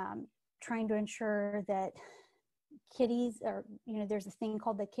on trying to ensure that kiddies, or there's a thing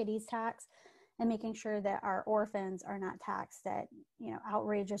called the kiddies tax, and making sure that our orphans are not taxed at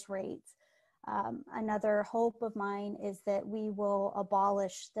outrageous rates. Another hope of mine is that we will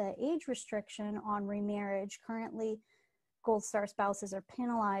abolish the age restriction on remarriage. Currently, Gold Star spouses are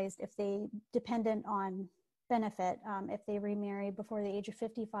penalized if they dependent on benefit if they remarry before the age of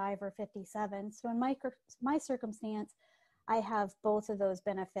 55 or 57. So in my circumstance, I have both of those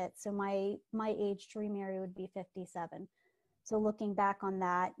benefits. So my age to remarry would be 57. So looking back on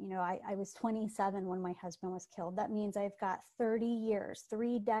that, I was 27 when my husband was killed. That means I've got 30 years,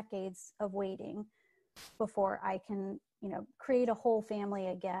 3 decades of waiting before I can, create a whole family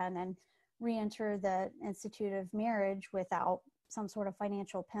again and re-enter the Institute of Marriage without some sort of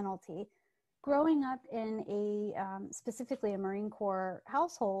financial penalty. Growing up in specifically a Marine Corps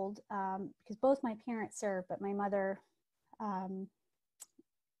household, because both my parents served, but my mother, I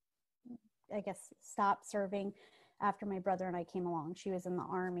guess, stopped serving after my brother and I came along. She was in the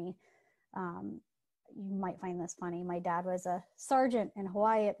Army. You might find this funny. My dad was a sergeant in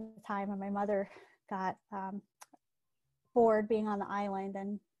Hawaii at the time, and my mother got bored being on the island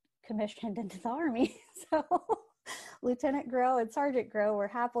and commissioned into the Army. So Lieutenant Grow and Sergeant Grow were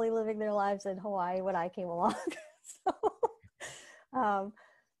happily living their lives in Hawaii when I came along.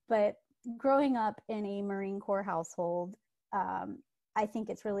 But growing up in a Marine Corps household, I think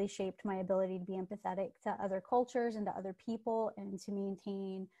it's really shaped my ability to be empathetic to other cultures and to other people, and to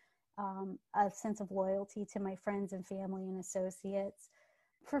maintain a sense of loyalty to my friends and family and associates.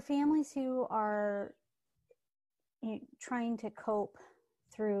 For families who are trying to cope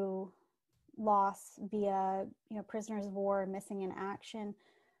through loss via prisoners of war and missing in action,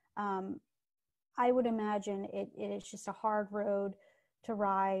 I would imagine it is just a hard road to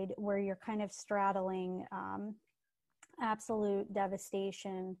ride, where you're kind of straddling absolute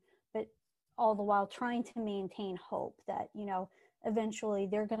devastation, but all the while trying to maintain hope that eventually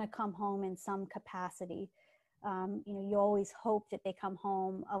they're going to come home in some capacity. You always hope that they come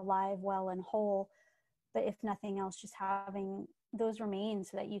home alive, well, and whole, but if nothing else, just having those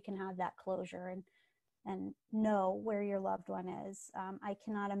remains so that you can have that closure and know where your loved one is. I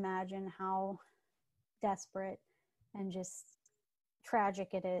cannot imagine how desperate and just tragic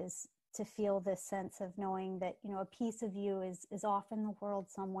it is to feel this sense of knowing that, a piece of you is off in the world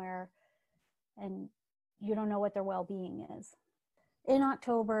somewhere and you don't know what their well-being is. In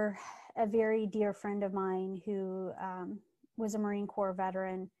October, a very dear friend of mine who was a Marine Corps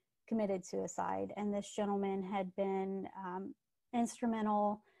veteran committed suicide. And this gentleman had been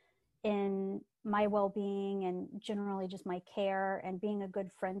instrumental in my well-being and generally just my care and being a good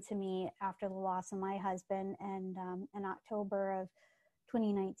friend to me after the loss of my husband. And in October of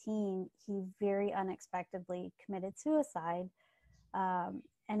 2019, he very unexpectedly committed suicide.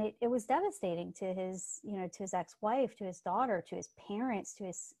 And it was devastating to his, to his ex-wife, to his daughter, to his parents, to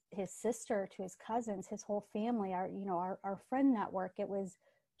his sister, to his cousins, his whole family, our friend network. It was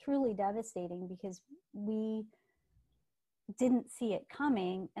truly devastating because we didn't see it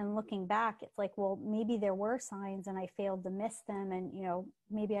coming. And looking back, it's like, well, maybe there were signs and I failed to miss them. And,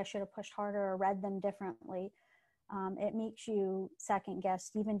 maybe I should have pushed harder or read them differently. It makes you second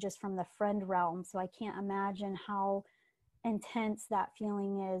guess, even just from the friend realm. So I can't imagine how intense that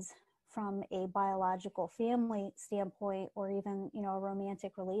feeling is from a biological family standpoint, or even, a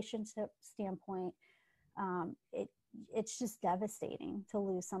romantic relationship standpoint, It's just devastating to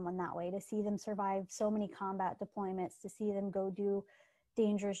lose someone that way, to see them survive so many combat deployments, to see them go do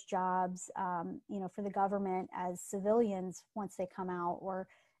dangerous jobs, for the government as civilians once they come out, or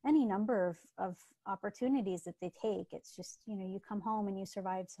any number of opportunities that they take. It's just, you come home and you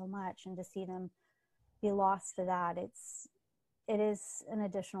survive so much, and to see them be lost to that, it is an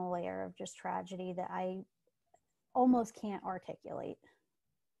additional layer of just tragedy that I almost can't articulate.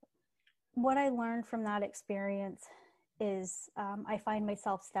 What I learned from that experience is I find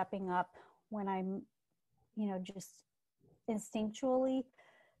myself stepping up when I'm, just instinctually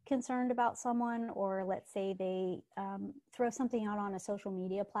concerned about someone, or let's say they throw something out on a social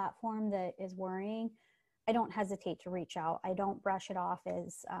media platform that is worrying. I don't hesitate to reach out. I don't brush it off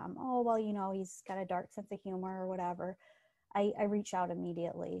as, he's got a dark sense of humor or whatever. I reach out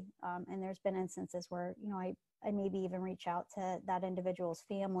immediately. And there's been instances where, I maybe even reach out to that individual's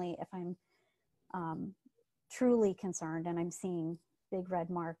family if I'm truly concerned and I'm seeing big red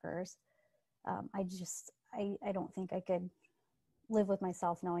markers. I don't think I could live with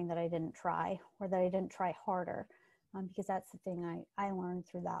myself knowing that I didn't try, or that I didn't try harder, because that's the thing I learned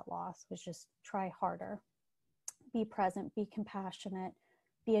through that loss, was just try harder, be present, be compassionate,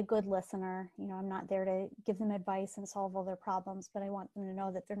 be a good listener. I'm not there to give them advice and solve all their problems, but I want them to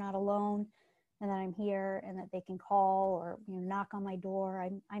know that they're not alone, and that I'm here, and that they can call or knock on my door.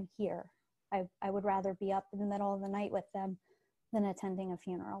 I'm here. I would rather be up in the middle of the night with them than attending a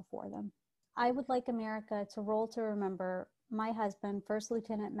funeral for them. I would like America to roll to remember my husband, First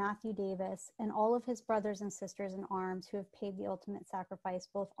Lieutenant Matthew Davis, and all of his brothers and sisters in arms who have paid the ultimate sacrifice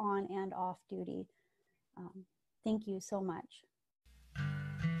both on and off duty. Thank you so much.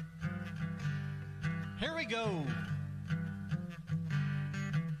 Here we go.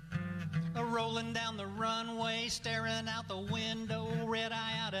 Rolling down the runway, staring out the window, red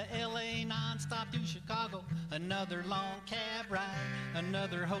eye out of LA, nonstop to Chicago. Another long cab ride,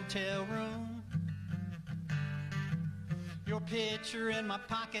 another hotel room. Your picture in my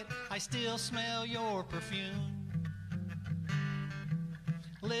pocket, I still smell your perfume.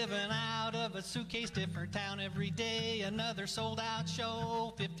 Living out of a suitcase, different town every day, another sold out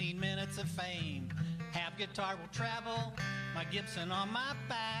show, 15 minutes of fame. Have guitar will travel, my Gibson on my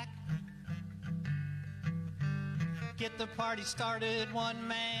back. Get the party started, one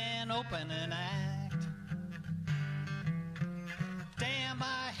man opening act. Damn,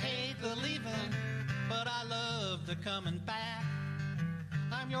 I hate the leaving, but I love the coming back.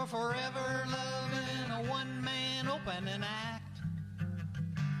 I'm your forever loving, a one man opening act.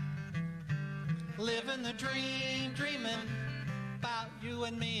 Living the dream, dreaming about you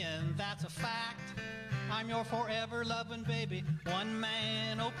and me, and that's a fact. I'm your forever loving baby, one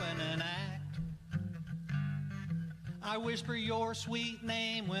man opening act. I whisper your sweet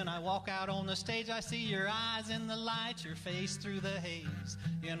name when I walk out on the stage. I see your eyes in the lights, your face through the haze.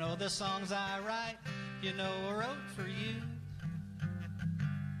 You know the songs I write, you know I wrote for you.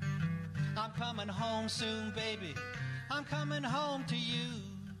 I'm coming home soon, baby, I'm coming home to you.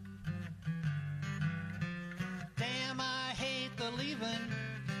 Damn, I hate the leaving,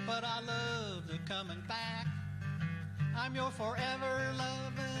 but I love the coming back. I'm your forever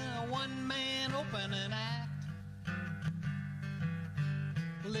loving, a one-man opening act.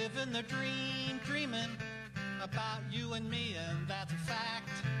 Living the dream, dreaming about you and me, and that's a fact.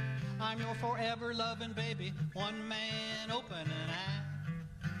 I'm your forever loving baby, one man opening act.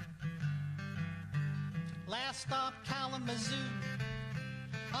 Last stop Kalamazoo,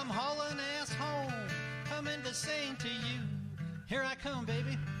 I'm hauling ass home, coming to sing to you. Here I come,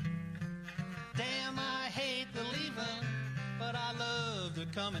 baby. Damn, I hate the leaving, but I love the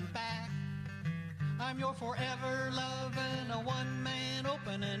coming back. I'm your forever loving, a one-man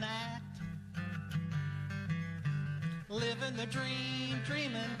opening act. Living the dream,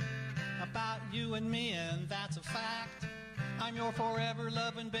 dreaming about you and me, and that's a fact. I'm your forever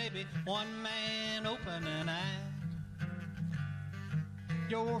loving baby, one-man opening act.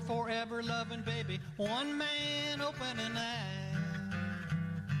 Your forever loving baby, one-man opening act.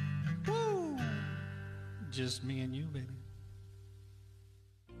 Woo! Just me and you, baby.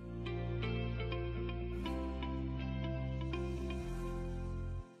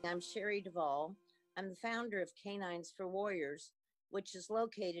 I'm Sherry Duvall. I'm the founder of Canines for Warriors, which is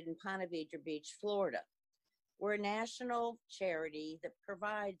located in Ponte Vedra Beach, Florida. We're a national charity that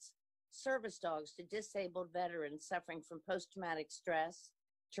provides service dogs to disabled veterans suffering from post-traumatic stress,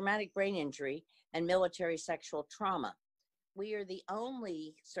 traumatic brain injury, and military sexual trauma. We are the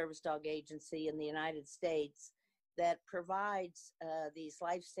only service dog agency in the United States that provides these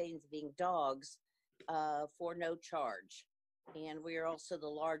life-saving dogs for no charge. and we are also the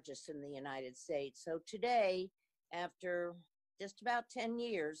largest in the United States. So today, after just about 10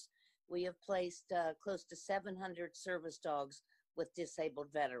 years, we have placed close to 700 service dogs with disabled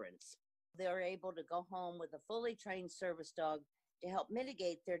veterans. They're able to go home with a fully trained service dog to help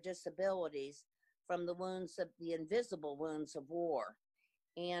mitigate their disabilities from the wounds of the invisible wounds of war.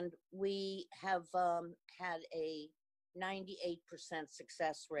 And we have had a 98%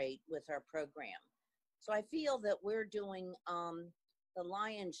 success rate with our program. So I feel that we're doing the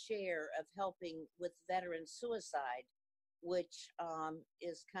lion's share of helping with veteran suicide, which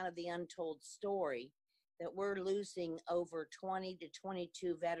is kind of the untold story, that we're losing over 20 to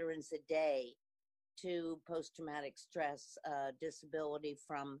 22 veterans a day to post-traumatic stress disability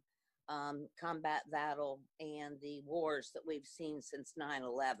from combat battle and the wars that we've seen since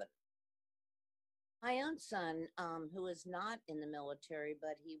 9/11. My own son, who is not in the military,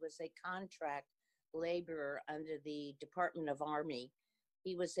 but he was a contract laborer under the Department of Army.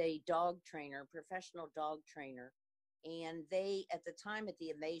 He was a dog trainer, professional dog trainer. And they, at the time of the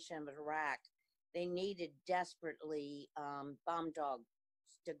invasion of Iraq, they needed desperately bomb dogs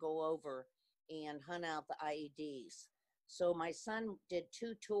to go over and hunt out the IEDs. So my son did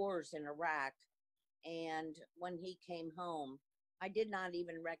 2 tours in Iraq, and when he came home, I did not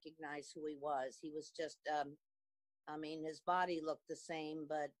even recognize who he was. He was just, his body looked the same,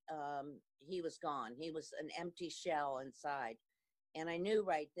 but he was gone. He was an empty shell inside. And I knew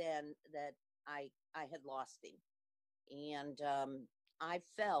right then that I had lost him. And I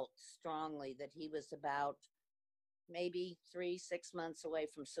felt strongly that he was about maybe 3-6 months away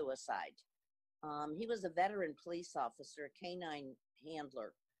from suicide. He was a veteran police officer, a canine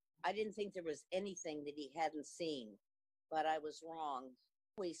handler. I didn't think there was anything that he hadn't seen, but I was wrong.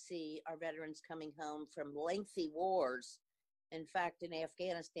 We see our veterans coming home from lengthy wars. In fact, in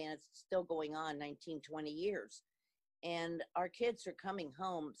Afghanistan, it's still going on 19, 20 years. And our kids are coming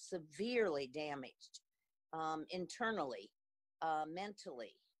home severely damaged internally,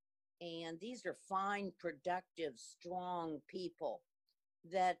 mentally. And these are fine, productive, strong people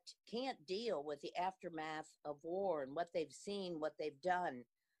that can't deal with the aftermath of war and what they've seen, what they've done.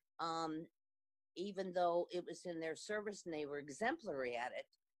 Even though it was in their service and they were exemplary at it,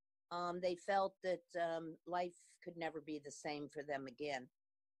 they felt that life could never be the same for them again.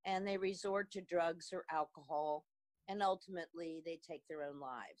 And they resort to drugs or alcohol, and ultimately they take their own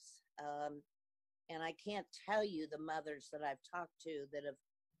lives. And I can't tell you the mothers that I've talked to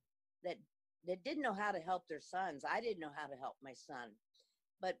that didn't know how to help their sons. I didn't know how to help my son.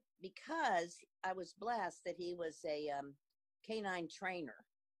 But because I was blessed that he was a canine trainer,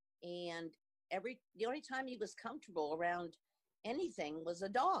 and the only time he was comfortable around anything was a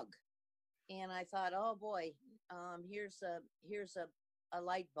dog. And I thought, oh boy, here's a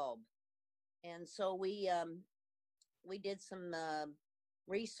light bulb. And so we did some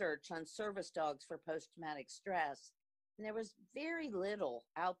research on service dogs for post-traumatic stress, and there was very little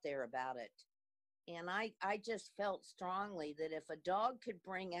out there about it. And I just felt strongly that if a dog could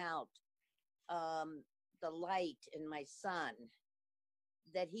bring out the light in my son,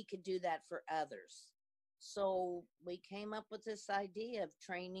 that he could do that for others. So we came up with this idea of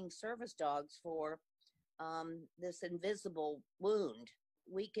training service dogs for this invisible wound.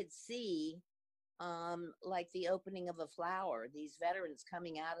 We could see, like the opening of a flower, these veterans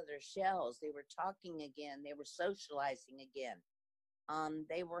coming out of their shells. They were talking again. They were socializing again.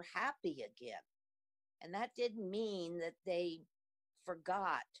 They were happy again. And that didn't mean that they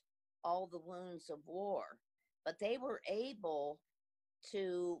forgot all the wounds of war, but they were able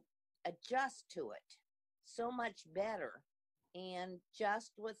to adjust to it so much better, and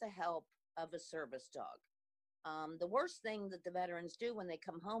just with the help of a service dog. The worst thing that the veterans do when they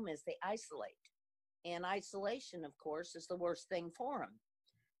come home is they isolate. And isolation, of course, is the worst thing for them.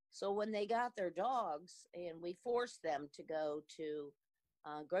 So when they got their dogs, and we forced them to go to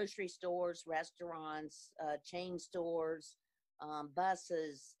grocery stores, restaurants, chain stores,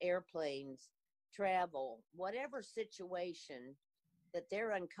 buses, airplanes, travel, whatever situation that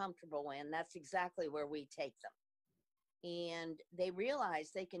they're uncomfortable in, that's exactly where we take them. And they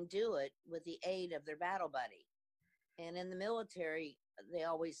realize they can do it with the aid of their battle buddy. And in the military, they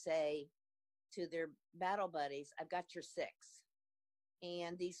always say to their battle buddies, I've got your 6.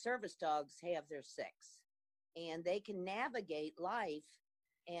 And these service dogs have their 6. And they can navigate life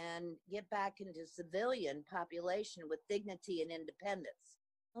and get back into civilian population with dignity and independence.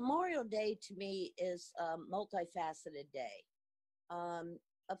 Memorial Day to me is a multifaceted day.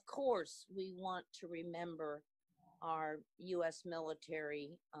 Of course, we want to remember our U.S.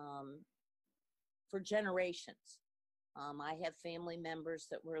 military for generations. I have family members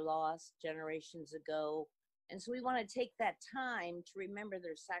that were lost generations ago, And so we want to take that time to remember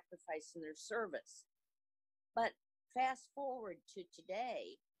their sacrifice and their service. But fast forward to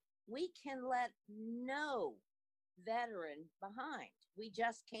today, we can let no veteran behind. We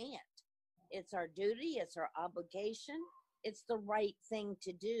just can't. It's our duty, it's our obligation, it's the right thing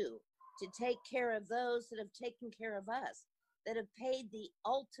to do, to take care of those that have taken care of us, that have paid the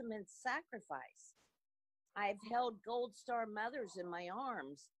ultimate sacrifice. I've held Gold Star mothers in my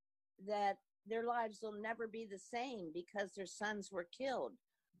arms that their lives will never be the same because their sons were killed,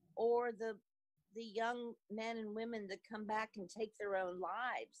 or the young men and women that come back and take their own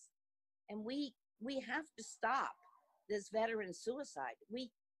lives. And we have to stop this veteran suicide.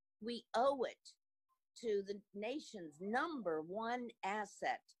 We owe it to the nation's #1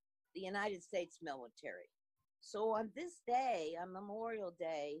 asset, the United States military. So on this day, on Memorial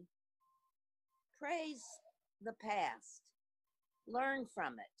Day, praise the past, learn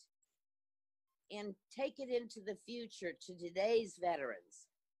from it, and take it into the future to today's veterans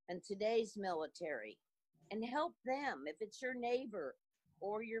and today's military, and help them. If it's your neighbor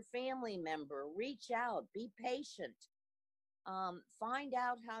or your family member, reach out, be patient, find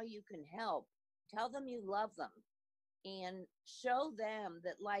out how you can help, tell them you love them, and show them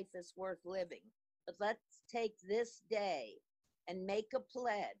that life is worth living. But let's take this day and make a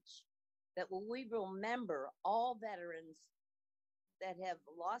pledge that we will remember all veterans that have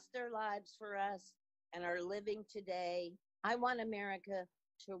lost their lives for us and are living today. I want America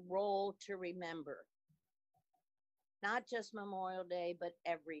to roll to remember, not just Memorial Day, but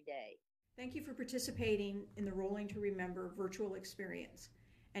every day. Thank you for participating in the Rolling to Remember virtual experience.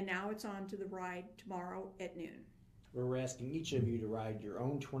 And now it's on to the ride tomorrow at noon. We're asking each of you to ride your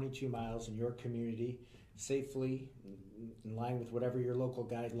own 22 miles in your community safely, in line with whatever your local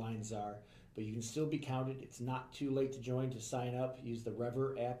guidelines are. But you can still be counted. It's not too late to join, to sign up. Use the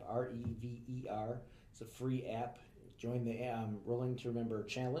Rever app, R-E-V-E-R. It's a free app. Join the Rolling to Remember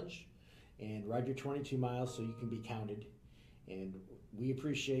challenge and ride your 22 miles so you can be counted. And we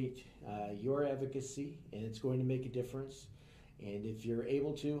appreciate your advocacy, and it's going to make a difference. And if you're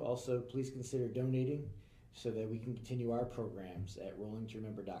able to, also please consider donating so that we can continue our programs at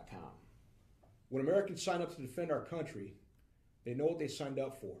rollingtoremember.com. When Americans sign up to defend our country, they know what they signed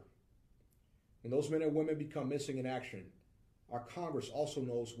up for. When those men and women become missing in action, our Congress also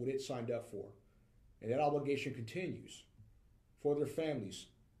knows what it signed up for. And that obligation continues for their families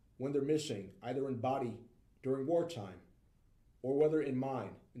when they're missing, either in body during wartime or whether in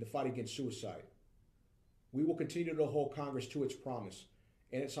mind in the fight against suicide. We will continue to hold Congress to its promise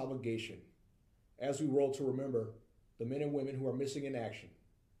and its obligation as we roll to remember the men and women who are missing in action.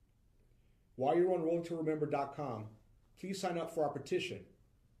 While you're on rollingtoremember.com, please sign up for our petition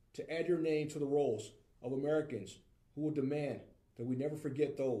to add your name to the rolls of Americans who will demand that we never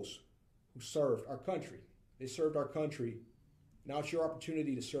forget those who served our country. They served our country. Now it's your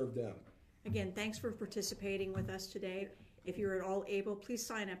opportunity to serve them. Again, thanks for participating with us today. If you're at all able, please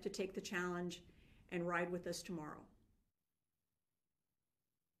sign up to take the challenge and ride with us tomorrow.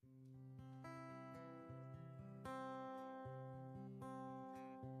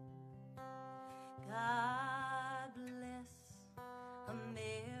 God bless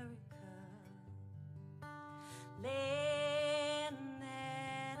America, land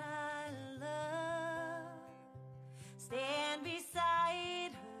that I love. Stand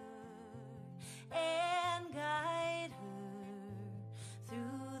beside her and guide her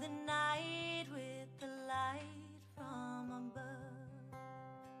through the night with the light from above.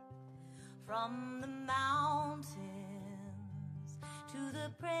 From the mountains to the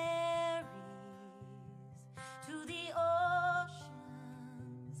prairies, to the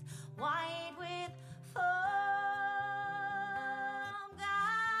oceans white with foam.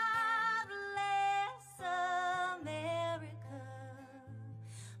 God bless America,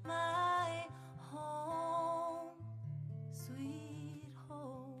 my home, sweet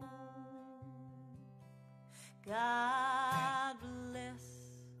home. God bless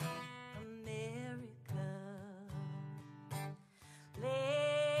America,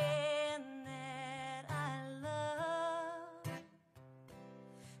 land that I love.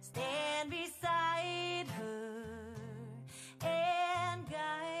 Stand beside her and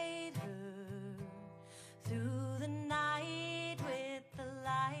guide her through the night with the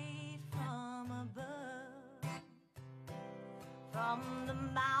light from above. From the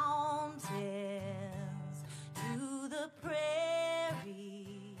mountains